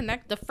 like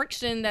the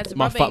friction that's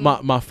rubbing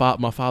my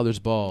father's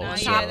bald. on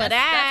yeah, top of that's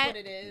that. what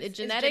it is. It's It's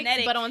genetics,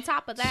 genetic. but on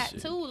top of that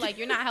too, like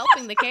you're not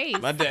helping the case.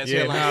 My dad's Yeah,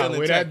 hairline nah, still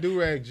wear intact. that do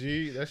rag,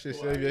 G. That shit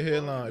save your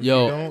hairline. If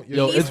Yo, you don't, yo,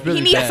 your it's shit- really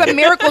He needs bad. some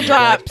miracle Yeah,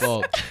 drops.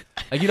 bald.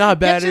 Like you know how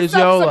bad Get it is,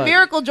 yourself yo. some Like,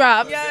 miracle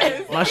drops.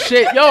 Yes. my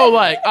shit, yo.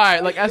 Like all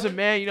right, like as a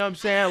man, you know what I'm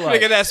saying?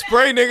 Like Nigga, that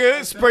spray,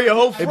 nigga. Spray your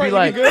whole front. it'd be you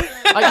like, good?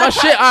 like my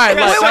shit. All right,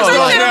 like Wait, what's so,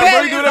 wrong like, now,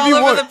 bro? You do whatever you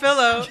all over want. the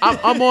pillow.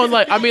 I'm on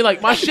like I mean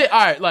like my shit. All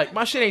right, like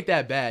my shit ain't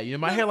that bad. You know,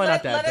 my hairline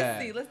not that let bad.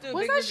 us see. Let's do a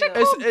What's big that shit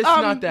reveal. called? It's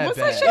not that what's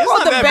bad. that shit It's called?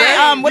 not The that Ben-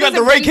 bad. You what got is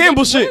the it? Ray Ben-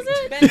 Campbell what shit. is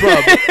it?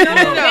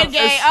 Bro, Ben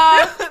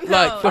Gay.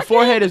 like the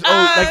forehead is old.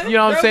 Like you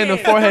know what I'm saying, the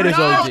forehead is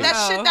No, OD.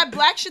 that shit that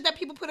black shit that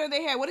people put on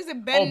their hair. What is it?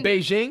 Oh,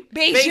 Beijing.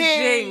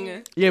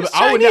 Beijing. Yeah, but It's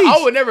I would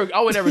Chinese.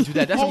 never do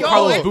that. That's some Yo,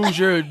 Carlos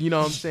Bouger, you know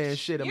what I'm saying,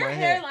 shit in Your my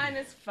hair. hairline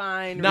is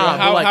fine. Nah, Rick.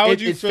 but like, how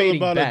would you it's feel fading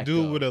about back, a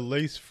dude though. with a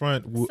lace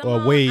front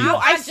Simone, wave? Yo,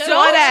 I just- saw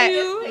Don't that.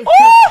 you,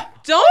 Ooh,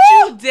 don't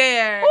you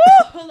dare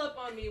pull up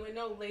on me with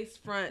no lace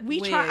front.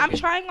 wig. I'm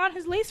trying on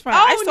his lace front.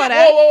 Oh, I saw no.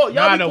 that. Whoa.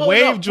 Nah, Y'all be the pulling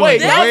wave up. joint, Wait,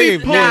 the y'all be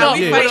wave pulling joint, up.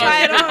 we yeah. fighting.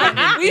 Try it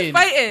on. We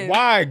fighting.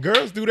 Why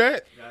girls do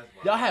that?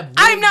 Y'all have.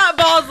 I'm not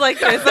balls like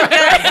this. Okay.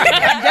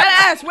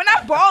 That ass. We're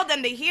not bald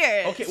under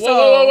here. Okay. So,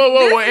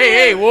 Whoa.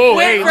 Hey, whoa.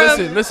 went Hey,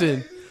 from-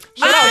 listen.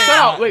 Shut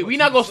out. Wait, we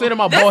not gonna slander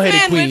my This bald headed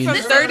man went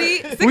queen. from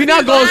 30. We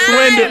not gonna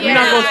 65. slander. We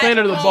not gonna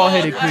slander the bald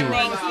headed queen.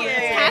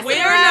 Yeah. We're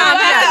around,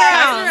 not. pass it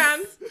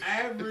Pass it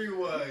around. around.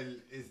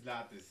 Everyone is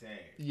not the same.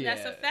 Yeah.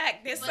 That's a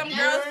fact. There's some But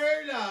girls.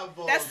 You're not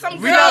both. That's some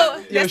We girl. not,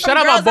 yo, there's shout some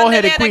out my girls bald under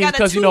headed there that queen got a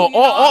because you two, know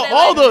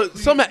all they're the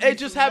some it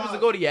just happens to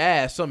go to your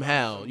ass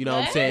somehow. You know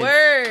what I'm saying?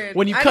 Word.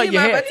 When you I cut need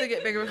your my hair. butt to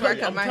get bigger before I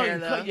cut I'm my telling hair,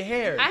 you, though. cut your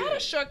hair. I had a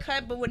short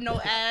cut, but with no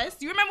ass.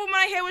 Do you remember when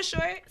my hair was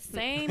short?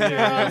 Same, girl.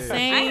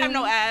 Same. I didn't have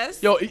no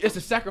ass. Yo, it's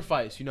a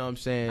sacrifice. You know what I'm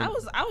saying? I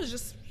was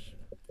just.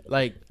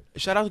 Like,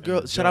 shout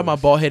out my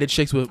bald headed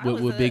chicks with I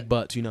was a- big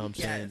butts. You know what I'm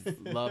saying?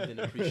 Loved and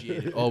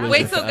appreciated. Always.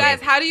 Wait, and so forever.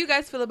 guys, how do you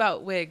guys feel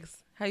about wigs?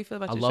 How you feel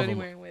about I your love shorty them.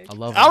 wearing wigs? I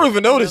love I don't them.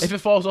 even notice. If it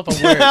falls off,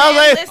 I'm wearing. I was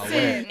like,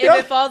 Listen. If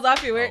it falls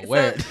off, you wear it. I'll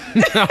wear So-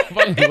 it. I'll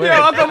fucking Yo, wear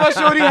I it. thought my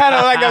shorty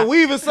had like a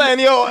weave or something.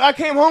 Yo, I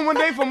came home one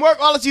day from work.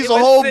 All I see is It a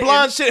was whole sitting.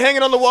 blonde shit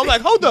hanging on the wall. I'm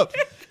like, hold up.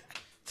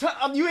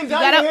 You ain't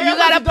dyed your hair? You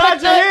gotta dyed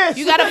put your hair.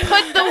 you gotta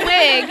put the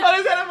wig. Oh,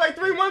 they said I'm like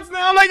 3 months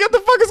now. I'm like, what the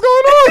fuck is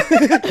going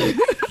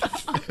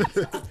on?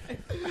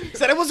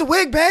 Said it was a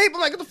wig, babe. I'm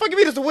like, what the fuck you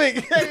mean it's a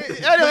wig?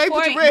 I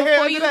put your red hair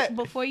under that.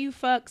 Before you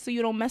fuck, so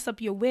you don't mess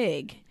up your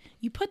wig,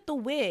 you put the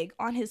wig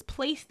on his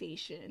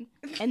PlayStation,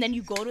 and then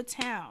you go to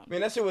town.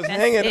 Man, that shit was That's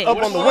hanging it. up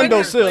on the What's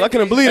windowsill. I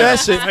couldn't believe that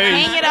shit.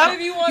 Hang it What up. if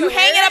you You wanna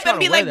hang it wear up and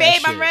be Tryna wear like, that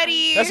babe, I'm shit.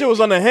 ready. That shit was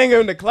on the hanger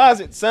in the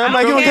closet, son. I'm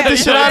like, you don't get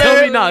this shit out Tell of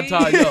me here. not,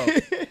 Todd. Yo,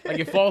 like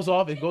it falls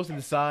off, it goes to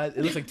the side.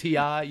 It looks like Ti.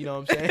 You know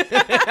what I'm saying?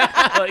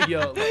 Like,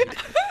 yo, like,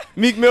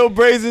 Meek Mill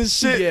braids and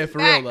shit. yeah, for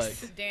real. Like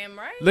Damn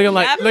right. looking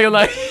like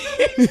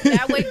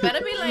That wig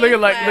better be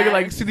like looking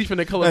like CD from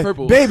the color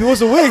purple. Baby,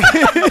 what's a wig?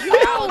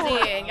 Y'all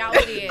did. Y'all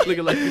did.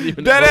 Looking like CD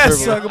from the That color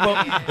ass purple.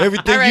 talk about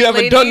everything All right, you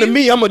ever done to ladies.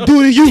 me, I'ma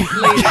do to you.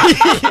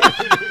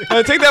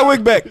 Take that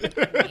wig back.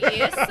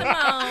 Yes,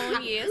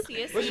 Simone.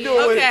 Yes. What you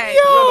doing with it? Okay.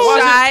 Yo.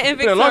 Shy and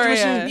Put it in a laundry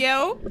Victoria. machine.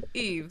 Yo,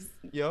 Eves.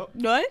 Yo.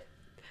 what?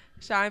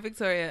 Shy and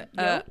Victoria.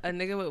 A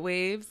nigga with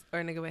waves or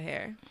a nigga with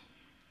hair?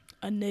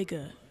 A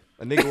nigga.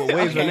 A nigga with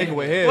waves or a nigga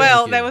with hair.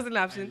 Well, that was an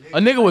option. A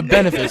nigga with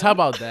benefits. How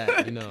about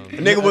that? You know, A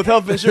nigga with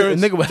health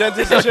insurance. A nigga with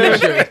dentist insurance.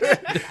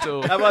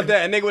 So, How about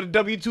that? A nigga with a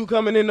W-2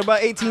 coming in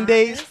about 18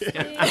 days. You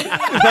know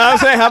what I'm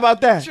saying? How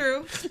about that?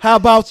 True. How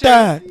about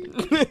that?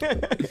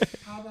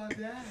 How about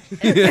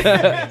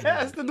that?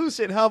 That's the new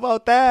shit. How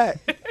about that?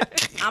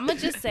 I'ma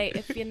just say,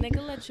 if your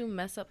nigga let you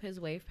mess up his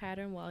wave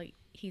pattern while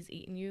he's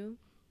eating you,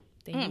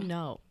 then you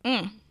know. Put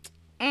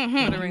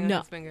a ring No.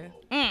 on his finger.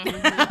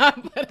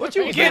 What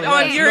you Get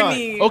on your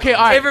knees. okay,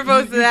 all right. It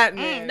proposed to that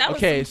man. That was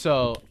Okay,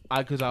 so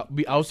I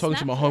was talking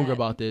to my Snap homegirl that.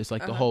 about this,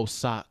 like the whole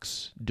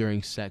socks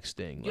during sex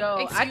thing. Like, Yo,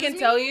 I Excuse can me?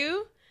 tell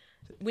you,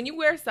 when you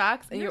wear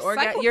socks and You're your a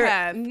orgasm, you're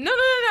psychopath.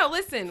 no.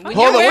 Listen, when Hold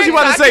you're on. What wearing you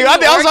about to socks say? and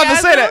I was about to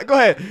say orgasm, that. Go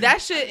ahead.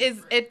 That shit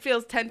it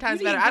feels 10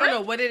 times better. I don't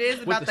know what it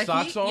is about the the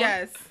socks heat. on?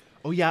 Yes,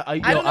 oh yeah, I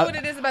don't know what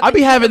it is about. I the be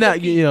heat having of the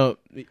that, feet. you know.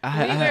 When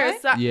you wear a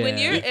sock, yeah. when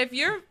if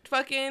you're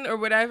fucking or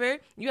whatever,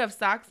 you have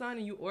socks on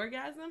and you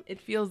orgasm, it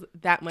feels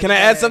that much. Can I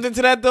better. add something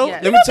to that though?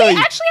 Yes. Let me tell They you.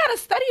 actually had a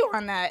study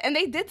on that, and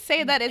they did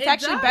say that it's It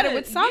actually better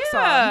with does, socks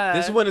on. yeah.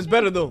 This one is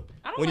better though.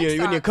 I don't When like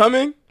you're socks.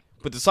 coming,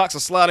 but the socks are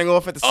sliding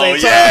off at the same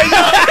time.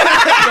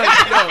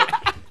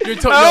 You're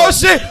Oh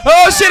shit!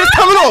 Oh shit! It's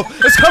coming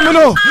off! It's coming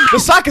off! The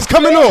sock is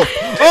coming off!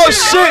 Oh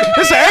shit!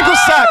 It's an ankle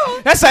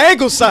sock! That's an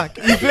ankle sock!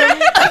 You feel me?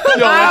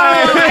 Yo,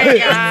 Oh my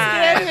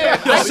god.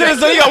 that shit is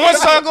done. You got one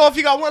sock off,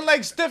 you got one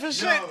leg stiff and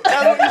shit.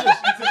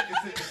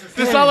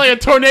 This sound like a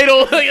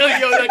tornado. At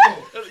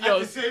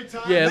the same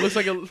time, Yeah, it looks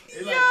like a.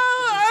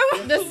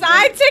 The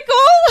side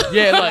tickle.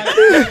 Yeah,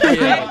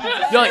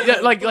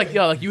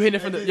 like you hit it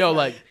from the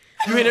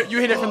you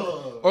hit it from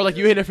or like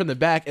you hit it from the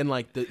back and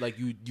like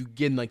you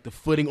getting like the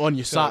footing on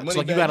your sock. So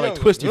like you gotta like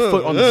twist your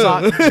foot on the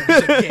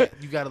sock.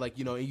 You gotta like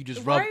and you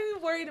just Why rub. are you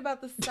worried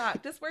about the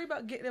sock? Just worry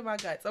about getting in my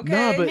guts, okay?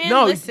 No, but Man,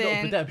 no,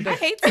 listen, no, but I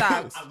hate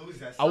socks. I lose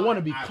that I wanna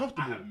sock. be I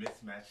comfortable. have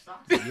mismatched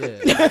socks.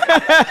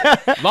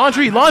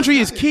 Yeah. Laundry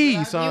is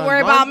key, son. You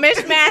worry about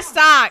mismatched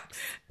socks.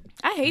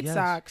 I hate Yes.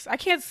 socks. I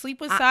can't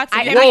sleep with socks.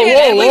 I- can't whoa, sleep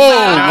whoa, with whoa,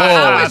 socks.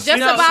 I was just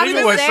Sleeping about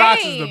to with say.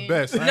 socks is the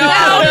best. No, No.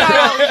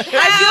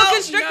 I feel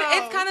constricted.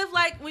 It's kind of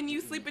like when you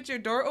sleep with your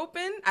door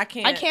open. I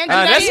can't. I can't do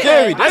that. That's either.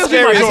 scary. I That's sleep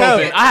scary my as door hell.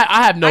 open.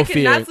 I have no I cannot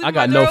fear. sleep I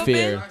got with no my door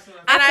fear. open.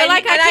 I feel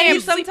like I and I can't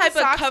need some sleep type with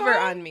of socks cover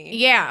on? on me.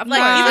 Yeah, of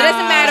Like, course. even It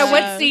doesn't matter if-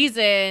 what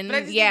season. But I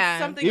just need Yeah.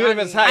 something Even on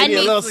if it's me. hot, I you need a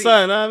need little sleep.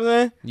 sun. You know what I'm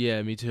saying?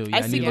 Yeah, me too. Yeah, I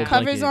need sleep a with little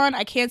covers blanket. on.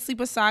 I can't sleep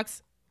with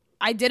socks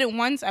I did it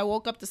once. I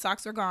woke up, the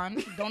socks are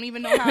gone. Don't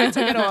even know how I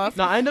took it off.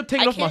 No, I end up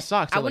taking off my can't-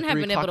 socks. I at, wouldn't like, have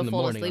 3 been able o'clock to in the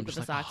fall morning. asleep I'm with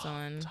just the like, socks oh,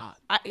 on. it's hot.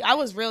 I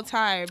was real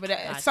tired, but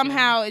Gotcha.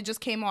 somehow it just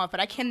came off. But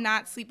I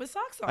cannot sleep with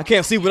socks on. I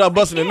can't sleep without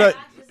busting a nut.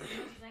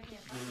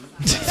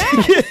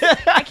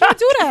 I can't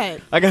do that.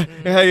 I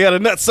got a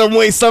nut some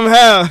way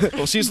somehow.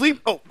 Oh, she asleep?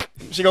 Oh,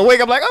 she gonna wake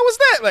up like, oh, what's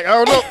that? Like,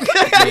 I don't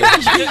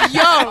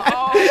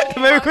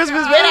know. Merry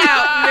Christmas, baby.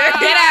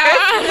 Get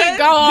out.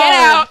 Go home.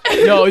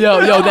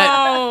 Get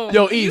out.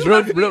 Yo, Ease,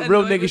 real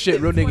nigga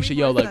shit,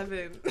 yo, like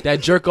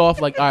that jerk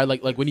off, like, all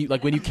right, like when you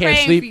can't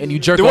Praying sleep for and you. you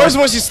jerk The off. worst is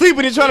when she's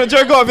sleeping and trying to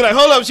jerk off. Be like,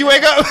 hold up, she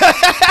wake up.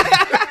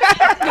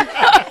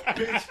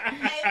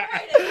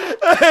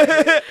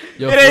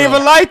 Yo, It for ain't real.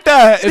 even like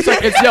that. It's like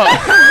it's yo,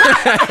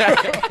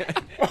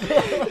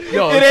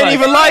 It ain't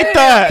even like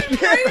that.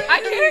 I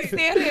can't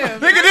stand him.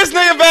 Look at this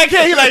nigga back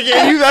here. He like,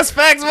 yeah, you that's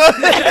facts, man.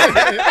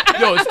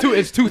 Yo,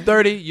 it's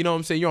 2:30. You know what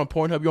I'm saying? You're on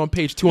Pornhub. You're on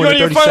page You don't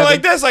even funny 237.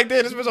 like this, like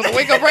that. This bitch on the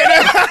wake up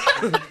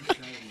right now.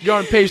 You're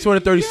on page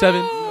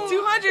 237.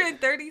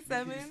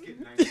 237.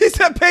 He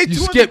said page You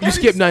 230.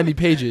 skip 90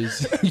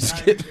 pages. You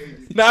skip.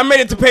 Nah, I made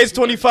it to page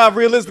 25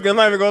 realistic. I'm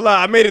not even gonna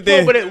lie. I made it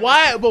there. But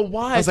why? I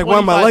was like, why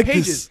am I 25 like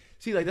pages? this?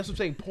 See, like that's what I'm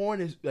saying.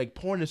 Porn is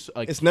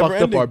like It's never fucked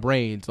up ending. our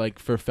brains, like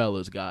for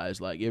fellas, guys.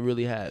 Like it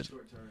really has.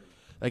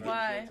 Like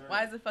Why?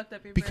 Why is it fucked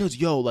up your because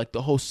yo, like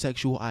the whole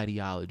sexual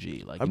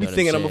ideology. Like I you be know what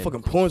thinking I'm a saying?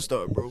 fucking porn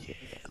star, bro.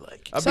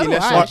 I be So in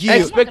that do shit I. like, yeah.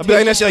 I be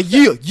in that shit like,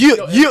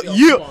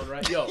 yeah. Come on,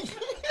 right? Yo,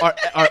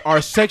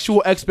 our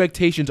sexual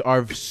expectations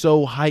are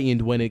so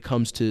heightened when it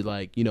comes to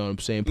like you know what I'm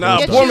saying. Nah,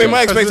 porn porn stars. made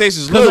my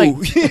expectations 'Cause, low. like,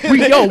 we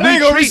They ain't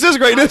gonna treat-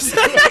 reciprocate this.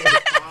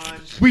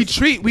 we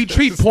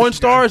treat porn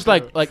stars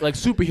like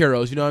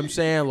superheroes. You know what I'm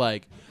saying?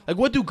 Like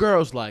what do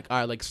girls like? All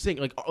right, like sing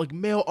like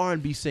male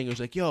R&B singers.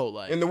 Like yo,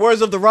 like In the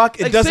words of The Rock,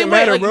 it like, doesn't same way,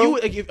 matter, like, bro. You,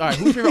 like, all right,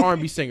 who's your favorite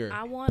R&B singer?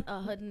 I want a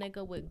hood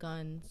nigga with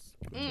guns.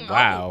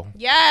 Wow.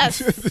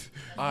 Yes.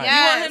 All right.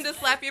 You want him to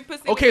slap your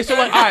pussy? Okay, with so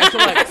your like all right, so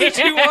like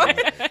gun? You want?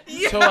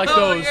 So, like, Yo,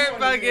 those- You're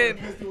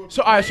bugging.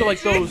 so all right, so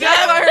like those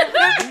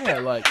yeah,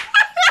 like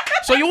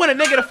so you want a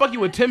nigga to fuck you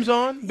with Tim's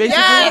on, basically?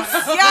 Yes.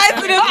 Yes, in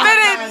a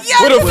minute.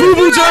 Yes. With a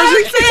FUBU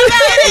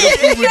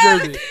jersey.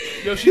 Fubu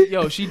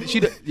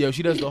jersey.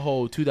 She does the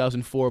whole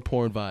 2004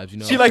 porn vibes, you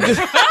know. She like this.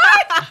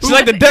 She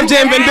like the Def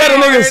Jam Vendetta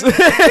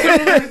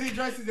niggas. He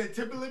dresses in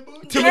Timberland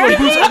boots. Timberland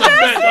boots on the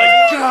bed,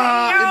 like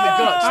God in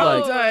the guts, I'm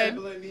like done.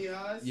 Timberland knee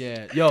highs.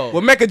 yeah, yo,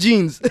 With Mecca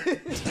jeans.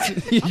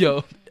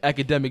 yo,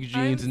 academic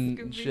jeans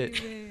and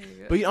shit.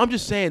 But you know, I'm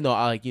just saying though,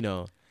 I like you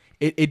know,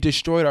 it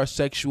destroyed our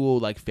sexual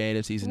like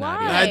fantasies and Why?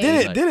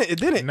 ideas. I did it. It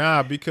did it.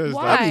 Nah, because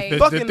Why? like, the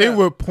Fucking thing up.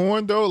 with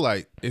porn though,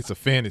 like it's a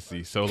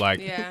fantasy. So like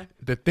Yeah.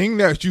 the thing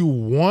that you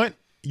want,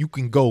 you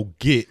can go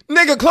get.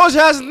 Nigga, close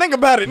your eyes and think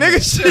about it,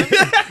 nigga.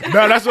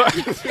 No, that's what.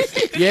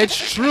 Yeah,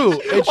 it's true.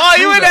 It's Oh,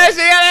 you true, in though. that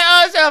shit?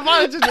 Oh, shit,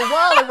 I'm just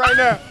wilding right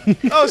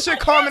now. Oh, shit,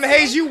 Carmen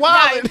Hayes, you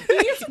wilding. He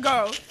needs to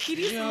go. He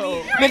needs to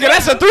leave. Nigga,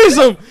 that's a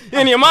threesome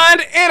in your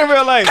mind and in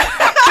real life.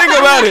 Think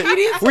about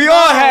it. We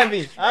all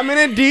happy. I'm in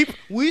it deep.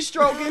 We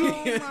stroking.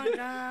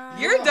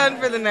 You're done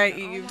for the night,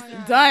 Eve.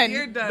 Done.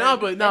 You're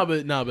done.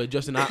 Nah, but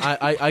Justin,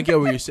 I get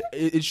what you're saying.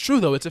 It's true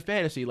though. It's a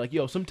fantasy. Like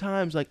yo,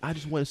 sometimes like I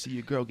just want to see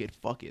your girl get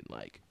fucking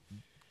like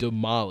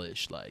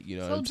demolished. Like you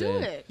know what So I'm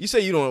do saying. it. You say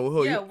you don't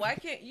know. Yeah, why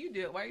can't you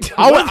do it? Why are you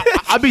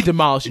I be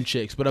demolishing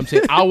chicks, but I'm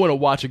saying I want to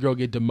watch a girl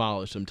get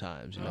demolished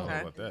sometimes. You know, Okay.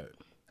 About that.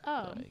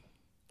 Oh. like,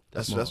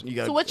 That's my- you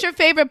got. So what's your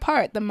favorite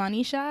part? The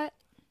money shot?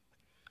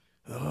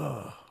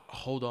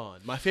 Hold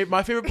on, my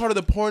favorite part of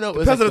the porno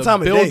is Depends like on the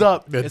time of build day.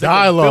 up. The It's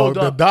dialogue. build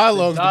up. The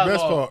dialogue's the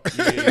best dialogue part.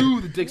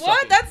 to the dick What?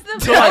 sucking. That's the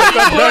So, like, best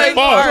best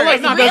part. So,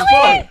 like, nah, Really?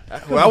 that's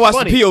fun. Well, I watched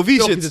Funny. the POV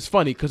No, 'cause shits. it's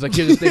funny because like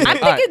here's the thing. I'm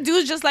Like, all right. thinking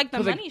dudes just like the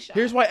 'Cause, like, money shot.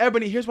 here's why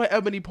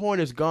ebony porn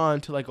has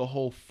gone to like a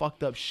whole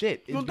fucked up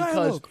shit. It's No because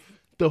dialogue.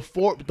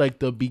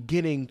 the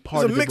beginning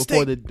part It's of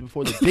a it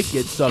before the dick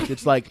gets sucked.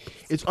 It's like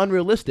it's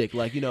unrealistic.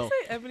 Like you know,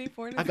 Ebony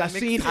porn is like I've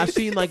mixed.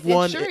 seen like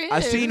one. sure I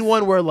is. seen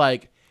one where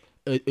like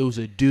it was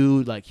a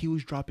dude like he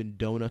was dropping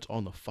donuts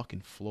on the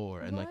fucking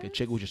floor and like a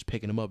chick was just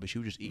picking them up and she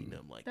was just eating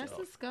them. Like That's yo,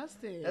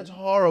 disgusting. that's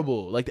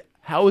horrible. Like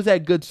how is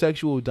that good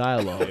sexual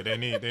dialogue?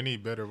 Yeah, they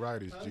need better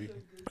writers, G.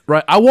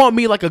 Right? I want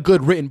me like a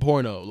good written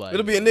porno. Like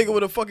It'll be a nigga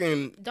with a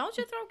fucking. Don't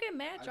your throat get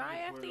mad dry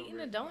after eating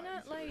a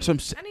donut? Like, Some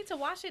I need to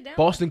wash it down.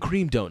 Boston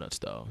cream donuts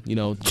though. You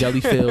know,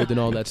 jelly filled and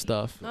all that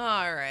stuff. All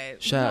right.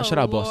 Shout Oh,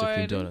 out Boston cream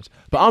Lord. donuts.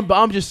 But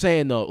I'm just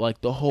saying though,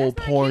 like the whole That's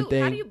not porn cute.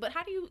 thing.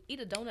 How do you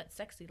eat a donut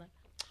sexy? Like,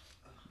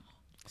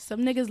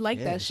 Some niggas like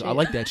Yeah, that so shit. I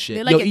like that shit.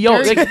 They like it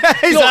dirty.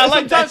 He said, I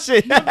like that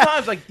shit.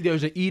 Sometimes like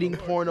there's an eating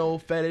porno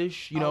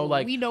fetish. You know, Oh,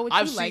 like we know what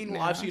I've you like seen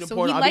now. I've seen a so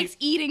porno. he I likes mean,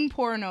 eating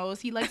pornos.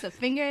 He likes a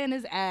finger in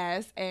his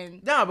ass,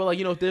 and nah, but like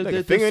you know, Like a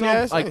there's finger in some, your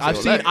ass? like I ain't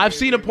say that. I've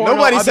seen a porno.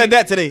 Nobody I said mean-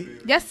 that today.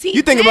 yes, he.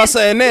 You think did. about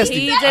something nasty.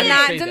 he I did didn't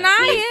not say that. deny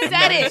I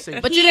it. didn't say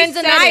that. But you He didn't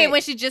said deny it. it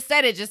when she just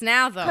said it just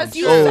now, though. Because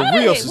you Oh, said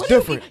Rios it. is What do you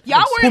different. mean? Y'all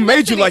Who weren't made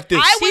you listening. like this?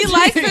 I He was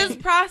likes listening. his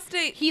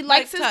prostate. He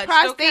likes his touched,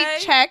 prostate okay?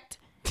 checked,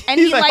 and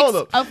He's he like, likes hold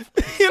up.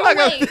 so like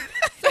a- wait,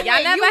 so Y'all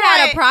wait, never you had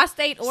a want-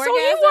 prostate So orgasm?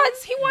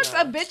 he wants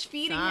a bitch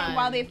feeding him Son.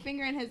 while they're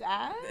fingering his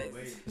ass.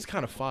 It's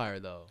kind of fire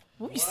though.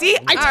 You see,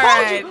 All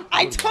right.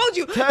 I told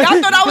you. Y'all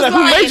thought I was Like, who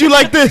lying. made you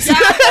like this? Y'all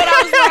thought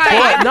I was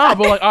lying. But nah,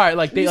 but like all right,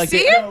 like they like see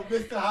they, it? Yo,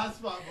 Mr.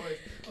 Hotspot boy.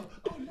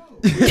 Oh no.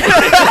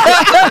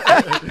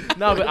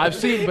 no, but I've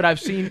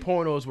seen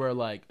pornos where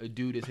like a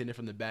dude is hitting it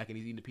from the back and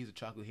he's eating a piece of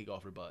chocolate cake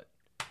off her butt.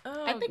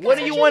 I think What that's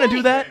do you what want to like.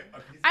 do that?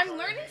 I'm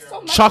learning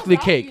so much. Chocolate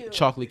about cake, you.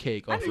 chocolate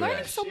cake off I'm your learning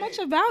ass. so much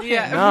about him.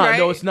 Yeah. Nah, Right?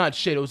 no, it's not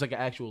shit. It was like an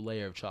actual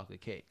layer of chocolate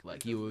cake.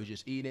 Like he was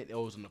just eating it. It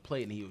was on the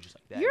plate, and he was just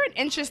like that. You're an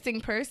interesting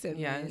person.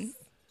 Yes. man.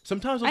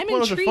 Sometimes those I'm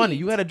pornos are funny. intrigued.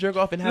 You gotta jerk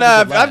off and have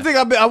Nah, a good I laugh.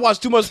 think I watch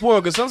too much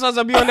porn because sometimes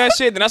I be on that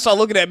shit. Then I start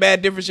looking at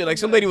bad different shit. Like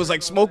some lady was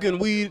like smoking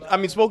weed. I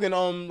mean smoking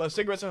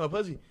cigarettes in her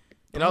pussy,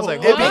 and I was like,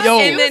 What? okay, Yo.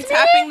 And then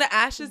tapping the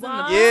ashes in the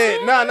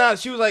yeah, nah.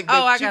 She was like,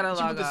 Oh, I she, gotta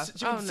she log put off. she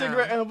put Oh, the no.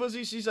 cigarette in her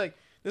pussy. She's like,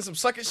 there's some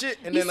sucking shit,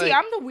 and You then see,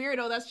 like, I'm the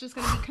weirdo that's just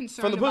gonna be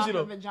concerned From the about pussy, her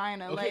though.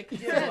 vagina. Like,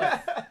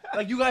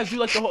 Like you guys do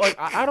like the whole. Like,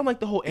 I don't like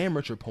the whole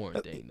amateur porn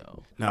thing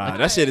though. nah,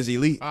 that shit is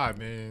elite. All right,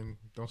 man.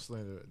 Don't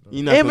slander it.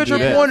 You not gonna Amateur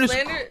do that. porn is.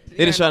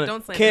 They just trying to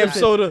don't slander Cam that.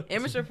 Soda.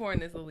 Amateur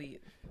porn is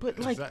elite. But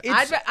like Exactly.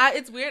 it's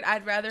It's weird.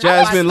 I'd rather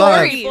Jasmine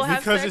watch Live. people have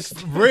Because sex.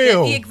 it's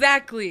real.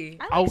 Exactly.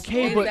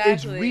 okay, but it's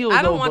Exactly. real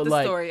I don't though. want But the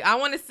like, story. I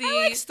want to see.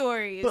 I like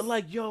stories. but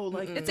like yo,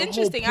 like Mm-mm. It's the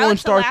interesting. I whole porn like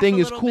to star laugh thing a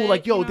is little cool. bit,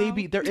 Like yo, you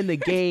know? they're in the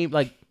game.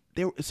 Like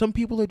some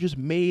people are just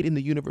made in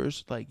the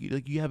universe. Like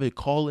you have a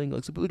calling.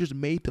 Like some people are just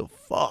made to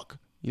fuck.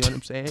 You know what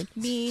I'm saying?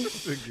 me.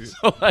 So,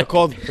 They're like,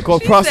 called She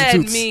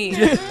prostitutes. said me.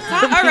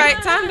 All right,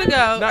 time to go.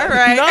 All not,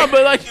 right. no,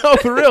 but like yo,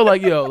 for real,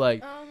 like yo,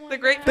 like The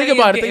great think thing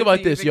about is it. Think getting about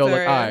to you, this, yo. Like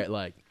Victoria. all right,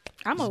 like.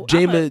 I'm a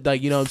Jama,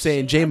 like you know what I'm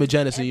saying, Jama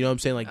Jennison, you know what I'm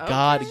saying, like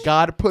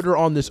God put her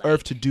on this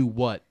earth to do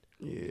what?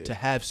 To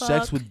have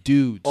sex Fuck. with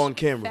dudes On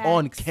camera. Facts.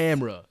 on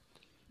camera.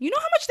 You know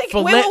how much they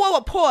For wait, let-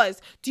 wait, pause.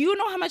 Do you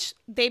know how much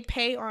they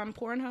pay on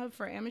Pornhub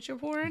for amateur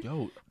porn?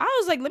 Yo, I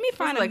was like, let me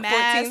find like a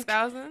mask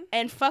 14,000.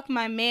 and fuck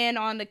my man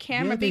on the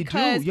camera yeah, they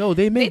because do. Yo,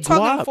 they they make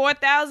talking guap.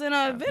 4,000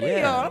 a video.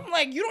 Yeah. I'm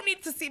like, you don't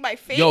need to see my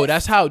face. Yo,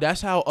 that's how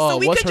so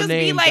we what's could her just be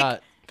name like,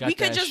 got we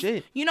could that just,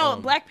 shit. you know,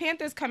 Black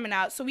Panther's coming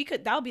out, so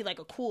that would be like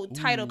a cool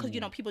title because you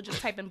know people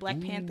just type in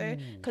Black Panther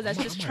because that's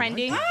just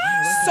trending.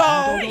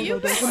 So,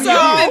 You've been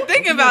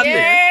thinking about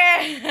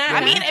this.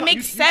 I mean, it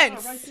makes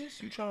sense.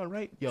 You trying to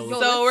write? Yo,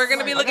 So we're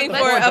gonna be looking for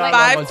Let's a go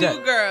on 5'2"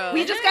 deck. girl.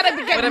 We just gotta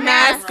get with a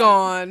mask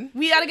on.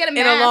 We gotta get a a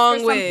mask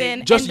long or wig.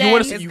 something. just and you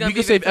want then to? It's We gonna can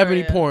be save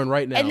Ebony Victoria. porn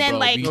right now, And then, bro.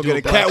 like- We Go do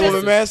get a it.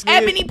 Catwoman mask.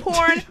 Ebony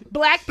porn,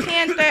 Black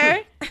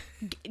Panther.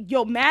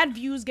 Yo, mad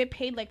views get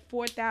paid like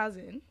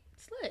 4,000.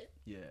 Slit.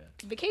 Yeah.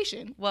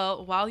 Vacation.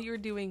 Well, while you're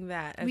doing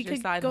that as We your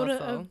could side go to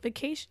hustle, a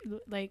vacation.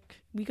 Like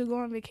we could go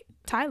on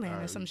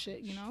Thailand or some shit.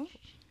 You know,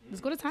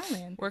 let's go to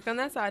Thailand. work on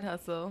that side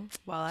hustle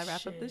while I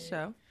wrap up this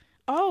show.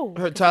 Oh,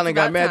 I heard Thailand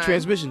got about mad time.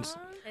 transmissions.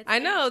 I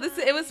know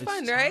it was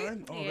fun, right?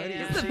 Already.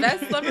 This is the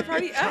best slumber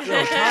party ever.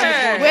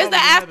 where's the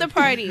after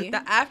party?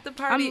 The after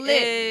party I'm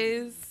lit.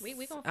 is We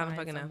gonna I don't find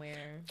fucking know.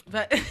 somewhere.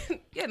 But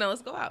yeah, no,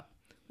 let's go out.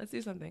 Let's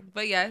do something.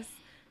 But yes,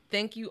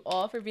 thank you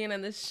all for being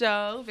on the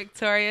show.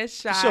 Victoria,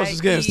 Shy, The show's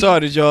just getting Keith,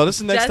 started, y'all. This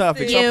is the next Justin,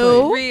 topic.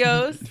 You.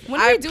 Rios. When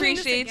I are we doing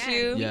this appreciate again?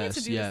 you. We need Yes,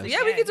 to do yes. this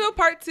Yeah, we could do a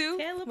part 2.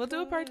 Caleb We'll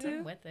do a part 2.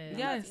 I'm with it.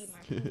 Yes.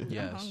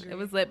 Yes. It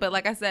was lit. But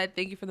like I said,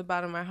 thank you from the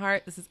bottom of my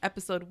heart. This is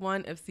episode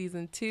 1 of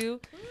season 2.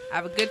 I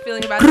have a good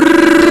feeling about this.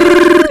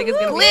 I think it's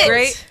going to be Lit.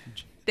 great.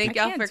 Thank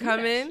I y'all can't for do that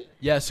coming.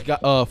 Yes.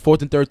 Got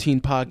 4th and 13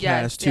 podcast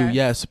Yes, too. yes.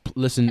 Yes.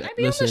 Listen. Can I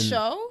be listen. on the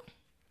show?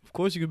 Of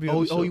course, you could be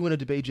on the show. Oh, you want to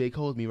debate J.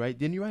 Cole with me, right?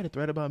 Didn't you write a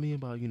thread about me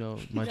about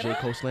my J.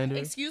 Cole slander?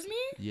 Excuse me?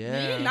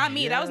 Yeah. Me? Not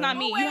me. That was not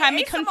me. Oh, You had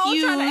me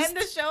confused.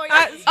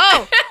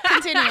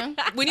 Continue.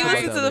 When you Talk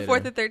listen about to the later.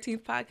 4th and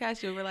 13th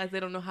podcast, you'll realize they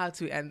don't know how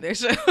to end their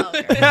show. Oh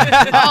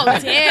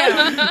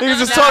damn. Niggas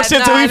just talk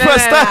shit till we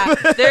press stop.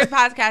 Their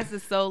podcast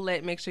is so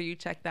lit. Make sure you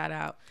check that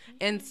out.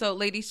 And so,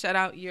 ladies, shout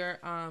out your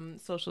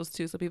socials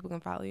too, so people can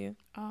follow you.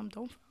 Don't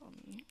follow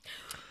me.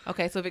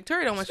 Okay, so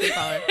Victoria don't want you to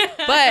follow her,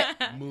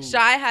 but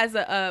Shy has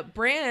a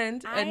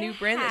brand, a new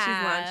brand that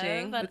she's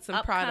launching with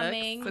some products. So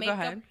makeup go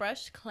ahead.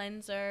 brush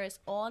cleanser. It's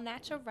all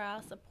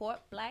natural.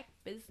 Support Black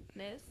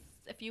business.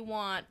 If you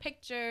want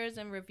pictures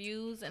and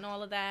reviews and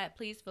all of that,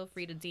 please feel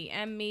free to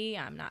DM me.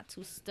 I'm not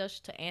too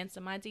stushed to answer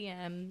my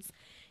DMs.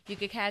 You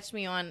can catch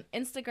me on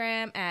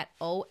Instagram at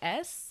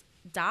os.xo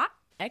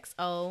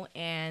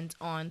and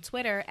on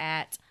Twitter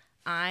at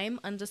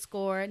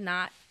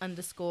I'm_not_shy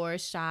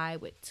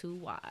with 2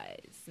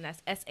 Y's. And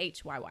that's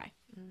SHYY.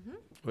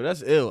 Well,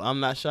 that's ill. I'm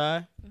not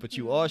shy, but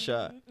you are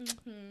shy.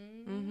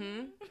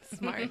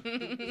 Smart.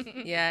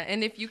 Yeah,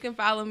 and if you can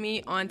follow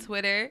me on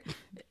Twitter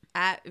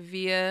at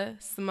via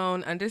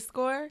Simone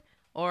 _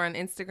 or on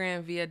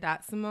Instagram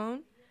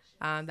via.Simone.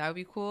 That would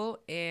be cool.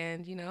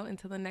 And,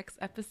 until the next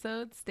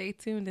episode, stay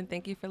tuned and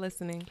thank you for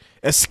listening.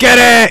 Let's get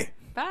it.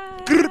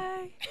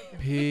 Bye.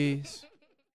 Peace.